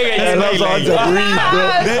loves- my And thing. nigga, I you love know, someone to read, bro.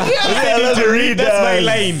 I love need to read. That's my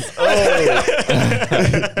guys.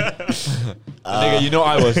 line. Nigga, you know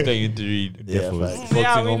I was staying in to read. Yeah, Definitely. facts. Focusing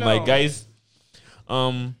Yeah, we on my know. guys.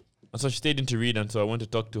 And so she stayed in to read, and so I went to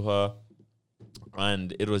talk to her,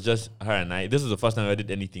 and it was just her and I. This is the first time I did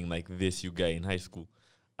anything like this, you guy, in high school.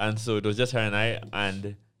 And so it was just her and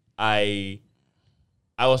I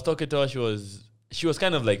was talking to her. She was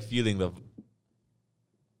kind of like feeling the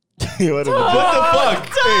What the fuck?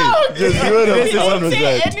 Just what This is the fuck was Say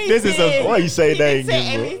that? anything. This is a- Why are you side He eyeing didn't say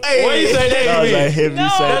him, bro? anything. Why you side eyeing That was me? a heavy No,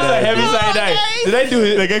 side That's a eye. heavy side eye. guys. Did I do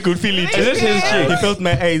it? Like I could feel it. Is this his chick? He felt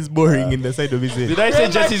my eyes boring in the side of his head. Did I say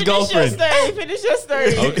Raymond, Jesse's finish girlfriend? Your story. Finish your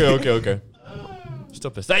story. Okay.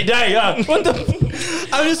 Stop it. Side eye, yeah. What the?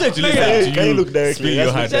 I'm just trying to Listen listen to to Can you you. look directly? Spill your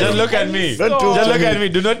That's heart. what- Just look at me. Don't tilt Just your look at head. me.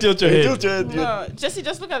 Do not tilt your Tilt head. your head. No, Jesse,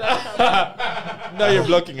 just look at that. No, you're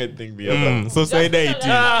blocking it, thing. So side eye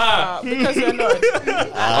Just too. because you're not.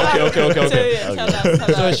 Okay. Tell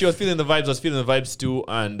us. So she was feeling the vibes. I was feeling the vibes too,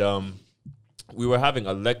 and we were having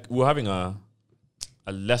a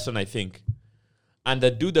lesson, I think. And the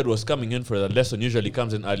dude that was coming in for the lesson usually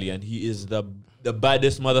comes in early, and he is the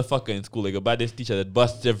baddest motherfucker in school, like a baddest teacher that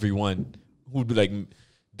busts everyone who like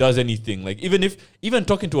does anything. Like even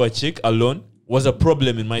talking to a chick alone was a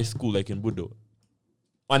problem in my school, like in Budo.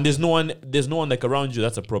 And there's no one like around you.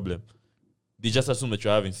 That's a problem. They just assume that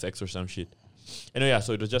you're having sex or some shit. Anyway, yeah,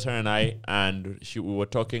 so it was just her and I, and we were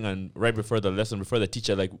talking, and right before the lesson, before the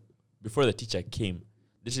teacher came,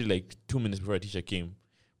 literally like 2 minutes before the teacher came,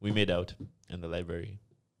 we made out in the library.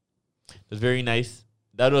 It was very nice.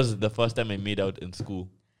 That was the first time I made out in school.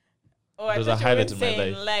 Oh, I It was thought a you were highlight of my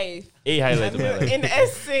saying life. A highlight of my life. In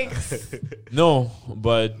S6. No,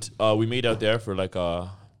 but we made out there for like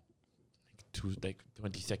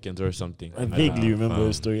 20 seconds or something. I vaguely remember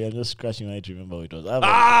the story. I'm just scratching my head to remember what it was.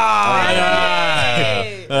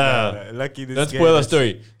 Hey. Lucky this Don't guy spoil the that's-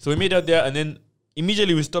 story. So we made out there, and then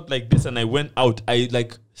immediately we stopped like this, and I went out. I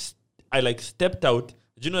stepped out.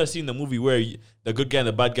 Did you know the scene in the movie where the good guy and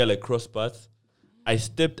the bad guy like cross paths? I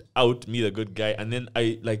stepped out, me the good guy, and then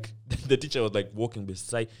I like the teacher was like walking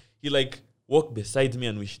beside. He like walked beside me,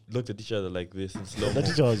 and we looked at each other like this in slow That mo.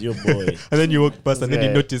 teacher was your boy. And then you walked past and then he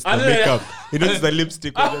Yeah. noticed the And then- makeup. He noticed the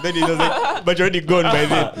lipstick. And then he was like, but you're already gone by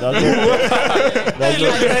then. That's He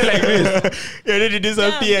looked at me like this. You already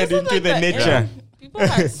disappeared this is into like the nature. People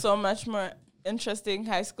had so much more interesting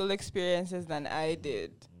high school experiences than I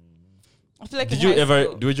did. I feel like Did in you high ever?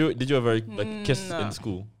 school- Did you ever like kiss No. in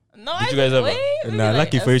school? No, Did I you guys ever? maybe Nah, like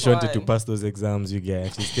lucky for you, she wanted to S1. pass those exams, you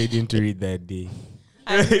guys. She stayed in to read that day.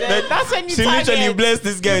 And then that's when you She literally target. blessed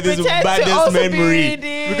this guy You with his pretend to baddest also be memory.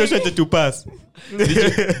 reading. Because she wanted to pass.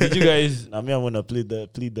 Did you guys? I mean, I want to plead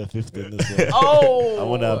the fifth in this one. Oh, I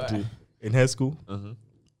want to have to. In high school? Uh-huh.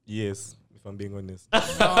 Yes, if I'm being honest.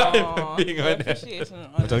 No, Being I honest. appreciate it,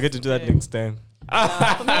 But I'll get into that honestly. next time.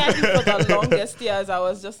 For me, I think for the longest years, I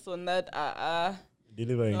was just on that.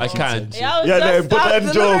 Delivering. I can't. Yeah, I was Yeah, the just important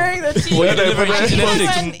out job. delivering the cheese. Well, And the important even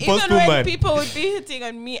job. when, even Postwoman. when people would be hitting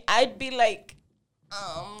on me, I'd be like,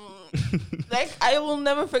 like I will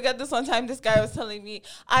never forget this one time. This guy was telling me,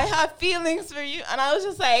 "I have feelings for you," and I was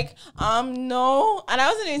just like, no, and I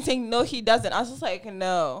wasn't even saying no. He doesn't. I was just like,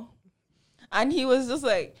 no, and he was just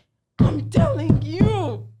like, "I'm telling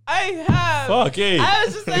you, I have." Fuck, hey. I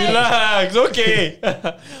was just like, Relax, okay.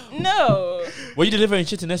 no. Were you delivering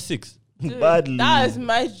shit in S6? Dude, Badly. that is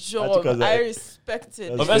my job. because I I- respect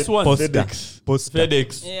it. Of S1. FedEx. Post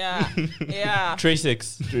Yeah, yeah. Tray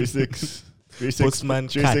 6. 36. 36. Postman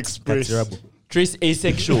 36 cat. Express. That's Trace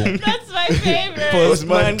asexual. That's my favorite.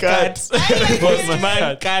 Postman cat.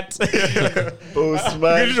 Postman cat.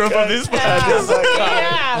 Postman Good job cat. on this one.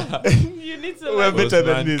 Yeah. You need to We're like, better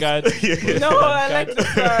than Postman this. cat. no, I like the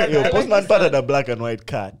start. Yo, Postman Pat had a black and white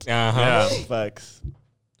cat. Yeah. Facts.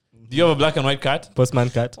 Do you have a black and white cat? Postman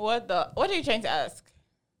cat. What are you trying to ask?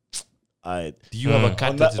 Alright. Do you have a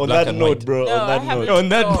cat On that's that, on black that and note, white? bro. No, on I that haven't. note. On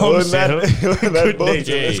that Oh. On bombshell. that, on that Good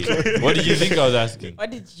day. bombshell. Okay. What did you think I was asking?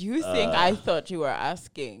 What did you think I thought you were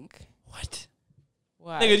asking? What?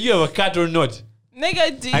 What? Nigga, do you have a cat or not?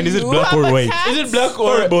 Nigga, do And is it you black have or a white? cat? Is it black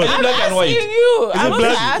or both? is it I'm black and white? asking you. I it was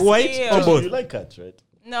black, asking white, you. or both? You like cats, right?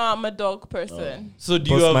 No, I'm a dog person. So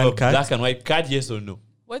do you have Postman a cat? black and white cat? Yes or no?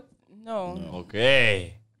 What? No.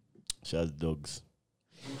 Okay. She has dogs.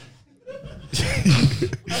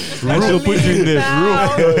 I shall put you in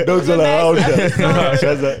there. Dogs all around her. She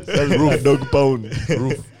has a dog pound.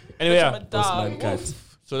 Anyway, yeah. Postman cat.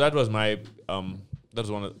 So that was my that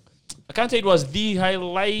was one of I can't say it was the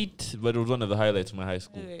highlight, but it was one of the highlights of my high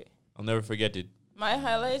school. Really. I'll never forget it. My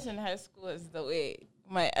highlight in high school is the way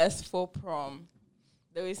my S4 prom,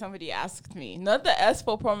 the way somebody asked me, not the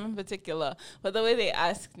S4 prom in particular, but the way they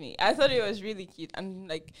asked me. I thought it was really cute. And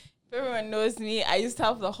like, if everyone knows me, I used to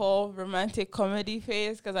have the whole romantic comedy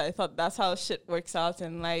phase because I thought that's how shit works out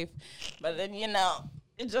in life. But then, it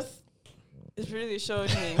really showed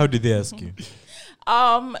me. How did they ask you?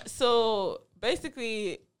 So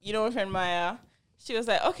basically, my friend Maya, she was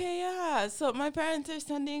like, okay, yeah, so my parents are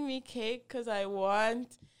sending me cake because I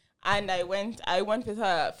want, and I went with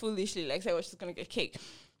her foolishly, like, say, well, she's going to get cake.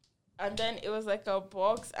 And then it was like a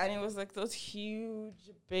box, and it was like those huge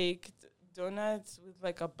baked donuts with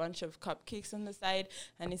like a bunch of cupcakes on the side.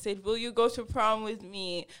 And it said, will you go to prom with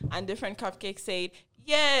me? And different cupcakes said,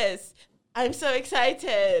 yes, I'm so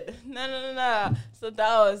excited. No. So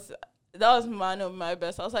that was one of my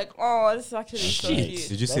best. I was like, oh, this is actually so cute.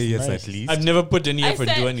 Did you That's say yes nice. at least? I've never put any I effort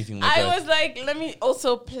said- to anything like I that. was like, let me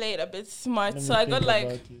also play it a bit smart. Let So me I got think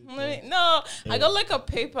like, about it. I got like a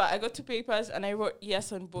paper. I got 2 papers and I wrote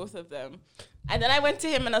yes on both of them. And then I went to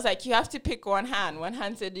him and I was like, you have to pick one hand. One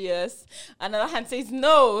hand said yes. Another hand says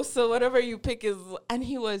no. So whatever you pick is, and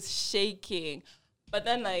he was shaking. But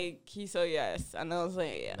then like, he said yes. And I was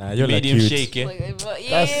like, yeah. Nah, you're made like him cute. shake, eh? Like, but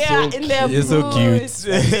That's yeah, so in their You're so cute. moods.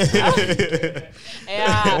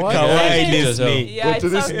 Yeah. Kawaii Yeah, Disney. Yeah, But it's to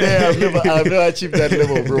this so- day, I've never achieved that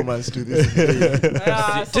level of romance to this day.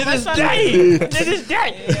 Yeah, so To my this son- day! To this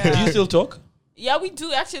day! Yeah. Do you still talk? Yeah, we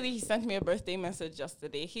do. Actually, he sent me a birthday message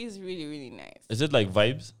yesterday. He's really, really nice. Is it like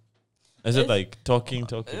vibes? Is it It's- like talking?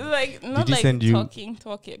 Like, not he like send you- talking,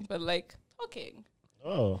 but like talking.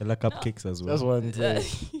 Oh, I like cupcakes as well. that's one thing.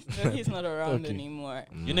 No, he's not around Okay. anymore.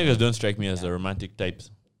 You niggas don't strike me as the romantic types.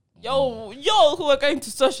 Yo, who are going to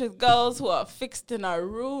search with girls who are fixed in a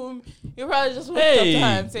room. You probably just walked up Hey. to her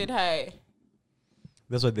and said hi.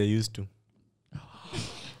 That's what they're used to.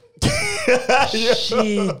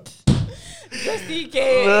 Shit. Just in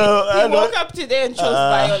case. Bro, I He woke don't- up today and chose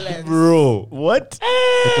violence. Bro. What?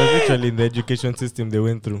 It was literally in the education system they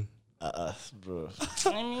went through. Bro. I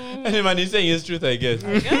mean, Any man, he's saying his truth, I guess.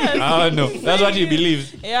 I guess. I don't know. That's what he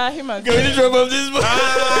believes. Yeah, him as Thank you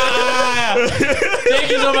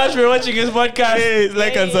so much for watching his podcast. Hey,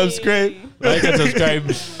 like and subscribe. Like and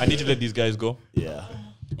subscribe. I need to let these guys go. Yeah.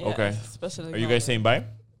 Okay. Especially Are you guys saying bye?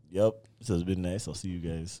 Yep. This has been nice. I'll see you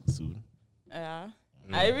guys soon. Yeah.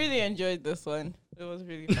 I really enjoyed this one. It was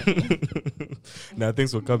really fun. Now,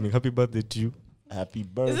 thanks for coming. Happy birthday to you. Happy Is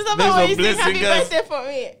birthday. this about Thanks what for you sing happy blessing us. birthday for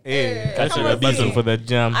me? Hey, That's come a on, rabbit sing. Battle for that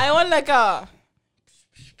jam. I want like a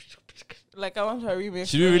remix.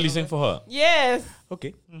 Should we really sing for her? Yes.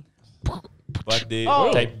 Okay. Birthday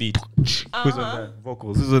Oh. type beat. Who's on Uh-huh. the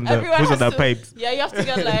vocals? Who's on the, Everyone who's on has the to- pipes? Yeah, you have to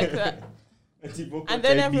get like that. And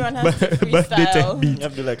then everyone has to Birthday type freestyle. beat. You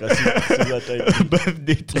have to like a similar type.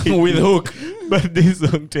 Birthday type With beat. hook. Birthday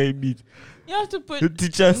song type beat. You have to You put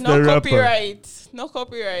teach us no the rapper. copyright. No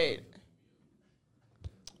copyright.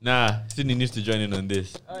 Nah, Sydney needs to join in on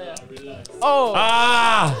this. Oh yeah. Oh.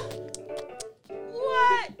 Ah!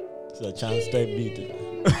 What? It's a chance type beat.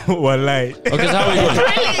 Walai. Okay, so how we going?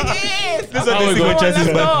 Really is. This How one we they sing go? on Chance's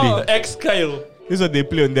Let's go. birthday. Ex Kyle. This is what they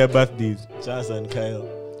play on their birthdays. Chance and Kyle.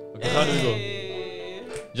 Okay, how do we go? Hey.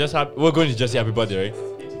 Just happy. We're going to just say happy birthday, right?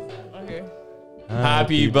 Okay.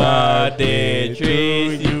 Happy birthday,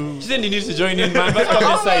 Tracy. She said he needs to join in, man. Let's come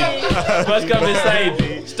inside. Let's come inside.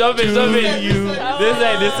 Stop it, stop it. This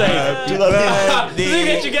side, this side. To the Look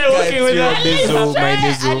at you guys working with At that. least Nizo, my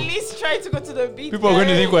Nizo. At least try to go to the beat. People are going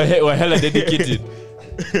to think we're hella dedicated.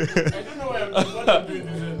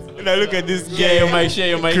 Now look at this Share your mic, share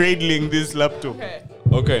your mic. cradling this laptop. Okay.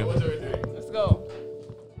 Okay. Let's go.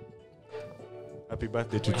 Happy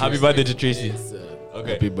birthday to Happy birthday to Tracy. Yes,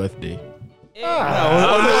 Okay. Happy birthday.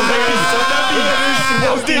 Yeah.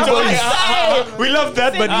 We love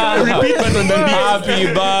that, but Repeat but on the beat. Happy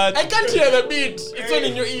birthday. I can't hear the beat. It's on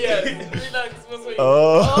in your ears. Relax.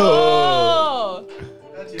 Oh. Oh.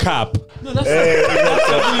 Cap. No, that's Hey,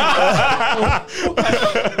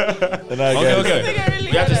 Okay. think I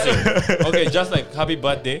really We have to get it. sing. Okay, just like happy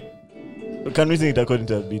birthday. Can we sing it according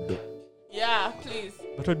to a beat though? Yeah, please.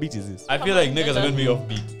 But what beat is this? I feel like niggas are gonna be off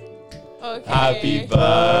beat. Okay. Happy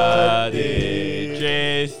birthday,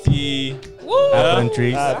 Tracy. Woo. Urban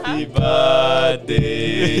Trace. Happy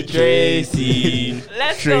birthday, Tracy.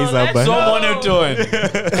 Let's Trace go. Let's Urban. go. So monotone.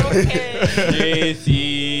 Okay.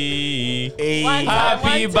 Tracy. One time,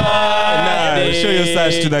 Happy one time. birthday. Nah, show your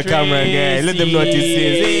sash to the camera, guy. Let them know what it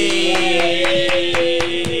says.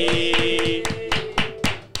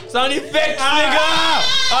 Sound effects, nigga.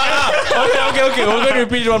 Okay. We're going to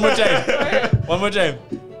repeat it one more time. One more time.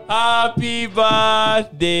 Happy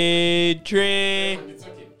birthday, Tracy.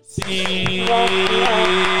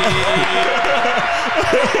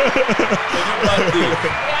 Happy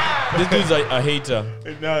birthday. This dude's a hater.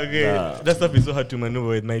 No, okay. Nah. That stuff is so hard to maneuver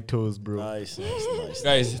with my toes, bro. Nice.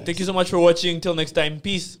 Guys, thank you so much for watching. Till next time.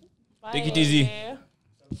 Peace. Take it easy.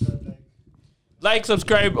 Like,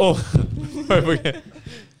 subscribe. Oh, forget.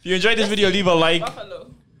 If you enjoyed this video, leave a like.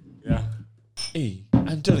 Buffalo. Yeah. Hey,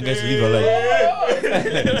 I'm telling guys to leave a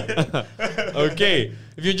like. Okay.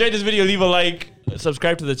 If you enjoyed this video, leave a like.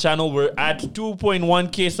 Subscribe to the channel. We're at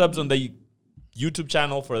 2.1k subs on the YouTube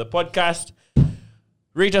channel for the podcast.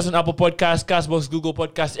 Rate us on Apple Podcasts, Castbox, Google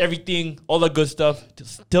Podcasts, everything, all the good stuff.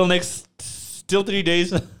 Still 3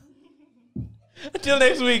 days. Until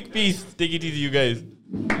next week. Peace. Take it easy, you guys.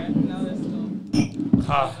 Now let's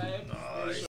go.